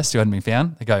days later, still hadn't been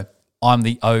found. They go, I'm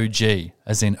the OG,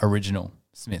 as in original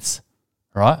Smiths.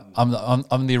 Right?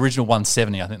 I'm the original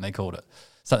 170, I think they called it.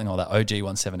 Something like that, OG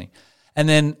 170. And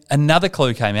then another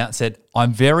clue came out and said,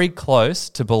 I'm very close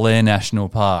to Belair National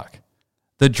Park.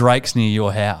 The Drake's near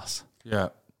your house. Yeah.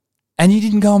 And you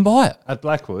didn't go and buy it. At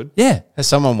Blackwood. Yeah. Has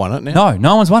someone won it now?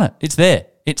 No one's won it. It's there.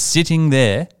 It's sitting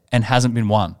there and hasn't been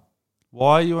won.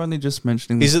 Why are you only just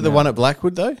mentioning this Is it the now? one at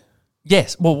Blackwood though?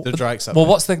 Yes. Well, The Drake's up Well,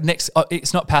 there. what's the next?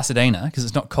 It's not Pasadena because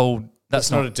it's not called.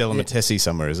 That's not a Delamatesi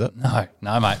somewhere, is it? No,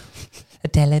 mate. A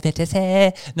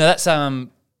Delamatesi. No,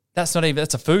 that's not even.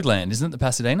 That's a food land, isn't it? The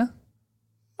Pasadena.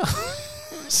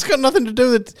 It's got nothing to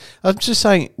do with it. I'm just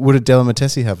saying, would a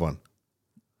Delamatesi have one?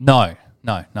 No.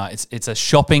 It's a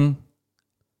shopping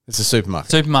It's a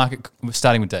supermarket. supermarket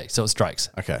starting with D. So it's Drake's.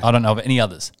 Okay. I don't know of any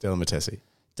others. Delamatesi.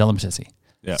 Delamatesi.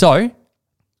 Yeah. So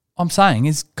I'm saying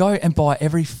is go and buy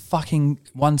every fucking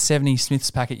 170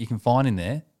 Smiths packet you can find in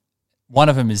there. One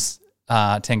of them is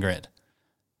 10 grand,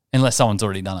 unless someone's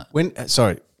already done it.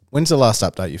 When's the last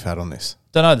update you've had on this?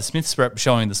 Don't know. The Smiths were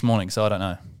showing this morning, so I don't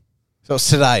know. So it's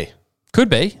today. Could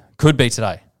be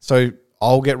today. So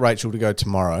I'll get Rachel to go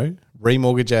tomorrow,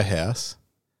 remortgage our house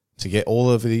to get all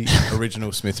of the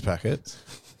original Smiths packets,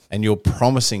 and you're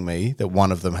promising me that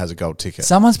one of them has a gold ticket.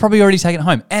 Someone's probably already taken it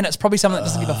home, and it's probably someone that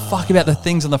doesn't give a fuck about the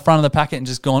things on the front of the packet and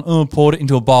just gone, poured it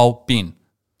into a bowl, bin.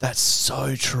 That's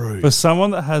so true. For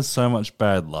someone that has so much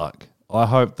bad luck, I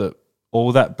hope that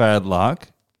all that bad luck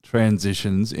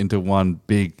transitions into one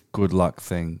big good luck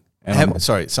thing. And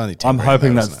Sorry, it's only 10 I'm grand hoping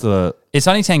though, that's isn't it? the... It's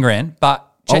only 10 grand, but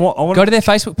I want- go to their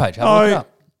Facebook page. Have a look it up.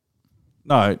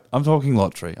 No, I'm talking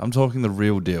lottery. I'm talking the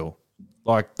real deal.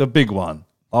 Like the big one.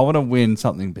 I want to win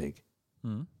something big.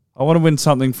 I want to win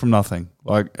something from nothing,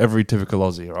 like every typical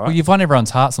Aussie, right? Well, you've won everyone's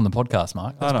hearts on the podcast,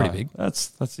 Mark. That's I know. pretty big.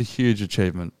 That's a huge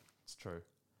achievement. It's true.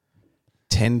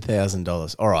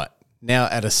 $10,000. All right. Now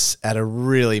at a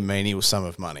really menial sum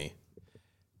of money.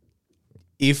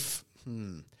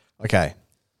 Okay.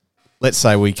 Let's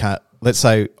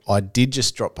say I did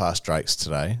just drop past Drake's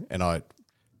today, and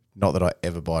not that I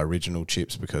ever buy original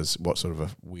chips because what sort of a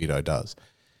weirdo does.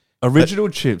 Original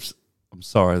chips, I'm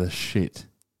sorry, they're shit.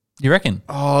 You reckon?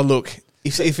 Oh, look,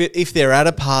 if they're at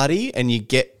a party and you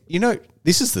get,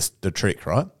 this is the trick,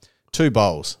 right? 2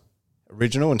 bowls,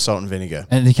 original and salt and vinegar.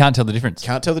 And you can't tell the difference.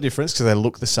 Can't tell the difference because they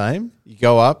look the same. You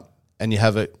go up and you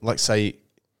have it, like say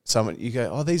someone, you go,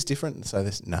 oh, these different? And say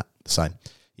this, nah, the same.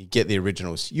 You get the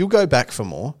originals. You'll go back for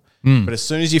more. But as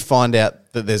soon as you find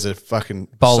out that there's a fucking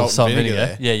Bowl salt and vinegar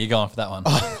there, Yeah, you're going for that one.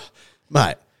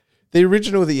 mate, the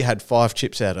original that you had 5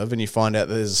 chips out of and you find out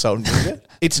that there's a salt and vinegar,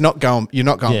 you're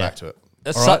not going Yeah. back to it.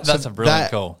 That's All right? that's a brilliant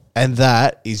call. And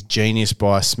that is genius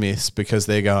by Smiths because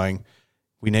they're going,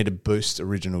 we need to boost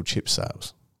original chip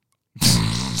sales.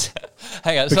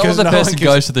 Hang on, so Because the no person one gives-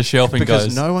 goes to the shelf and Because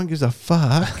goes, no one gives a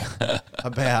fuck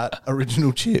about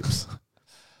original chips.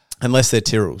 Unless they're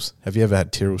Tyrrell's. Have you ever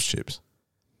had Tyrrell's chips?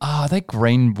 are they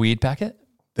green weird packet?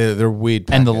 They're a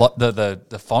weird And packet.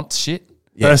 the font shit?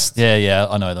 Yes. Yeah,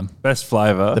 I know them. Best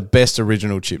flavour, The best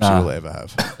original chips Nah. you will ever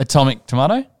have. Atomic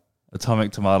Tomato?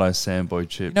 Atomic Tomato Samboy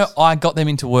chips. No, I got them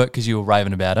into work because you were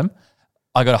raving about them.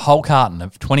 I got a whole carton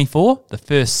of 24. The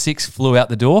first 6 flew out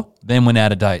the door, then went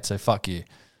out of date. So fuck you.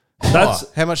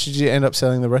 That's How much did you end up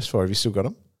selling the rest for? Have you still got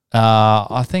them?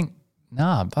 I think,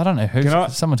 I don't know who. Can I-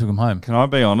 Someone took them home. Can I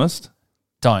be honest?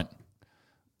 Don't.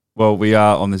 Well, we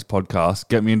are on this podcast.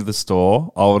 Get me into the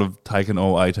store. I would have taken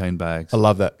all 18 bags. I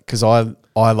love that because I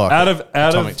like Out of-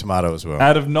 Atomic Tomato as well.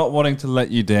 Out of not wanting to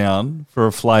let you down for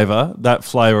a flavour, that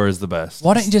flavour is the best.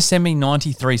 Why don't you just send me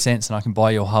 93 cents and I can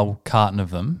buy you a whole carton of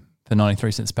them for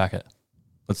 93 cents a packet?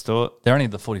 Let's do it. They're only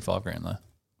the 45 gram though.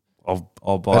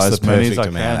 I'll buy That's as the many perfect as I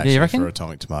amount can. actually you reckon? for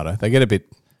Atomic Tomato. They get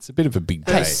it's a bit of a big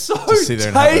day. They're so to sit there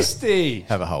and have tasty.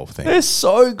 have a whole thing. They're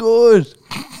so good.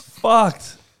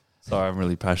 Fucked. Sorry, I'm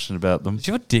really passionate about them. Is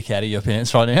your dick out of your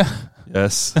pants right now?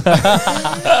 Yes.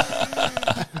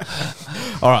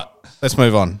 All right, let's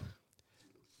move on.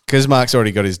 Because Mark's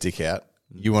already got his dick out,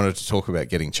 you wanted to talk about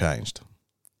getting changed.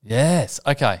 Yes.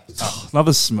 Okay.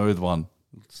 Another smooth one.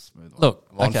 Look.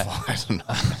 I'm on Okay. fire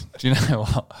tonight. Do you know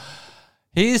what?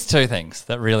 Here's 2 things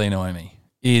that really annoy me.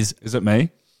 Is Is it me?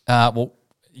 well,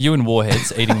 you and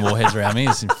warheads eating warheads around me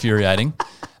is infuriating.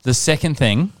 The second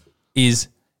thing is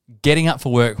getting up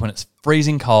for work when it's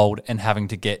freezing cold and having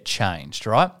to get changed.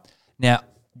 Right now,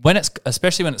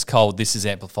 especially when it's cold, this is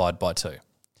amplified by 2.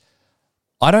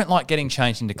 I don't like getting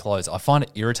changed into clothes. I find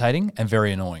it irritating and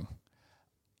very annoying.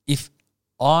 If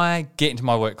I get into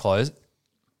my work clothes,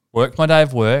 work my day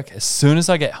of work, as soon as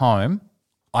I get home,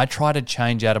 I try to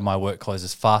change out of my work clothes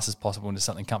as fast as possible into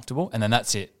something comfortable, and then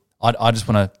that's it. I just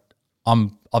want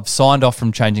to. I've signed off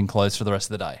from changing clothes for the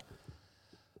rest of the day.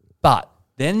 But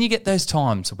then you get those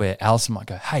times where Alison might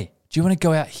go, "Hey, do you want to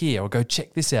go out here or go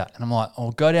check this out?" And I'm like,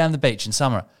 "I'll go down the beach in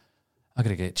summer. I got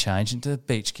to get changed into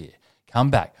beach gear, come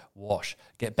back, wash,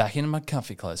 get back into my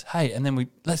comfy clothes. Hey, and then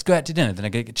let's go out to dinner. Then I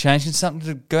got to get changed into something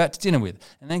to go out to dinner with,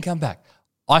 and then come back.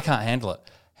 I can't handle it.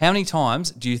 How many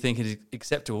times do you think it is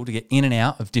acceptable to get in and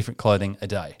out of different clothing a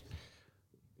day?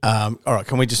 All right,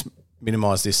 can we just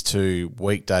minimise this to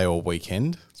weekday or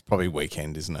weekend? It's probably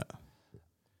weekend, isn't it?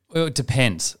 Well, it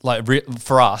depends. Like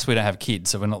for us, we don't have kids,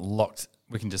 so we're not locked.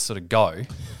 We can just sort of go.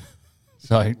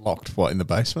 So Locked what, in the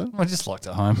basement? we're just locked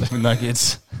at home with no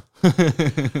kids.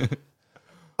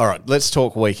 All right, let's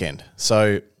talk weekend.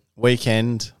 So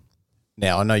weekend,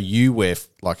 now I know you wear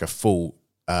like a full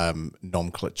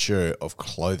nomenclature of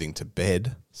clothing to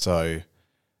bed, so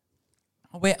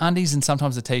I wear undies and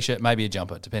sometimes a t-shirt, maybe a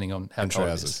jumper, depending on how and cold it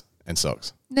trousers is. and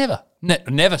socks. Never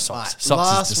socks. Socks is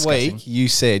Last disgusting. week you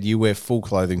said you wear full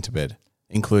clothing to bed.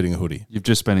 including a hoodie. You've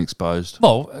just been exposed.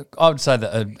 Well, I would say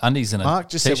that undies and a Mark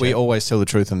just said we t-shirt. always tell the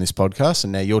truth on this podcast,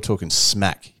 and now you're talking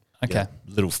smack. Okay.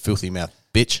 You little filthy mouth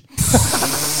bitch.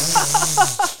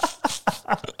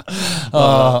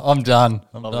 Oh, I'm done.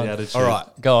 I'm Lovely done. attitude. All right.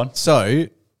 Go on. So,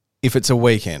 if it's a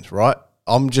weekend, right?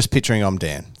 I'm just picturing I'm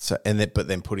Dan. So, but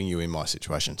then putting you in my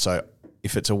situation. So,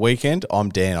 if it's a weekend, I'm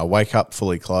Dan. I wake up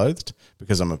fully clothed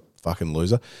because I'm a fucking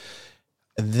loser.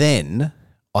 Then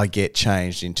I get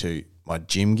changed into my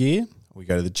gym gear. We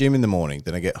go to the gym in the morning.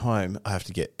 Then I get home. I have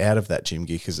to get out of that gym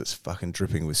gear because it's fucking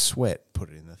dripping with sweat. Put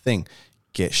it in the thing.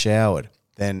 Get showered.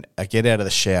 Then I get out of the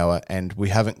shower and we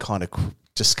haven't kind of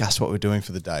discussed what we're doing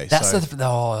for the day. That's So-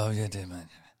 yeah, damn man.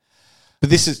 but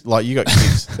this is like you got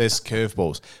kids, there's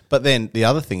curveballs. But then the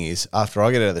other thing is, after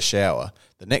I get out of the shower,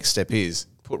 the next step is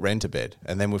put Ren to bed.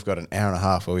 And then we've got an hour and a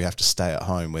half where we have to stay at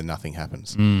home where nothing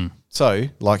happens. So,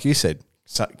 like you said,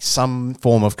 some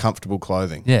form of comfortable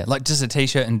clothing. Yeah, like just a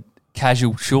t-shirt and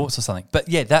casual shorts or something. But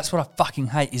yeah, that's what I fucking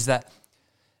hate is that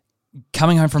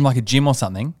coming home from like a gym or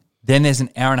something, then there's an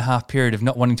hour and a half period of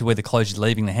not wanting to wear the clothes you're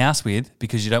leaving the house with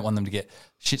because you don't want them to get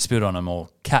shit spilled on them or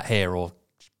cat hair or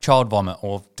child vomit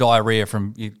or diarrhea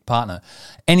from your partner.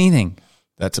 Anything.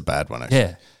 That's a bad one, actually.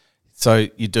 Yeah. So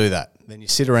you do that. Then you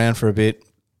sit around for a bit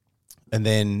and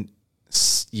then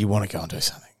you want to go and do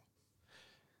something.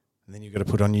 And then you've got to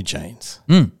put on your jeans.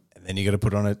 And then you've got to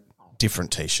put on a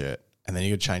different T-shirt. And then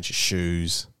you've got to change your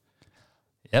shoes.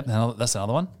 Yep, that's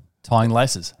another one. Tying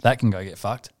laces. That can go get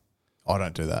fucked. I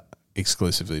don't do that.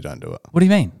 Exclusively don't do it. What do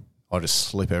you mean? I just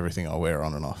slip everything I wear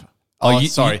on and off. Oh,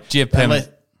 sorry. do you have permanent-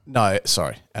 No,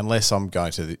 sorry. Unless I'm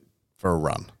going for a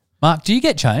run. Mark, do you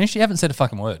get changed? You haven't said a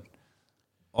fucking word.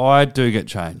 I do get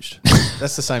changed.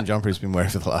 That's the same jumper he's been wearing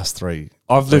for the last 3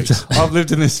 I've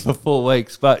lived in this for 4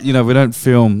 weeks, but you know we don't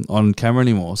film on camera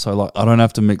anymore, so like I don't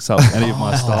have to mix up any of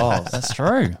my styles. That's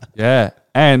true. Yeah,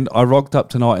 and I rocked up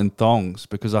tonight in thongs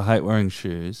because I hate wearing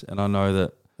shoes, and I know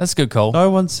that That's a good call. no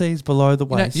one sees below the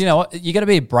waist. You know what? You got to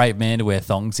be a brave man to wear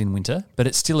thongs in winter, but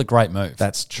it's still a great move.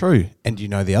 That's true. And you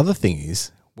know the other thing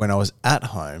is, when I was at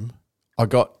home, I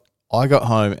got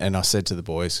home and I said to the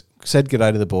boys, said good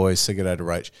day to the boys, said good day to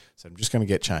Rach, said I'm just going to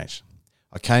get changed.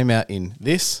 I came out in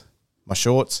this, my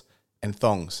shorts and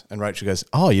thongs, and Rachel goes,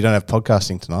 "Oh, you don't have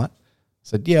podcasting tonight?" I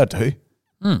said, "Yeah, I do."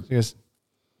 She goes,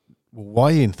 "Well, why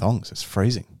are you in thongs? It's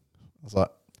freezing." I was like,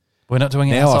 We're not doing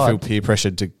it now outside. I feel peer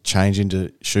pressured to change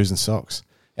into shoes and socks.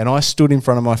 And I stood in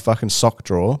front of my fucking sock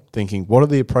drawer thinking, what are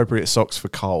the appropriate socks for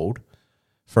cold,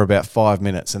 for about 5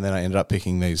 minutes, and then I ended up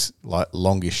picking these like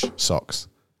longish socks.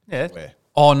 Yeah. Where?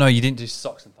 Oh, no, you didn't do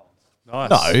socks and thongs.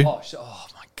 nice. No. Oh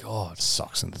my God.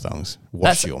 Socks and thongs.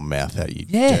 Wash That's- your mouth out, you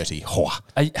Yeah. dirty whore.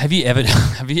 Have you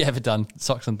ever done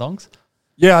socks and thongs?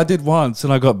 Yeah, I did once,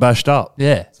 and I got bashed up.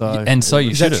 Yeah. So- And so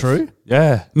you Is should that have. true?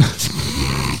 Yeah,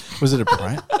 Was it a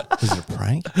prank? Was it a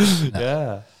prank?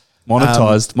 yeah.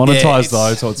 Monetized it's-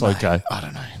 though, so it's okay. I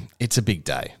don't know. It's a big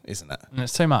day, isn't it?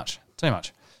 It's too much. Too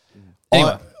much.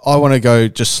 Anyway, I want to go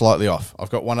just slightly off. I've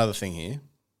got one other thing here,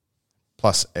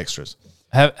 plus extras.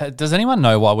 does anyone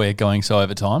know why we're going so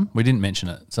over time? We didn't mention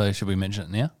it, so should we mention it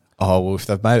now? Oh, well, if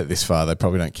they've made it this far, they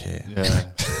probably don't care. Yeah.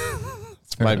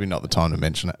 It's maybe not the time to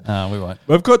mention it. We won't.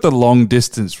 We've got the long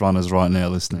distance runners right now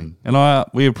listening, and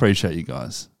we appreciate you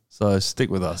guys. So stick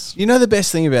with us. You know, the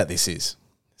best thing about this is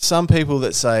some people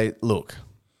that say, look,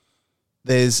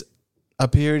 there's a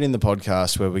period in the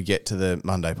podcast where we get to the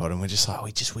Monday pod and we're just like,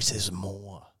 we just wish there's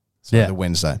more. So Yeah. the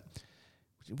Wednesday.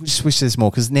 We just wish there's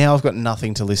more because now I've got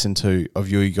nothing to listen to of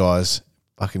you guys,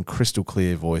 fucking crystal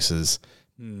clear voices,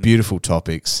 beautiful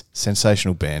topics,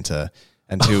 sensational banter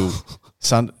until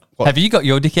Sunday. Have you got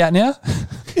your dick out now?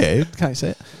 Yeah, can't you say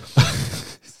it?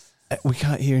 We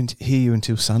can't hear you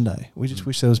until Sunday. We just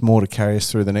wish there was more to carry us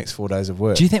through the next 4 days of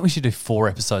work. Do you think we should do 4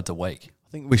 episodes a week?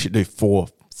 I think we should do 4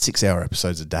 6-hour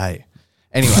episodes a day.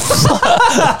 Anyway,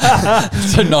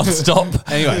 So non-stop.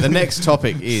 the next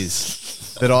topic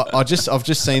is that I've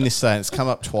just seen this today and it's come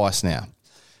up twice now.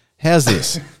 How's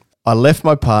this? I left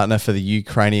my partner for the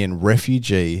Ukrainian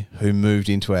refugee who moved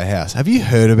into our house. Have you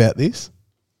heard about this?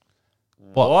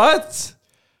 What?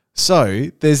 So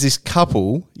there's this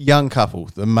couple, young couple.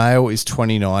 The male is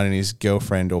 29 and his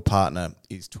girlfriend or partner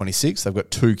is 26. They've got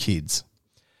 2 kids.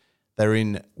 They're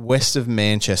in west of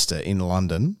Manchester in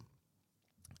London.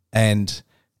 And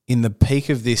in the peak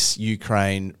of this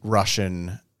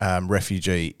Ukraine-Russian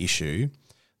refugee issue,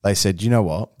 they said, you know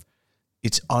what?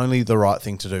 It's only the right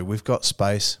thing to do. We've got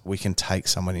space. We can take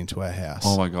someone into our house.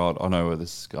 Oh my God, I know where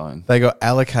this is going. They got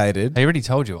allocated. I already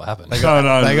told you what happened. They got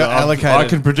allocated. I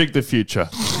can predict the future.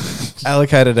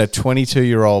 allocated a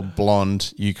 22-year-old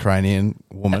blonde Ukrainian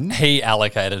woman. He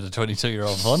allocated a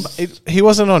 22-year-old blonde. He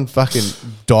wasn't on fucking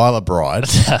Dial-A-Bride.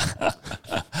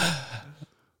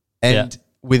 And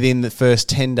within the first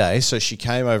 10 days, so she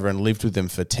came over and lived with them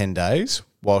for 10 days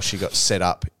while she got set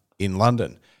up in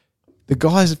London. The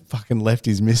guy's fucking left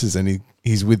his missus and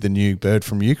he's with the new bird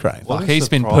from Ukraine. Fuck, he's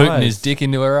been putting his dick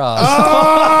into her ass.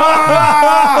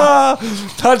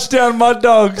 Touchdown, Mud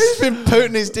Dogs. He's been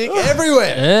putting his dick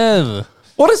everywhere. Yeah.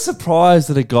 What a surprise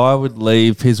that a guy would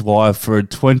leave his wife for a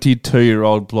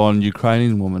 22-year-old blonde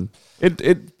Ukrainian woman.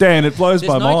 Dan, it blows There's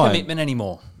my no mind. commitment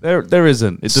anymore. There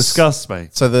isn't. It disgusts me.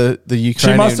 So the She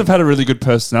Ukrainian... must have had a really good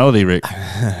personality, Rick.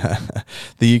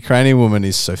 The Ukrainian woman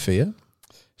is Sophia.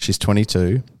 She's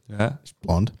 22. Yeah. She's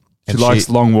blonde. She likes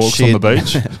long walks on the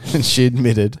beach. And she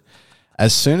admitted,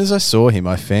 as soon as I saw him,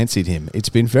 I fancied him. It's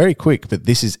been very quick, but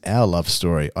this is our love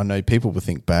story. I know people will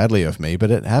think badly of me, but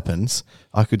it happens.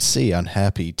 I could see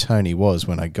unhappy Tony was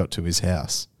when I got to his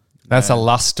house. That's a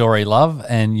lust story, love,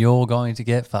 and you're going to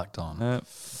get fucked on.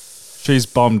 She's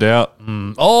bombed out.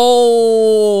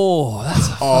 Oh, that's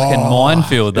a fucking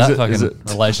minefield, that Is fucking it?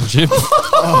 relationship.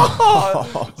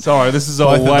 Sorry, this is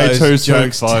all Both of way those too soon,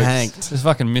 jokes folks. tanked. There's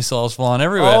fucking missiles flying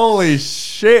everywhere. Holy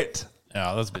shit.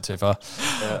 Yeah, that's a bit too far.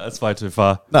 Yeah, that's way too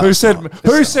far. No, who it's said not.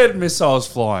 who said missiles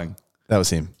flying? That was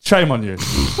him. Shame on you.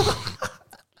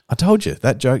 I told you,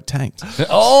 that joke tanked.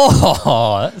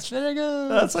 Oh, that's very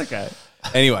good. That's okay.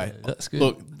 Anyway, That's good.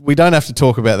 look, we don't have to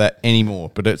talk about that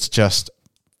anymore, but it's just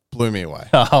blew me away.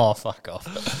 Oh, fuck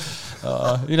off.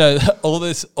 All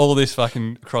this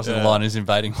fucking crossing the line is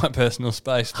invading my personal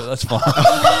space, but that's fine.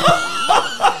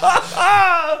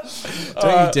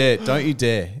 Don't you dare. Don't you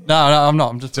dare. No, I'm not.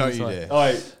 I'm just Don't doing you something.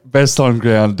 dare. Best on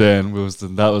ground, Dan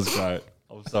Wilson. That was great.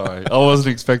 I'm sorry. I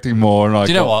wasn't expecting more. And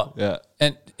Do you know what? Yeah.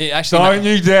 And it actually, Don't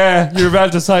you dare. You're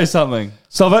about to say something.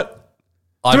 Stop it.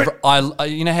 I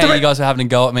you know how you guys are having a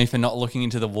go at me for not looking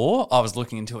into the war? I was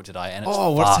looking into it today, and it's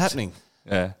Oh, what's fucked. happening?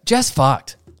 Yeah. Just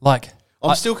fucked. Like,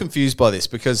 I'm still confused by this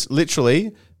because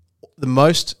literally the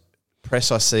most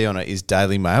press I see on it is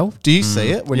Daily Mail. Do you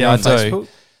see it when Yeah, you're on I do. Facebook?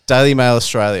 Daily Mail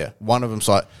Australia. One of them's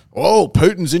like, oh,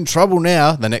 Putin's in trouble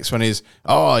now. The next one is,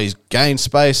 oh, he's gained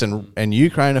space and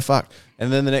Ukraine are fucked.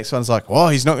 And then the next one's like, oh,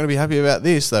 he's not going to be happy about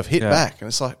this. They've hit back. And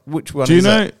it's like, which one Do you is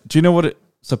know? it? Do you know what it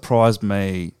surprised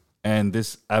me, and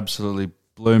this absolutely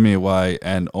blew me away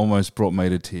and almost brought me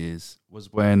to tears,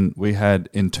 was when we had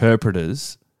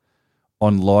interpreters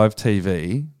on live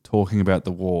TV talking about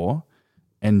the war,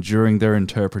 and during their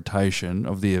interpretation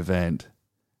of the event,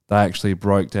 they actually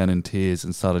broke down in tears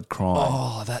and started crying.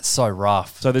 oh, that's so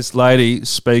rough. So this lady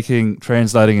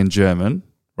translating in German,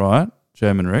 right?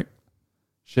 German, Rick.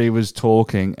 She was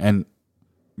talking, and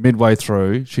midway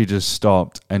through, she just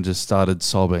stopped and just started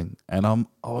sobbing. And I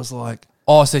was like,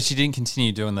 Oh, so she didn't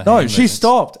continue doing the no, hand she movements.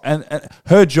 stopped. And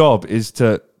her job is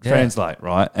to Yeah. translate,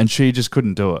 right? And she just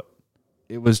couldn't do it.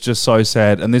 It was just so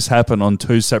sad. And this happened on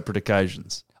 2 separate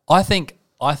occasions. I think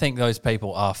those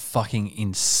people are fucking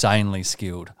insanely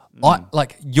skilled.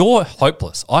 You're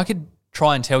hopeless. I could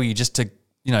try and tell you just to,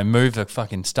 move a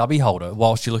fucking stubby holder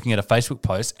whilst you're looking at a Facebook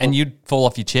post, and you'd fall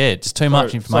off your chair. Just too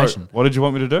much information. So what did you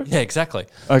want me to do? Yeah, exactly.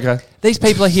 Okay. These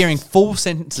people are hearing full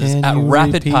sentences at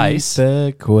rapid pace,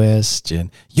 the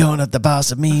question? You're not the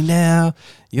boss of me now.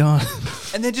 You're...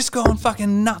 and they're just going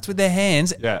fucking nuts with their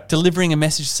hands, Yeah. delivering a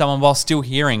message to someone while still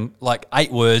hearing like 8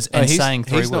 words and saying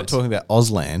 3 words. He's not talking about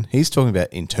Auslan. He's talking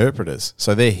about interpreters.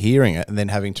 So they're hearing it and then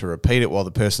having to repeat it while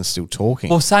the person's still talking.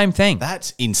 Well, same thing.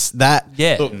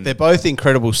 Yeah. Look, they're both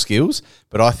incredible skills,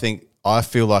 but I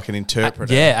feel like an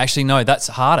interpreter. Yeah, actually, no, that's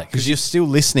harder Because you're still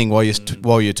listening while you're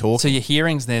talking. so your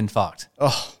hearing's then fucked.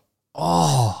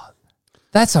 Oh,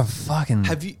 That's a fucking.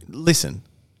 listen,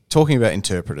 talking about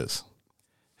interpreters,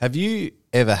 have you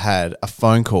ever had a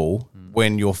phone call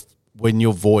when your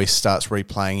voice starts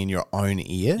replaying in your own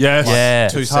ear? Yes. Yeah.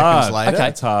 2 It's seconds hard. later. Okay.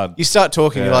 It's hard. You start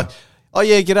talking, you're Yeah. like, oh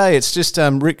yeah, g'day, it's just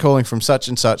Rick calling from such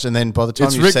and such, and then by the time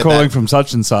It's you Rick said calling that, from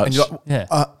such and such. and you're like,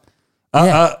 Yeah.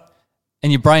 yeah.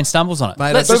 And your brain stumbles on it.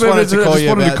 mate, Let's- I just wanted to call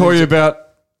you about.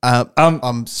 about.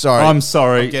 I'm sorry. I'm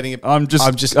sorry. I'm just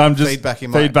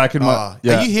feedbacking my.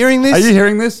 Yeah. Are you hearing this? Are you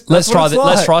hearing this? Let's That's try what that. it's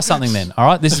Let's like. try something then. All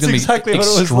right, this is That's going to exactly be what it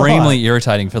was extremely like.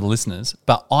 irritating for the listeners.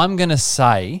 But I'm going to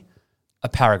say a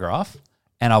paragraph,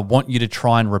 and I want you to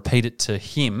try and repeat it to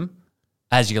him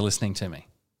as you're listening to me.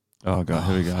 Oh god,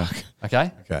 here we go.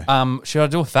 Okay. Okay. Should I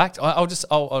do a fact? I'll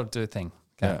do a thing.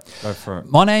 Okay. Yeah, go for it.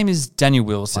 My name is Daniel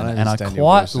Wilson, My name and is I Daniel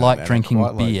quite Wilson, like and I drinking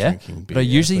quite like beer, drinking but I beer,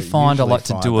 usually but find I usually like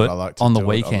to find do that it I like to on the do it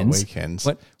on the weekends. weekends.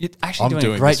 But you're actually I'm doing,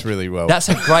 doing a great. this really well. That's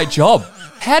a great job.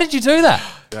 How did you do that?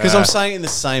 Because I'm saying it in the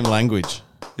same language.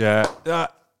 Yeah.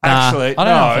 Actually, I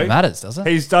don't know no. if it matters, does it?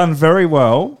 He's done very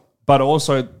well, but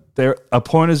also a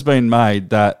point has been made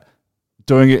that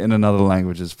doing it in another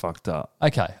language is fucked up.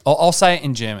 Okay, I'll say it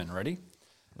in German. Ready?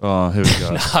 Oh, here we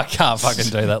go. I can't fucking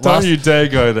do that. Don't you dare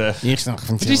go there.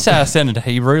 Did you say I sounded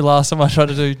Hebrew last time I tried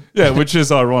to do? Yeah, which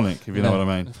is ironic, if you know what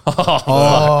I mean.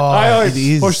 Oh, it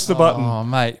is. Push the button. Oh,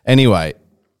 mate. Anyway,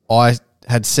 I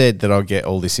had said that I'll get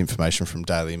all this information from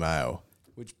Daily Mail,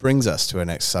 which brings us to our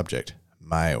next subject,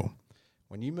 mail.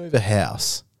 When you move a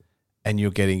house and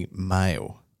you're getting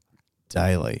mail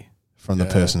daily from the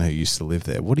person who used to live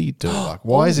there, what do you do? Like,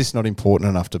 why is this not important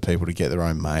enough to people to get their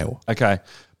own mail? Okay,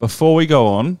 before we go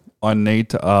on, I need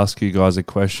to ask you guys a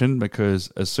question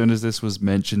because as soon as this was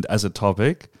mentioned as a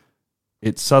topic,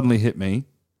 it suddenly hit me.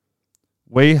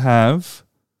 We have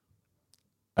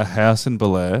a house in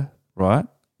Bel Air, right,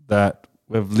 that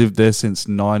we've lived there since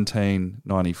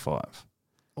 1995.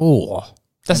 Oh,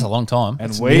 That's a long time.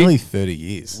 And it's we nearly 30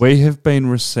 years. we have been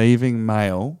receiving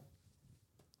mail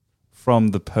from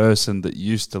the person that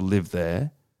used to live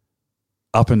there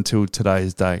up until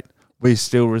today's date. We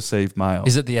still receive mail.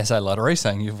 Is it the SA lottery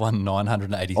saying you've won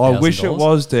 $980,000? I wish it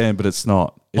was, Dan, but it's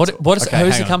not. It's, Who's hang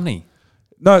the on. company?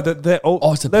 no, that they're all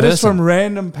Oh, it's a letters person. from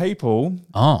random people,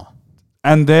 Oh,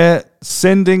 and they're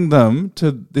sending them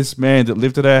to this man that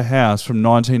lived at our house from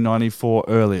 1994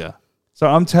 earlier. So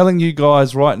I'm telling you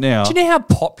guys right now. do you know how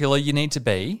popular you need to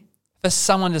be for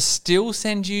someone to still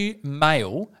send you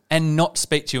mail and not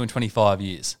speak to you in 25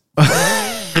 years?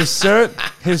 his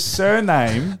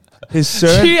surname,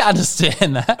 Do you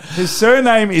understand that? his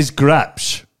surname is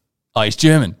Grapsch, Oh, he's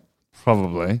German.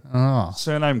 probably. Oh.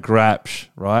 Surname Grapsch,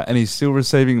 right? And he's still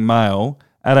receiving mail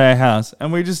at our house,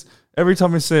 and we just every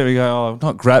time we see it, we go, "Oh,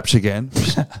 not Grapsch again,"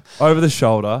 over the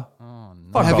shoulder.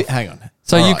 Fuck off. Hang on.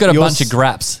 So All you've got a your bunch of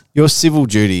graps. Your civil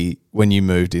duty when you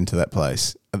moved into that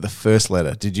place, at the first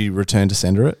letter, did you return to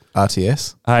sender it?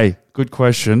 RTS? Hey, good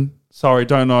question. Sorry,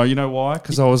 don't know. You know why?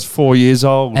 Because I was 4 years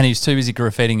old. And he was too busy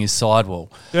graffitiing his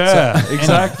sidewall. Yeah,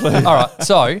 exactly. All right,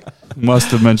 so Must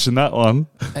have mentioned that one.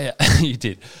 yeah, you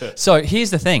did. So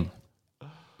here's the thing.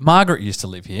 Margaret used to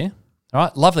live here. All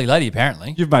right, lovely lady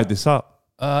apparently. You've made this up.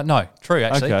 No, true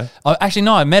actually. Okay.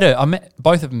 No, I met her. I met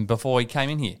both of them before he came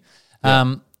in here.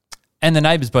 And the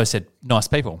neighbours both said nice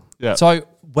people. Yeah. So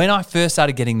when I first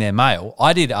started getting their mail,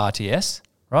 I did RTS,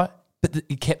 right? But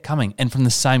it kept coming and from the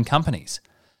same companies.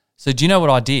 So do you know what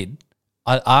I did?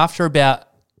 After about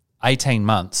 18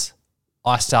 months,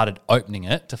 I started opening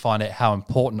it to find out how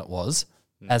important it was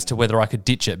as to whether I could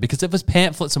ditch it because it was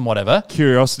pamphlets and whatever.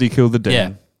 Curiosity killed the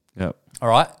Dan. Yep. All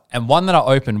right. And one that I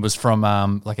opened was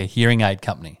from like a hearing aid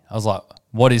company. I was like,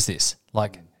 what is this?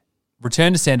 Like,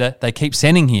 return to sender. They keep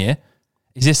sending here.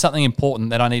 Is this something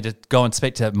important that I need to go and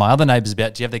speak to my other neighbours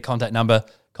about? Do you have their contact number?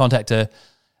 Contact her.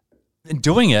 In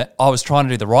doing it, I was trying to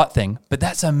do the right thing, but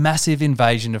that's a massive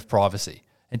invasion of privacy.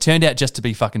 It turned out just to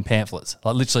be fucking pamphlets,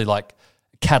 like literally like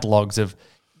catalogues of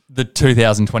the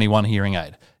 2021 hearing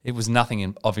aid. It was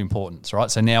nothing of importance,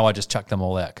 right? So now I just chuck them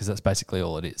all out because that's basically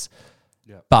all it is.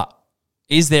 Yep. But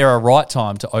is there a right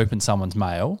time to open someone's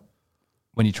mail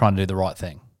when you're trying to do the right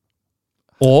thing?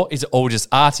 Or is it all just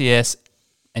RTS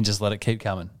and just let it keep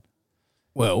coming?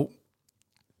 Well,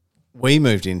 we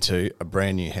moved into a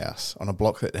brand new house on a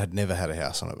block that had never had a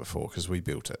house on it before because we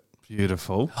built it.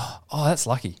 Beautiful. Oh, that's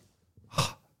lucky.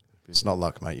 It's not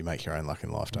luck, mate. You make your own luck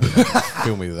in life, don't you?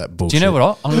 Fill me with that bullshit. Do you know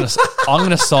what? I'm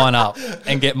gonna sign up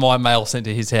and get my mail sent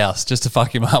to his house just to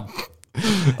fuck him up.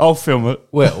 I'll film it.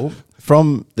 Well,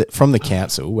 from the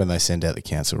council, when they send out the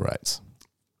council rates,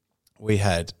 we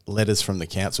had letters from the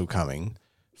council coming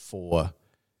for.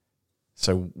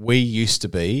 So we used to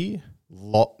be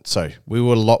we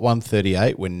were lot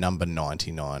 138. We're number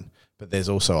 99, but there's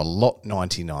also a lot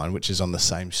 99, which is on the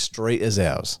same street as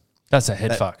ours. That's a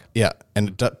head fuck. Yeah,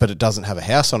 but it doesn't have a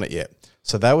house on it yet.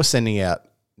 So they were sending out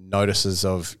notices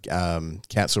of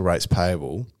council rates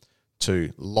payable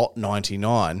to lot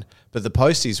 99, but the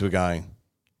posties were going,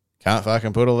 can't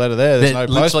fucking put a letter there. There's no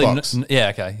post box.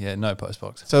 No post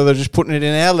box. So they're just putting it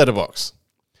in our letterbox.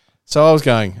 So I was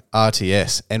going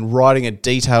RTS and writing a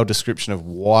detailed description of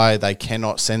why they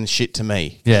cannot send shit to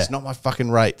me. Yeah. It's not my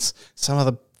fucking rates. Some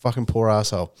other fucking poor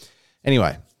asshole.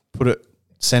 Anyway,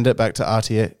 send it back to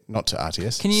RTS, not to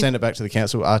RTS. Send it back to the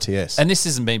council, RTS. And this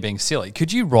isn't me being silly.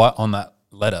 Could you write on that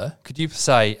letter? Could you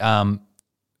say,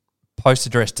 post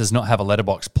address does not have a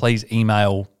letterbox. Please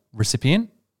email recipient.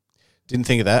 Didn't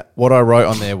think of that. What I wrote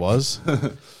on there was,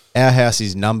 our house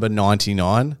is number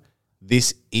 99.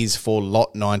 This is for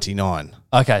lot 99.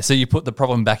 Okay, so you put the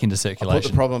problem back into I circulation.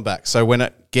 put the problem back. So when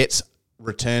it gets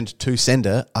returned to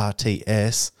sender,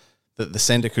 RTS, that the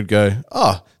sender could go,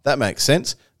 oh, that makes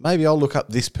sense. maybe I'll look up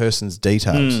this person's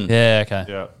details. Yeah, okay.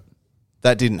 Yeah.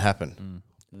 That didn't happen.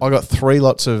 I got 3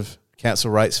 lots of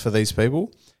council rates for these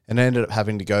people, and I ended up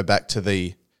having to go back to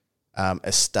the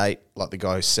estate, like the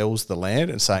guy who sells the land,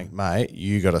 and saying, mate,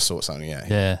 you got to sort something out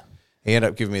here. Yeah. He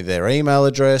ended up giving me their email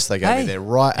address. They gave me their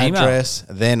right email. address.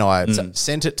 Then I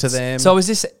sent it to them. So is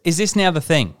this now the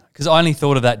thing? Because I only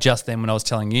thought of that just then when I was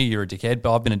telling you you're a dickhead,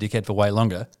 but I've been a dickhead for way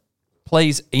longer.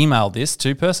 Please email this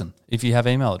to person if you have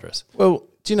email address. Well,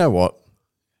 do you know what?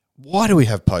 Why do we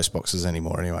have post boxes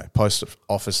anymore anyway? Post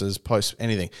offices, post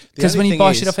anything. Because when you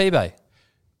buy shit off eBay,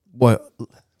 Well,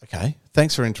 okay.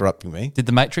 Thanks for interrupting me. did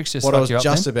the Matrix just What fuck I was you up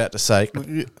just then? about to say.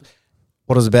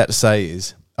 What I was about to say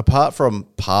is, apart from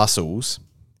parcels,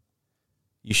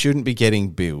 you shouldn't be getting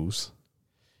bills.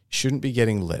 You shouldn't be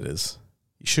getting letters.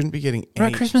 You shouldn't be getting What any.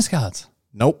 about Christmas cards?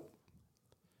 Nope.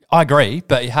 I agree,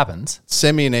 but it happens.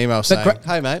 Send me an email saying,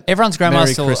 "Hey, mate, Everyone's grandma's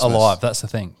Merry still Christmas." alive. That's the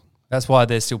thing. That's why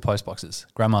there's still post boxes.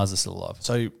 Grandmas are still alive.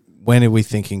 So when are we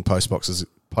thinking mailboxes and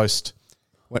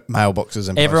Everyone's post boxes are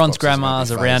gonna grandma's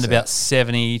be around phased about out?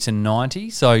 70 to 90.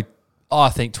 So I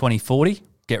think 2040,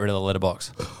 get rid of the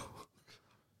letterbox.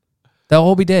 They'll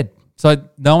all be dead. So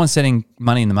no one's sending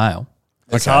money in the mail.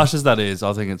 As harsh as that is,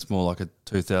 I think it's more like a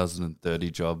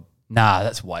 2030 job. Nah,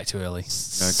 that's way too early.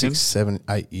 6, 7,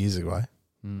 8 years ago.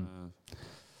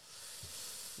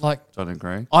 Like, Don't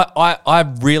agree.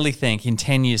 I really think in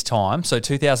 10 years' time, so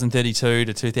 2032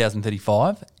 to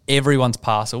 2035, everyone's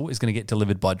parcel is going to get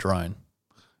delivered by drone.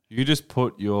 You just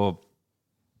put your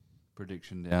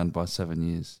prediction down by 7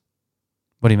 years.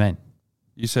 What do you mean?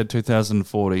 You said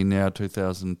 2040, now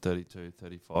 2032,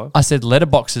 35. I said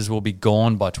letterboxes will be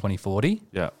gone by 2040.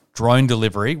 Yeah. Drone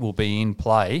delivery will be in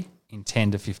play in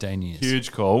 10 to 15 years.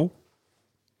 Huge call.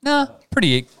 Nah,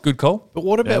 pretty good call. But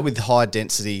what about with high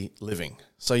density living?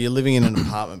 So you're living in an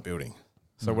apartment building.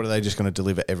 So what are they just going to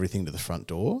deliver everything to the front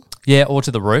door? Yeah, or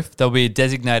to the roof. There'll be a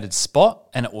designated spot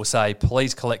and it will say,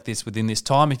 please collect this within this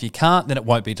time. If you can't, then it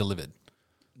won't be delivered.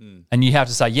 And you have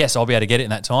to say, yes, I'll be able to get it in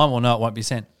that time, or no, it won't be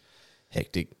sent.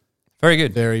 Hectic. Very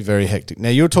good. Very, very hectic. Now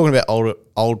you're talking about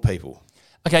old people.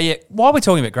 Okay, yeah. While we're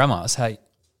talking about grandmas, hey,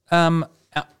 I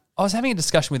was having a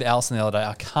discussion with Alison the other day.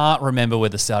 I can't remember where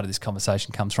the start of this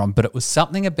conversation comes from, but it was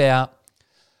something about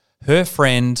her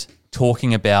friend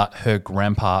talking about her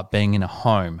grandpa being in a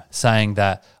home, saying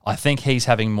that I think he's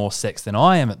having more sex than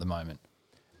I am at the moment.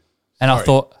 And I Sorry.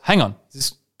 thought, hang on. Is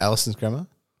this Alison's grandma?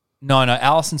 No,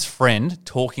 Alison's friend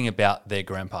talking about their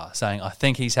grandpa, saying, I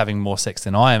think he's having more sex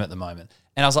than I am at the moment.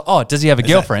 And I was like, oh, does he have a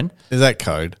girlfriend? Is that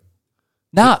code?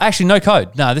 No, actually, no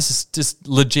code. No, this is just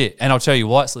legit. And I'll tell you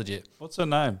why it's legit. What's her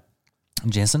name?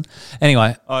 Jensen.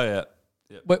 Anyway, Oh,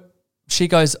 yeah. but she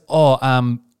goes,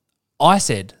 I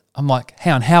said, I'm like,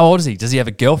 how old is he? Does he have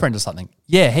a girlfriend or something?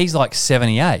 Yeah, he's like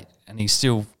 78 and he's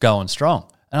still going strong.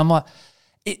 And I'm like,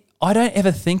 I don't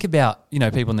ever think about,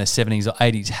 people in their 70s or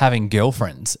 80s having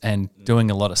girlfriends and doing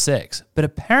a lot of sex. But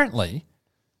apparently,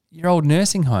 your old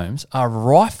nursing homes are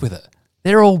rife with it.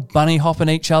 They're all bunny hopping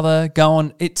each other,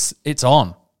 going, it's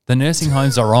on. The nursing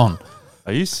homes are on.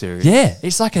 Are you serious? Yeah,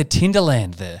 it's like a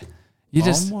Tinderland there. You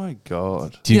just, Oh, my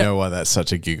God. Do you Yeah. know why that's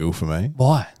such a giggle for me?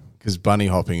 why? Because bunny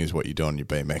hopping is what you do on your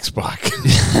BMX bike.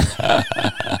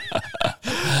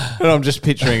 And I'm just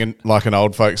picturing an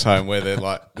old folks' home where they're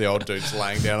like the old dude's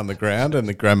laying down on the ground and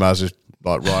the grandma's just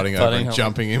like riding over Bunny and hopping.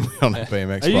 jumping him on a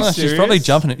BMX Are you bike. She's serious? probably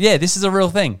jumping it. Yeah, this is a real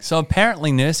thing. So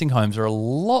apparently nursing homes are a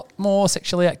lot more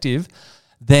sexually active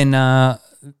than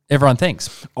everyone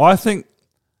thinks. I think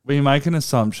we make an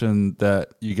assumption that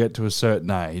you get to a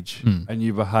certain age and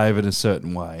you behave in a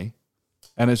certain way,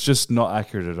 and it's just not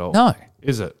accurate at all. No.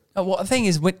 Is it? Well, the thing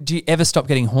is, do you ever stop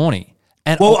getting horny?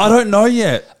 And Well, I don't know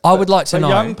yet. I would like to But know.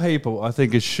 young people, I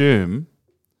think, assume.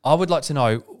 I would like to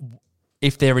know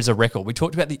if there is a record. We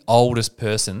talked about the oldest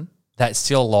person that's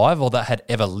still alive or that had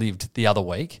ever lived the other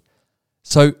week.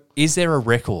 So is there a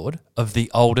record of the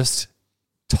oldest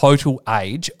total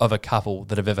age of a couple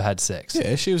that have ever had sex?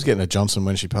 Yeah, she was getting a Johnson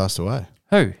when she passed away.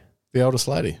 Who? The oldest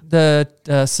lady. The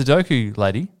Sudoku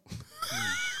lady.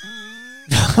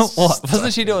 What?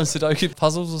 Wasn't she doing Sudoku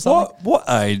puzzles or something? What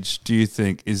age do you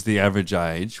think is the average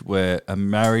age where a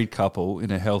married couple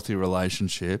in a healthy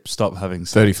relationship stop having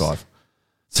sex? 35.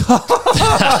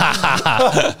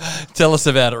 Tell us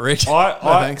about it, Rick.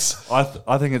 thanks.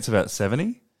 I think it's about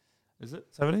 70. Is it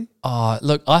 70?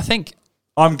 Look, I think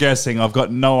I'm guessing. I've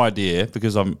got no idea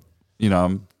because I'm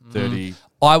 30.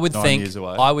 I would 9 think years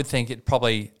away. I would think it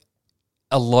probably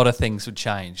a lot of things would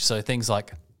change. So things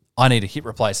like I need a hip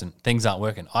replacement. Things aren't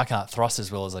working. I can't thrust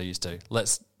as well as I used to.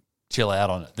 Let's chill out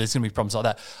on it. There's going to be problems like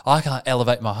that. I can't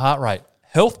elevate my heart rate.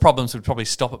 Health problems would probably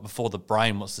stop it before the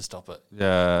brain wants to stop it.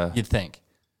 Yeah. You'd think.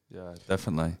 Yeah,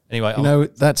 definitely. Anyway, You know,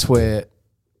 that's where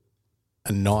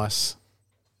a nice.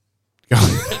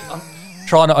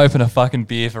 trying to open a fucking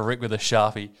beer for Rick with a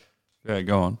Sharpie. Yeah,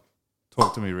 go on.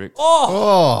 Talk to me, Rick.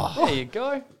 Oh, There you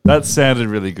go. That sounded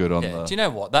really good on Yeah. the. Do you know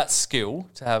what? That skill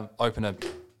to open a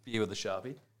beer with a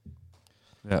Sharpie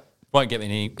Yeah. won't get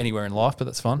me anywhere in life, but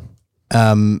that's fun.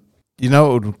 you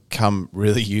know, it would come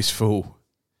really useful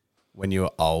when you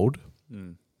were old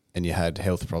and you had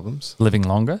health problems. Living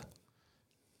longer.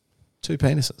 2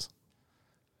 penises.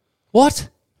 What?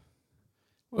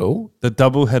 Well, The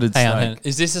double-headed Hang snake. on.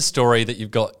 Is this a story that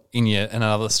you've got in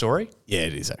another story? yeah,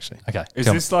 it is actually. Okay. Is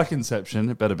come. this like Inception?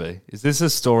 It better be. Is this a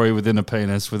story within a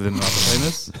penis within another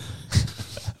penis?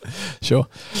 Sure.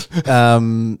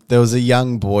 There was a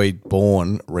young boy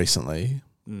born recently,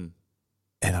 and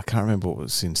I can't remember what it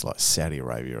was since, like Saudi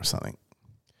Arabia or something.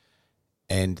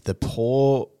 And the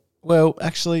poor, well,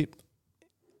 actually,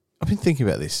 I've been thinking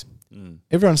about this.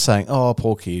 Everyone's saying, "Oh,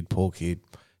 poor kid, poor kid."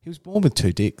 He was born with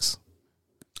 2 dicks.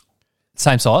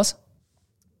 Same size?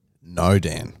 No,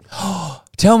 Dan.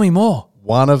 Tell me more.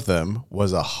 One of them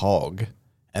was a hog,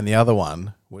 and the other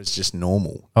one was just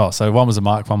normal. Oh, so one was a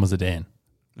Mark, one was a Dan.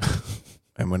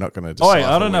 And we're not going to Oh, decide. wait,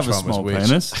 I don't have a which one was small which.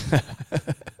 penis.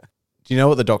 Do you know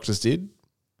what the doctors did?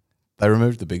 They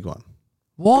removed the big one.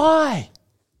 Why?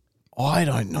 I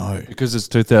don't know. Because it's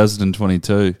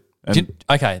 2022. And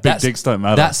Okay, big dicks don't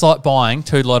matter. That's like buying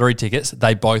 2 lottery tickets.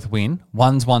 They both win.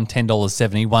 One's won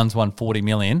 $10.70, one's won $40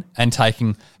 million, and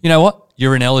taking, you know what?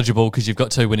 You're ineligible because you've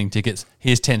got 2 winning tickets.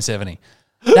 Here's $10.70.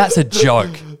 That's a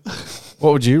joke.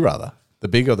 What would you rather, the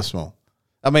big or the small?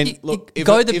 I mean, look, if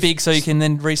Go it- the if- big so you can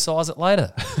then resize it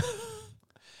later.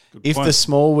 If the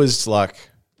small was like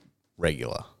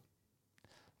regular,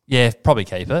 Yeah, probably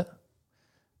keep it.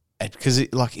 because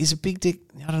it like is a big dick.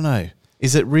 I don't know.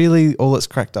 Is it really all it's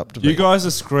cracked up to be? You guys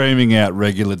are screaming out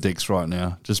regular dicks right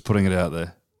now. Just putting it out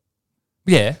there.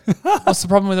 Yeah. What's the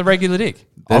problem with a regular dick?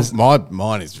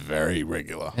 Mine is very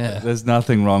regular. Yeah. There's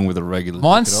nothing wrong with a regular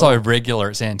Mine's dick at so all.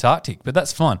 regular it's Antarctic, but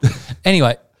that's fine.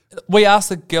 Anyway, we asked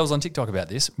the girls on TikTok about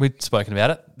this. We'd spoken about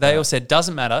it. They all said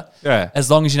doesn't matter as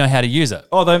long as you know how to use it.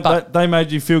 Oh, But- they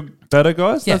made you feel better,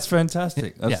 guys? Yeah. That's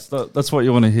fantastic. Yeah. That's what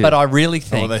you want to hear. But I really Well,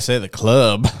 think they say the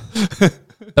club.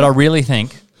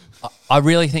 I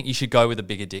really think you should go with a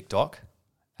bigger dick, Doc,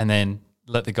 and then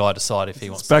let the guy decide if he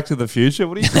It's wants. Back to the Future.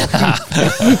 What are you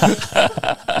talking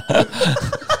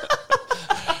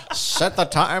Set the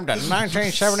time to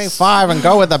 1975 and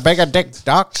go with the bigger dick,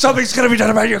 Doc. Something's going to be done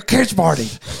about your kids' party.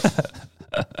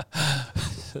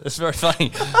 It's very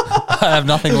funny. I have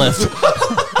nothing left.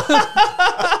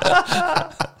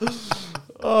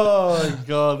 Oh, my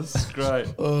God. This is great.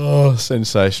 Oh,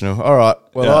 sensational. All right.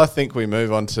 Well, Yeah. I think we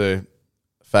move on to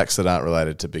facts that aren't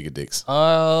related to bigger dicks.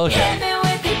 Oh,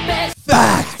 okay.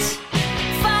 Facts.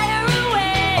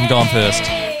 I'm going first.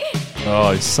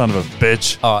 Oh, you son of a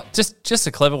bitch. All right, just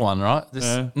a clever one, right? This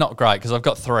Yeah. not great because I've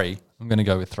got 3. I'm going to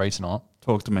go with 3 tonight.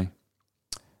 Talk to me.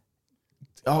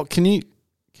 Oh, can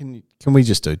we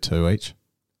just do 2 each?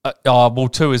 Well,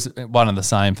 2 is one and the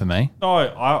same for me. No,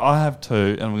 I have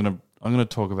 2, and I'm gonna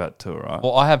talk about 2, all right?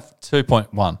 Well, I have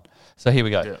 2.1. So here we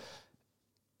go. Yeah.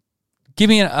 Give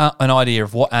me an idea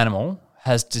of what animal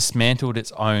has dismantled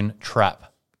its own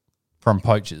trap from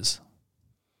poachers.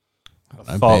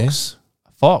 Fox.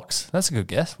 Fox. That's a good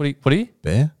guess. What are you?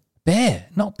 Bear? Bear.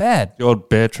 Not bad. The old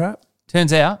bear trap.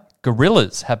 Turns out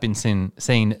gorillas have been seen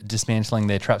dismantling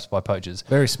their traps by poachers.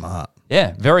 Very smart.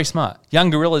 Yeah, very smart. Young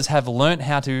gorillas have learnt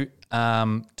how to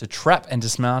trap and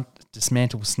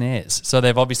dismantle snares. So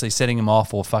they've obviously setting them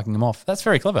off or fucking them off. That's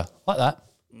very clever. Like that.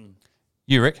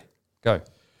 You, Rick, go.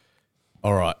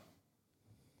 All right.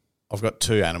 I've got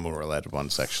 2 animal-related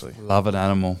ones, actually. Love an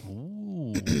animal.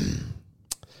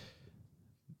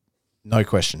 No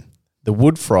question. The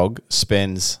wood frog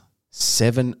spends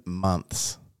 7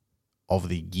 months of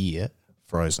the year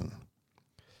frozen.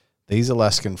 These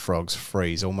Alaskan frogs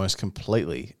freeze almost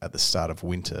completely at the start of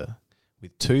winter,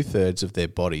 with 2/3 of their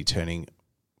body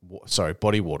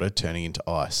water turning into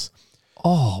ice.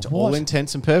 Oh, To all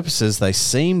intents and purposes, they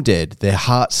seem dead. Their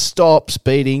heart stops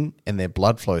beating and their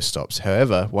blood flow stops.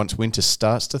 However, once winter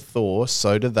starts to thaw,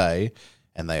 so do they,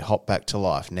 and they hop back to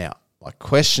life. Now, my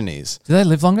question is, Do they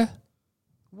live longer?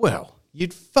 well,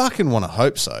 you'd fucking want to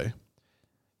hope so.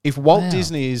 If Walt Wow.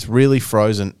 Disney is really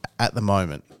frozen at the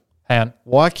moment, Hang on.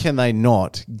 why can they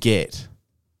not get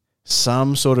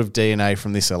some sort of DNA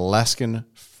from this Alaskan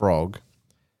frog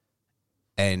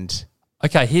and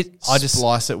Okay, I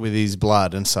splice it with his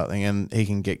blood and something, and he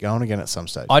can get going again at some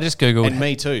stage? just googled And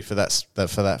me too, for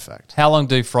that fact. how long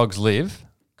do frogs live?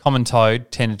 Common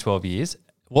toad, 10 to 12 years.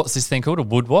 What's this thing called? A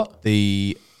wood what?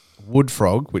 The wood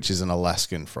frog, which is an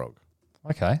Alaskan frog.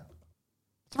 Okay.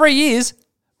 3 years?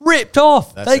 Ripped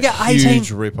off. That's they a get 18.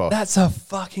 huge rip-off. That's a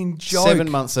fucking joke. 7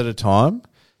 months at a time,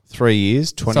 3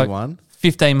 years, 21.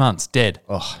 15 months, dead.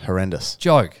 Oh, horrendous.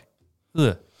 Joke.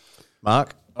 Ugh.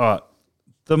 Mark? All right.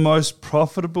 The most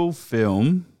profitable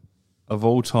film of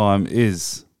all time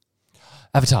is...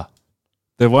 Avatar.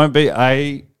 There won't be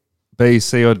A, B,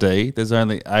 C, or D. There's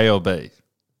only A or B.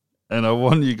 And I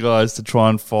want you guys to try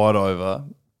and fight over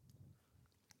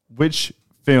which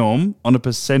film on a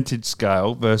percentage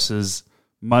scale versus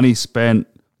money spent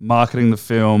marketing the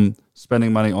film,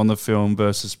 spending money on the film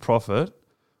versus profit.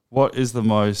 What is the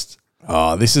most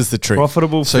Oh, this is the trick.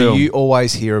 profitable So film? you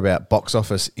always hear about box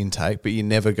office intake, but you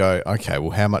never go, okay, well,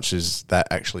 how much is that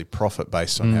actually profit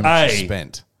based on how much A. you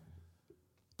spent?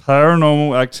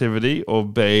 Paranormal Activity or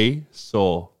B,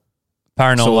 Saw?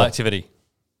 Paranormal Saw. Activity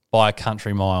by a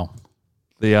country mile.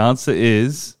 The answer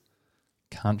is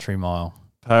Country mile.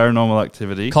 Paranormal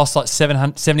Activity. Costs like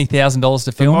 $70,000 to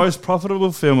The film. most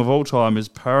profitable film of all time is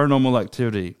Paranormal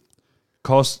Activity.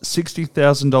 Cost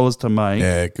 $60,000 to make,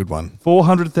 Yeah, good one.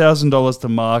 $400,000 to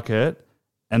market,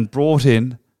 and brought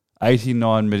in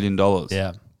 $89 million.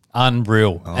 Yeah.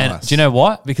 Unreal. And Nice. do you know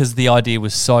what? Because the idea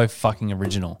was so fucking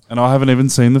original. And I haven't even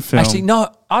seen the film. Actually,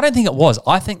 no, I don't think it was.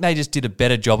 I think they just did a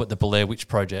better job at the Blair Witch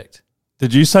Project.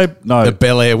 Did you say no? The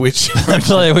Bel Air Witch.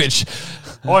 Blair Witch.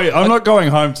 Oi, I'm not going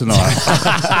home tonight.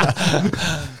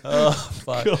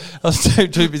 Fuck. I was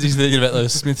too busy thinking about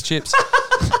those Smith chips.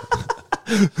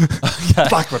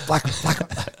 Blackwood.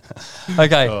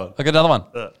 Okay, I got another one.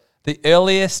 The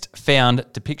earliest found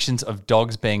depictions of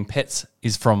dogs being pets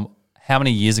is from how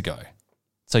many years ago?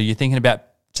 So you're thinking about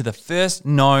to the first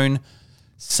known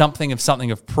something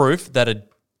of proof that a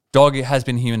dog has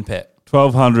been human pet.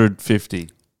 1250.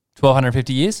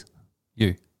 1250 years?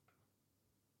 You.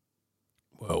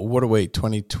 Well, what are we?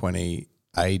 2020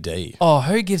 AD. Oh,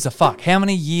 who gives a fuck? How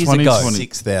many years 2020. ago?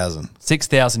 6,000.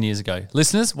 6,000 years ago.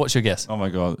 Listeners, what's your guess? Oh my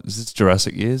God. Is this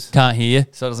Jurassic years? Can't hear you,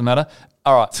 so it doesn't matter.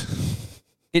 All right.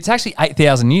 It's actually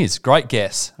 8,000 years. Great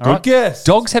guess. All Good right? guess.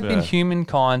 Dogs have been Yeah.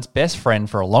 humankind's best friend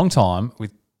for a long time,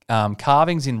 with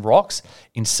carvings in rocks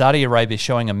in Saudi Arabia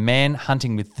showing a man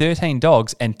hunting with 13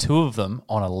 dogs and 2 of them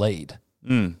on a lead.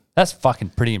 That's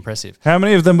fucking pretty impressive. How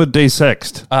many of them were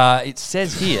desexed? It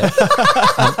says here.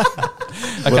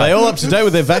 Were they all up to date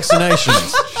with their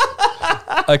vaccinations?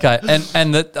 Okay,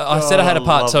 and I said I had a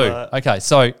part 2. Okay,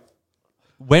 so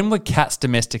when were cats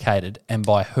domesticated and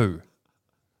by who?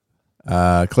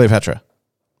 Cleopatra.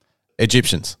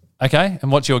 Egyptians. Okay,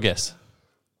 and what's your guess?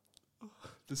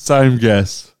 The same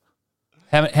guess.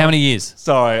 How many years?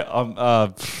 Sorry, I'm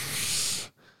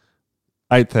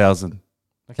 8,000.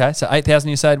 Okay, so 8,000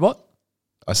 you said what?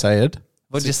 I say it.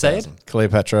 What did you say? 6,000.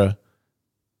 Cleopatra.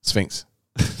 Sphinx.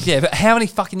 Yeah, but how many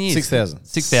fucking years? 6,000.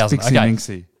 6,000. Spixie Okay,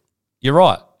 Minxie. you're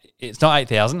right. It's not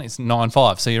 8,000, it's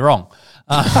 9,500, so you're wrong.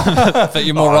 But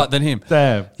you're more right than him.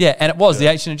 Damn. Yeah, and it was the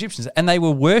ancient Egyptians, and they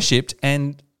were worshipped,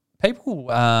 and people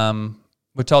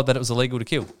were told that it was illegal to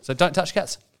kill. So don't touch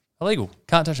cats. Illegal.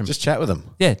 Can't touch them. Just chat with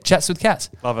them. yeah, chats with cats.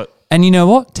 Love it. And you know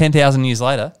what? 10,000 years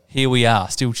later, here we are,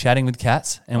 still chatting with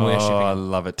cats and worshipping Oh, I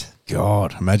them. love it.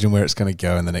 God, imagine where it's going to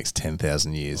go in the next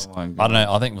 10,000 years. Oh my I God. don't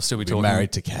know. I think we'll still be Be talking.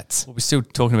 married to cats. We'll be still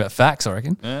talking about facts, I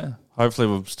reckon. Yeah. Hopefully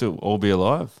we'll still all be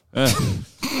alive. Yeah.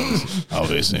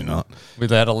 Obviously not.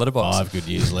 Without a letterbox. 5 good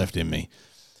years left in me.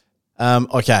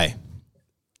 Okay.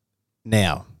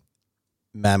 Now,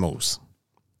 mammals.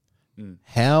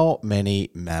 How many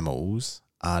mammals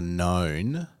are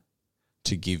known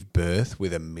to give birth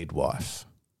with a midwife?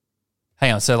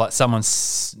 Hang on. So, like,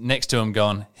 someone's next to him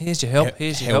going, here's your help,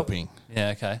 here's your Helping. help. Yeah,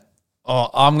 okay. Oh,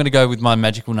 I'm going to go with my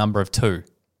magical number of 2.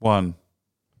 1.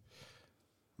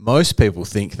 Most people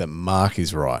think that Mark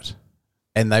is right,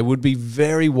 and they would be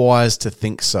very wise to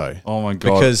think so. Oh my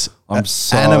God. Because I'm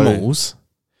so- animals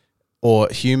or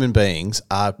human beings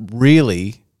are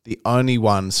really the only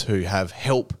ones who have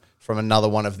help from another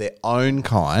one of their own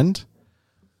kind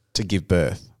to give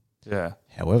birth. Yeah.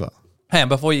 However, Hang on,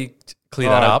 before you clear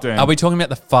that Oh, up, damn. are we talking about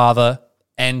the father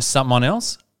and someone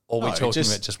else? Or are we no, talking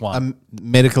about just one? a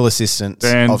medical assistant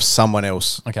Dan. of someone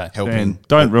else Okay. helping. Ben,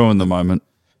 don't ruin the moment.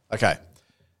 Okay.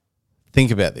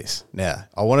 Think about this. Now,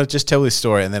 I want to just tell this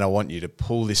story and then I want you to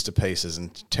pull this to pieces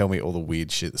and tell me all the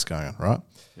weird shit that's going on, right?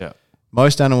 Yeah.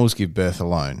 Most animals give birth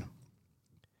alone.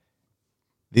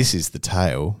 This is the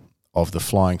tale of the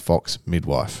flying fox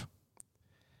midwife.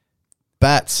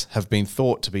 Bats have been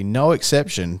thought to be no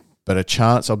exception, but a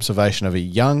chance observation of a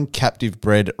young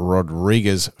captive-bred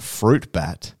Rodriguez fruit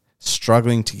bat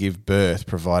struggling to give birth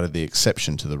provided the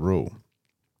exception to the rule.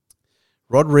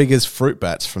 Rodriguez fruit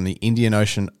bats from the Indian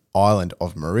Ocean island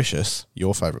of Mauritius,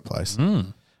 your favourite place,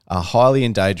 are highly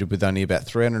endangered with only about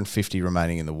 350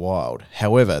 remaining in the wild.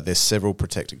 However, there's several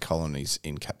protected colonies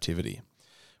in captivity.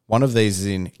 One of these is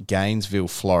in Gainesville,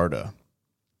 Florida.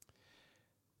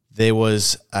 There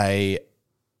was a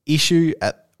issue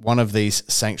at one of these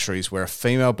sanctuaries where a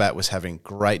female bat was having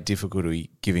great difficulty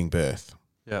giving birth.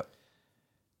 Yeah.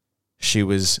 She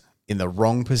was in the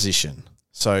wrong position.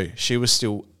 So she was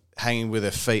still hanging with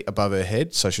her feet above her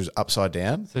head, so she was upside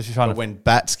down. So she's trying but to- when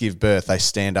bats give birth, they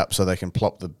stand up so they can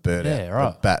plop the bird Yeah, out.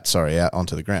 right. The bat, out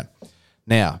onto the ground.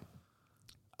 Now,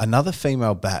 another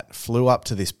female bat flew up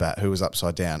to this bat who was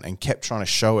upside down and kept trying to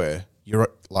show her, you're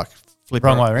like flip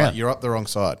Wrong her, way like, around. you're up the wrong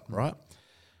side, right?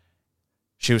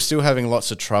 She was still having lots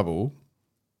of trouble,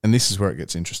 and this is where it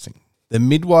gets interesting. The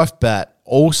midwife bat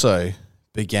also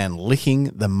began licking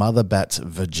the mother bat's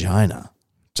vagina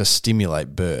to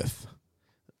stimulate birth,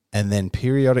 and then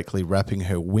periodically wrapping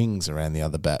her wings around the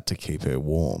other bat to keep her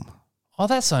warm. Oh,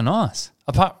 that's so nice.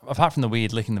 Apart from the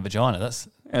weird licking the vagina, that's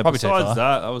Yeah, probably too besides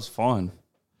far. that was fine.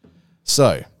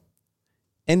 So,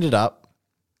 ended up,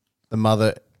 the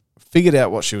mother figured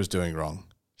out what she was doing wrong.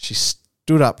 She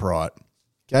stood upright,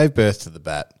 gave birth to the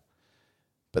bat,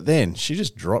 but then she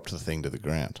just dropped the thing to the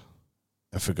ground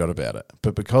and forgot about it.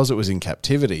 But because it was in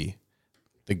captivity,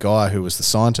 the guy who was the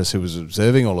scientist who was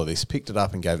observing all of this picked it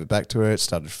up and gave it back to her. It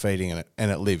started feeding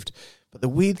and it lived. But the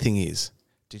weird thing is,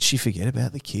 did she forget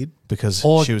about the kid because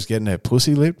Or- she was getting her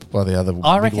pussy licked by the other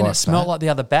I reckon it midwife smelled bat? like the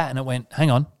other bat and it went,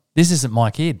 hang on, this isn't my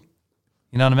kid.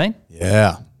 You know what I mean?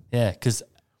 Yeah. Yeah, because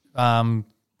a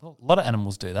lot of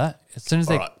animals do that. As soon as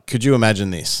they... All right. Could you imagine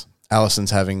this?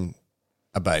 Alison's having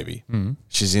a baby.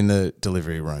 She's in the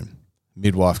delivery room.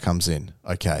 Midwife comes in.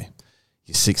 Okay,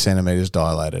 you're 6 centimetres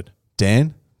dilated.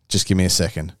 Dan, just give me a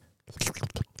second.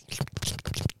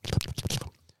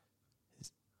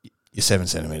 You're 7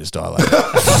 centimetres dilated.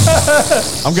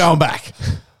 I'm going back.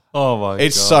 Oh my god.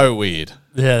 It's so weird.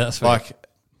 Yeah, that's right. Like,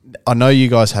 I know you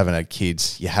guys haven't had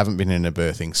kids. You haven't been in a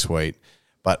birthing suite.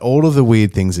 But all of the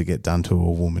weird things that get done to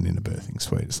a woman in a birthing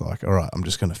suite, it's like, all right, I'm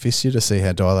just going to fist you to see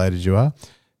how dilated you are.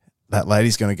 That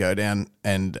lady's going to go down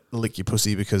and lick your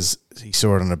pussy because he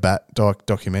saw it on a bat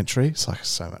documentary. It's like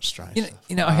so much strange.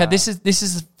 Okay, this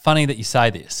is funny that you say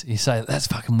this. You say, that's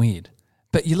fucking weird.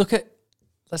 But you look at,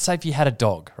 let's say if you had a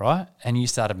dog, right? And you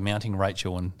started mounting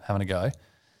Rachel and having a go.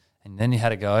 And then you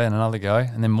had a go and another go.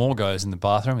 And then more goes in the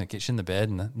bathroom, the kitchen, the bed.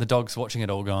 And the dog's watching it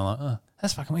all going like, oh,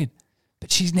 that's fucking weird.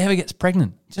 But she never gets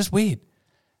pregnant. It's just weird.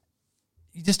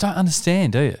 You just don't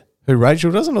understand, do you? Who,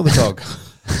 Rachel doesn't or the dog?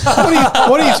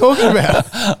 What are you talking about?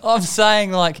 I'm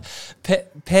saying like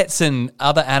pets and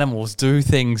other animals do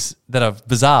things that are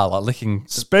bizarre, like licking.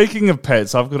 Speaking of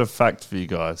pets, I've got a fact for you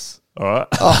guys. All right.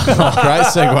 Great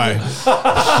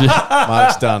segue.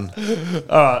 Mark's done.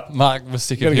 Mark was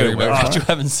sick of Gotta get hearing away about from Rachel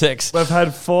having sex. We've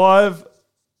had 5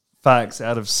 facts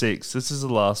out of 6. This is the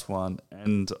last one,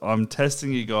 and I'm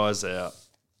testing you guys out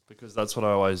because that's what I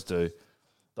always do.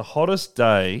 The hottest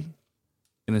day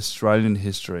in Australian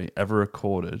history ever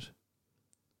recorded,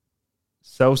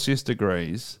 Celsius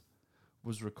degrees,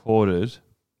 was recorded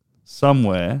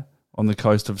somewhere on the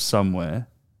coast of somewhere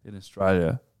in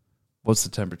Australia. What's the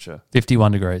temperature?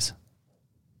 51 degrees.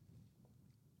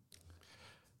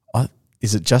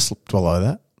 Is it just below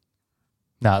that?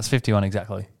 No, it's 51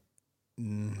 exactly.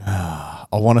 I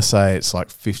want to say it's like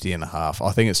 50 and a half.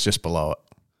 I think it's just below it.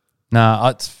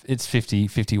 No, it's 50,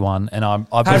 51, and I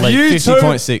Have believe... you two-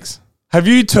 50.6. Have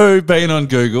you two been on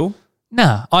Google?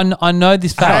 No, I know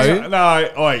this fact.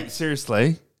 No, wait,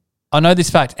 seriously. I know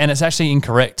this fact, and it's actually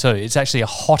incorrect too. It's actually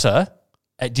hotter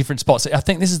at different spots. I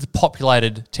think this is the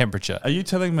populated temperature. Are you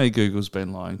telling me Google's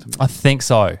been lying to me? I think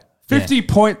so.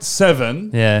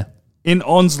 50.7 Yeah. in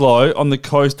Onslow on the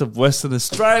coast of Western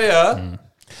Australia,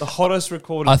 the hottest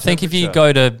recorded I think if you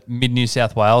temperature. go to mid New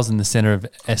South Wales in the centre of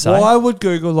SA, Why would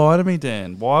Google lie to me,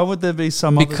 Dan? Why would there be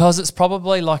some because it's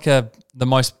probably like the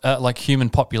most like human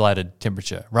populated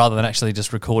temperature rather than actually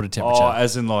just recorded temperature. Oh,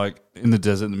 as in like in the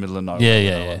desert in the middle of nowhere.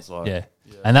 yeah. It's like- Yeah.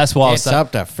 And that's why I was It's saying,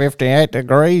 up to 58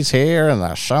 degrees here in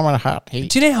the summer hot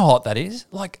heat. do you know how hot that is?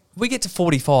 Like we get to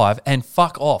 45 and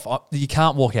fuck off. You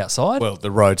can't walk outside. Well, the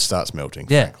road starts melting,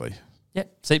 Yeah. frankly.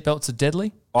 Yep. Seatbelts are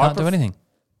deadly. I Can't do anything.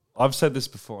 I've said this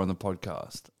before on the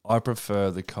podcast. I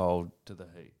prefer the cold to the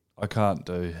heat. I can't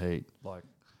do heat. Like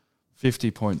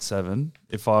 50.7,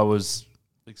 if I was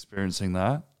experiencing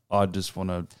that, I'd just want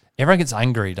to... Everyone gets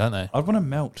angry, don't they? I'd want to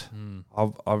melt.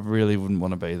 I really wouldn't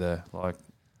want to be there. Like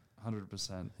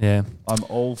 100%. Yeah. I'm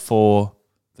all for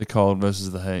the cold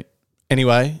versus the heat.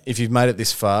 Anyway, if you've made it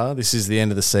this far, this is the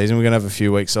end of the season. We're going to have a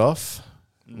few weeks off.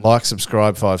 Like,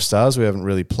 subscribe, 5 stars. We haven't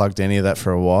really plugged any of that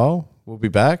for a while. we'll be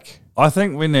back. I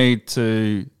think we need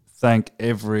to thank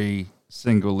every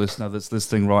single listener that's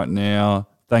listening right now.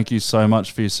 Thank you so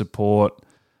much for your support.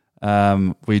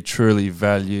 We truly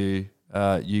value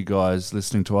you guys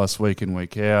listening to us week in,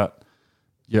 week out.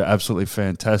 You're absolutely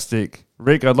fantastic.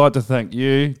 Rick, I'd like to thank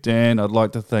you. Dan, I'd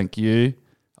like to thank you.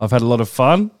 I've had a lot of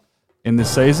fun in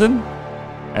this season.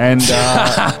 And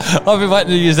I've been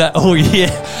waiting to use that all year.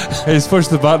 he's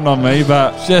pushed the button on me,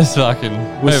 but Just fucking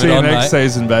we'll move see it you on, next mate.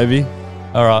 season, baby.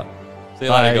 All right. See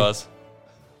you Bye. later, guys.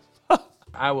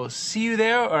 I will see you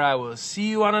there, or I will see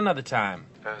you on another time.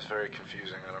 That was very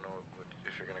confusing. I don't know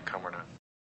if you're going to come or not.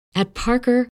 At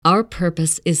Parker, our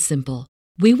purpose is simple.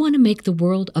 We want to make the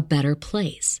world a better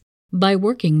place by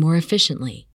working more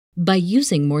efficiently, by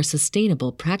using more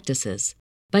sustainable practices,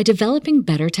 by developing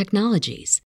better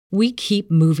technologies. We keep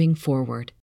moving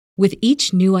forward. With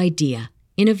each new idea,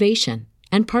 innovation,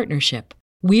 and partnership,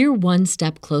 we're one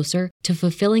step closer to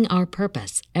fulfilling our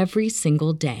purpose every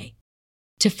single day.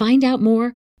 To find out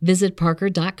more, visit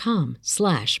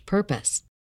parker.com/purpose.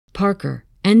 Parker,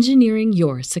 engineering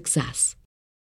your success.